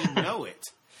 Does he know it?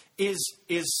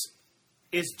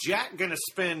 Is Jack going to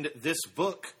spend this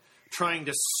book trying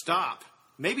to stop,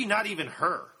 maybe not even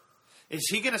her? Is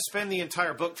he going to spend the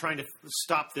entire book trying to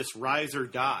stop this Rise or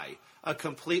Die, a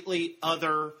completely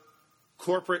other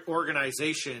corporate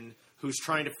organization who's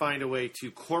trying to find a way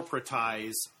to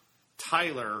corporatize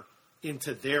Tyler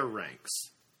into their ranks?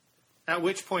 At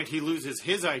which point he loses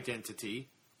his identity,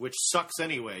 which sucks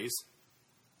anyways,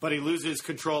 but he loses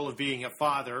control of being a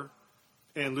father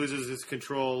and loses his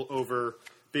control over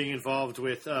being involved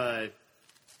with, oh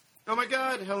my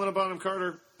God, Helena Bonham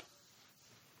Carter.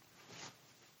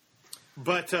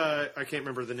 But I can't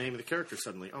remember the name of the character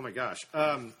suddenly. Oh my gosh.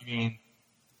 You mean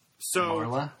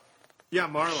Marla? Yeah,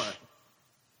 Marla.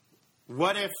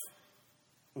 What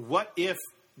if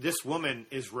this woman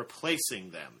is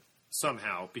replacing them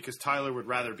somehow because Tyler would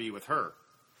rather be with her?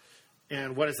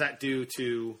 And what does that do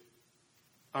to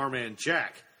our man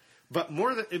Jack?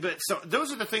 So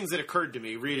those are the things that occurred to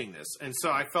me reading this, and so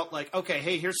I felt like, okay,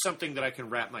 hey, here's something that I can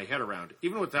wrap my head around,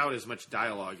 even without as much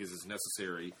dialogue as is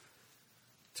necessary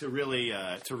to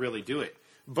really do it.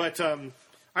 But I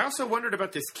also wondered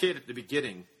about this kid at the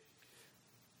beginning.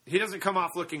 He doesn't come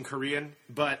off looking Korean,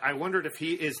 but I wondered if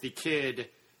he is the kid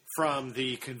from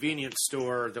the convenience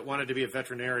store that wanted to be a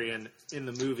veterinarian in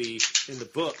the movie, in the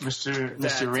book.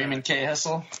 Mr. Raymond K.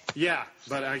 Hessel? Yeah,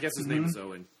 but I guess his name is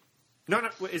Owen. No,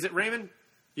 is it Raymond?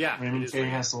 Yeah. Raymond K.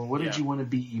 Hessel. What did you want to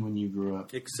be when you grew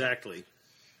up? Exactly.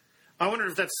 I wonder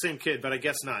if that's the same kid, but I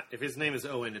guess not. If his name is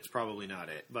Owen, it's probably not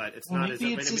it. But it's not as...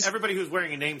 Everybody who's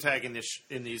wearing a name tag in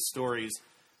these stories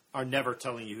are never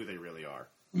telling you who they really are.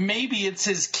 Maybe it's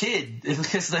his kid,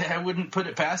 because I wouldn't put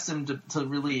it past him to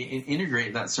really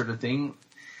integrate that sort of thing.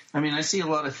 I mean, I see a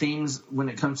lot of themes when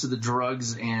it comes to the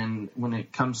drugs and when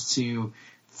it comes to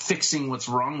fixing what's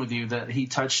wrong with you that he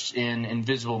touched in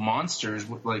Invisible Monsters,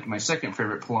 like my second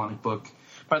favorite Polonic book.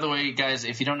 By the way, guys,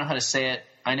 if you don't know how to say it,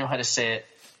 I know how to say it.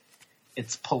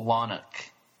 It's Polonic.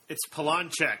 It's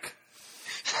Polonchek.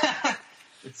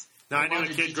 I knew a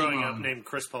kid growing up named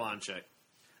Chris Polonchek.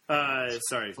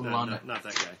 Sorry, not that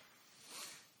guy.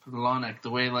 Polonic, the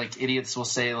way like idiots will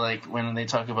say like when they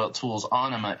talk about tools,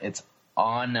 onima, it's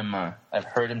onima. I've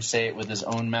heard him say it with his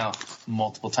own mouth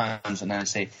multiple times, and then I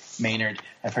say Maynard.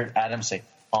 I've heard Adam say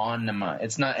onima.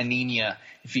 It's not anemia.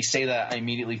 If you say that, I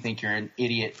immediately think you're an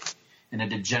idiot and a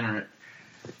degenerate.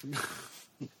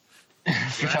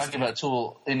 If you're talking about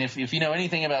Tool, and if you know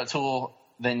anything about Tool,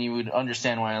 then you would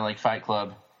understand why I like Fight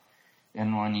Club.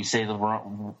 And when you say the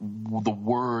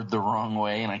word the wrong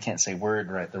way, and I can't say word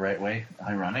the right way,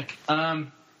 ironic. Well,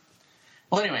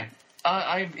 anyway,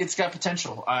 it's got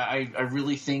potential. I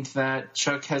really think that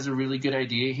Chuck has a really good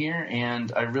idea here,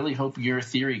 and I really hope your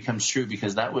theory comes true,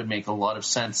 because that would make a lot of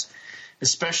sense,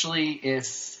 especially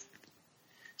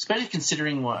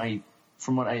considering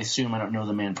from what I assume. I don't know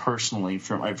the man personally.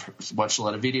 I've watched a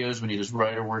lot of videos when he does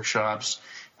writer workshops.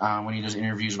 When he does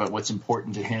interviews about what's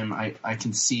important to him, I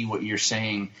can see what you're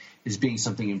saying is being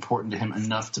something important to him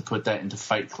enough to put that into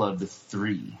Fight Club the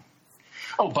 3.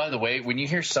 Oh, by the way, when you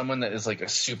hear someone that is like a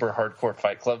super hardcore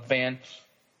Fight Club fan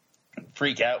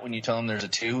freak out when you tell them there's a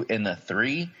 2 in the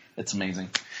 3, it's amazing.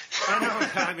 I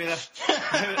know. I mean,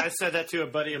 I said that to a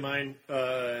buddy of mine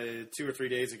 2 or 3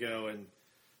 days ago, and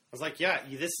I was like, "Yeah,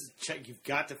 you've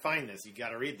got to find this. You've got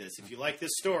to read this. If you like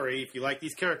this story, if you like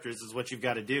these characters, this is what you've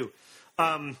got to do."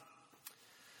 I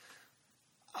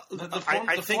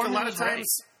think a lot of times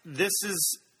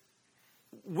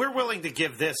we're willing to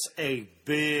give this a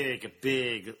big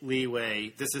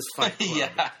leeway. This is Fight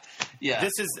Club. Yeah.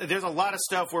 There's a lot of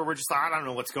stuff where we're just like, I don't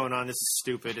know what's going on. This is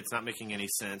stupid. It's not making any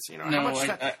sense. You know,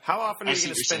 how often are you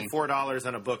going to spend $4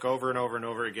 on a book over and over and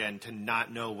over again to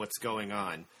not know what's going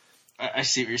on? I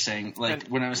see what you're saying.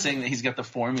 When I was saying that he's got the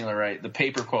formula right, the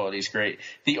paper quality is great.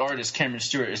 The artist, Cameron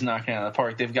Stewart, is knocking it out of the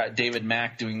park. They've got David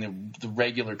Mack doing the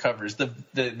regular covers.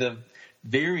 The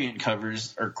variant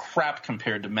covers are crap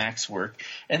compared to Mack's work.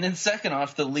 And then second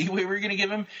off, the leeway we're going to give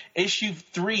him, issue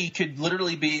 3 could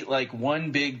literally be like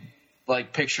one big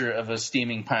picture of a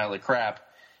steaming pile of crap.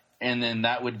 And then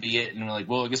that would be it. And we're like,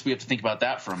 well, I guess we have to think about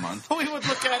that for a month. We would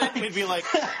look at it and we'd be like,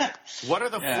 what are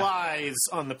the flies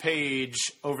on the page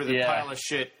over the pile of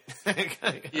shit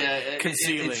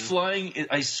concealing? It's flying.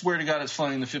 I swear to God, it's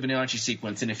flying the Fibonacci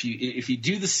sequence. And if you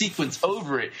do the sequence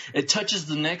over it, it touches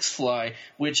the next fly,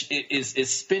 which is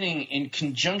spinning in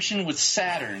conjunction with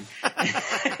Saturn.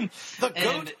 The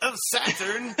goat of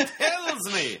Saturn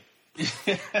tells me.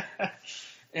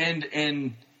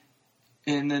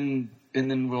 And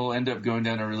then we'll end up going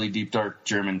down a really deep, dark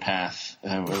German path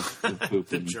of poop.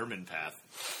 German path.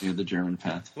 Yeah, the German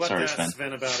path. Sorry,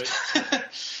 Sven, about it.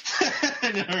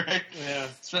 I know, right? Yeah.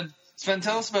 Sven,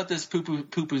 tell us about this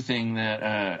poo-poo thing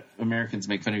that Americans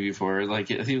make fun of you for. Like,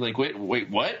 wait,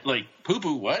 what? Like,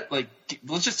 poo-poo, what? Like,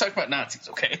 let's just talk about Nazis,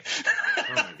 okay?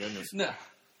 Oh, my goodness. No.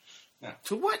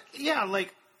 To what? Yeah,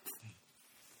 like,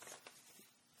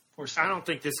 I don't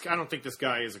think this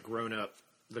guy is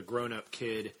the grown-up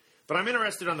kid. But I'm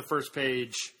interested on the first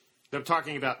page. They're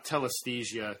talking about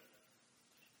telesthesia.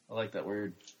 I like that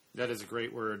word. That is a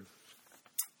great word.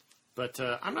 But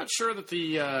I'm not sure that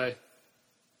the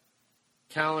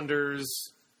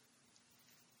calendars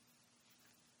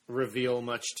reveal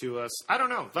much to us. I don't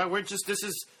know. But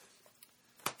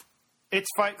it's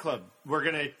Fight Club. We're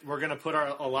gonna put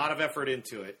a lot of effort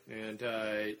into it. And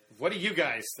what do you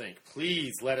guys think?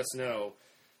 Please let us know.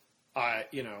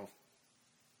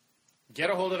 Get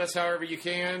a hold of us however you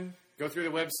can. Go through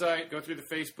the website, go through the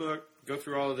Facebook, go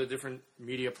through all of the different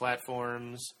media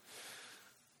platforms.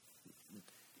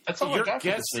 That's all I got for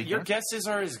this week. Your man. guesses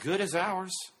are as good as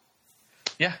ours.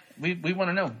 Yeah, we want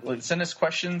to know. Like, send us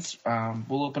questions.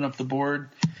 We'll open up the board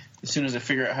as soon as I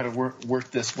figure out how to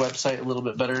work this website a little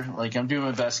bit better. Like, I'm doing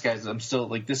my best, guys. I'm still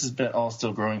like, this has been all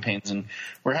still growing pains, and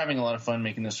we're having a lot of fun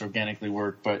making this organically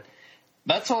work. But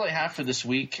that's all I have for this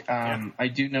week. I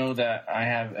do know that I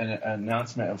have an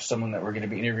announcement of someone that we're going to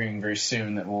be interviewing very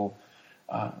soon that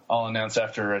I'll announce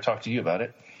after I talk to you about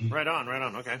it. Right on.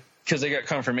 Okay. Because I got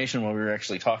confirmation while we were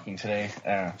actually talking today.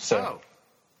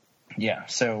 Yeah,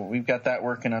 so we've got that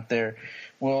working up there.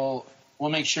 We'll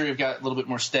make sure we've got a little bit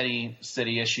more steady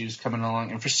issues coming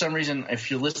along. And for some reason, if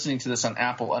you're listening to this on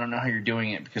Apple, I don't know how you're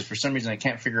doing it, because for some reason I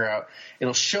can't figure out.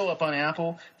 It'll show up on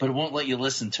Apple, but it won't let you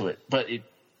listen to it. But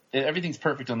everything's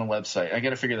perfect on the website. I got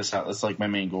to figure this out. That's like my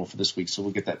main goal for this week, so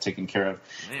we'll get that taken care of.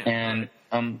 Man,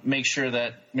 and make sure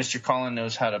that Mr. Colin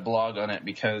knows how to blog on it,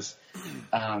 because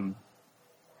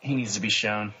he needs to be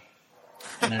shown.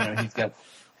 I know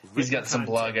he's got some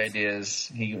blog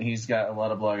ideas. He's got a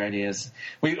lot of blog ideas.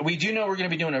 We do know we're going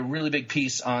to be doing a really big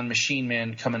piece on Machine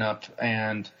Man coming up,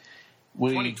 and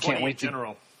we can't wait to.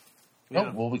 General.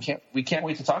 Oh well, we can't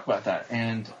wait to talk about that.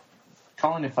 And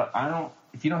Colin, if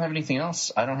you don't have anything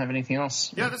else, I don't have anything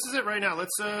else. Yeah, this is it right now.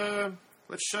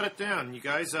 Let's shut it down. You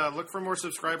guys look for more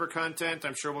subscriber content.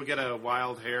 I'm sure we'll get a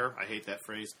wild hair. I hate that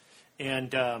phrase.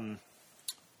 And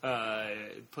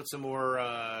put some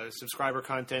more subscriber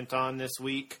content on this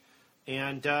week.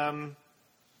 And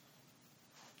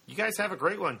you guys have a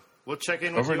great one. We'll check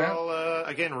in with you all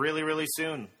again really, really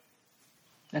soon.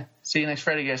 Yeah. See you next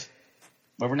Friday, guys.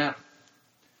 Over now.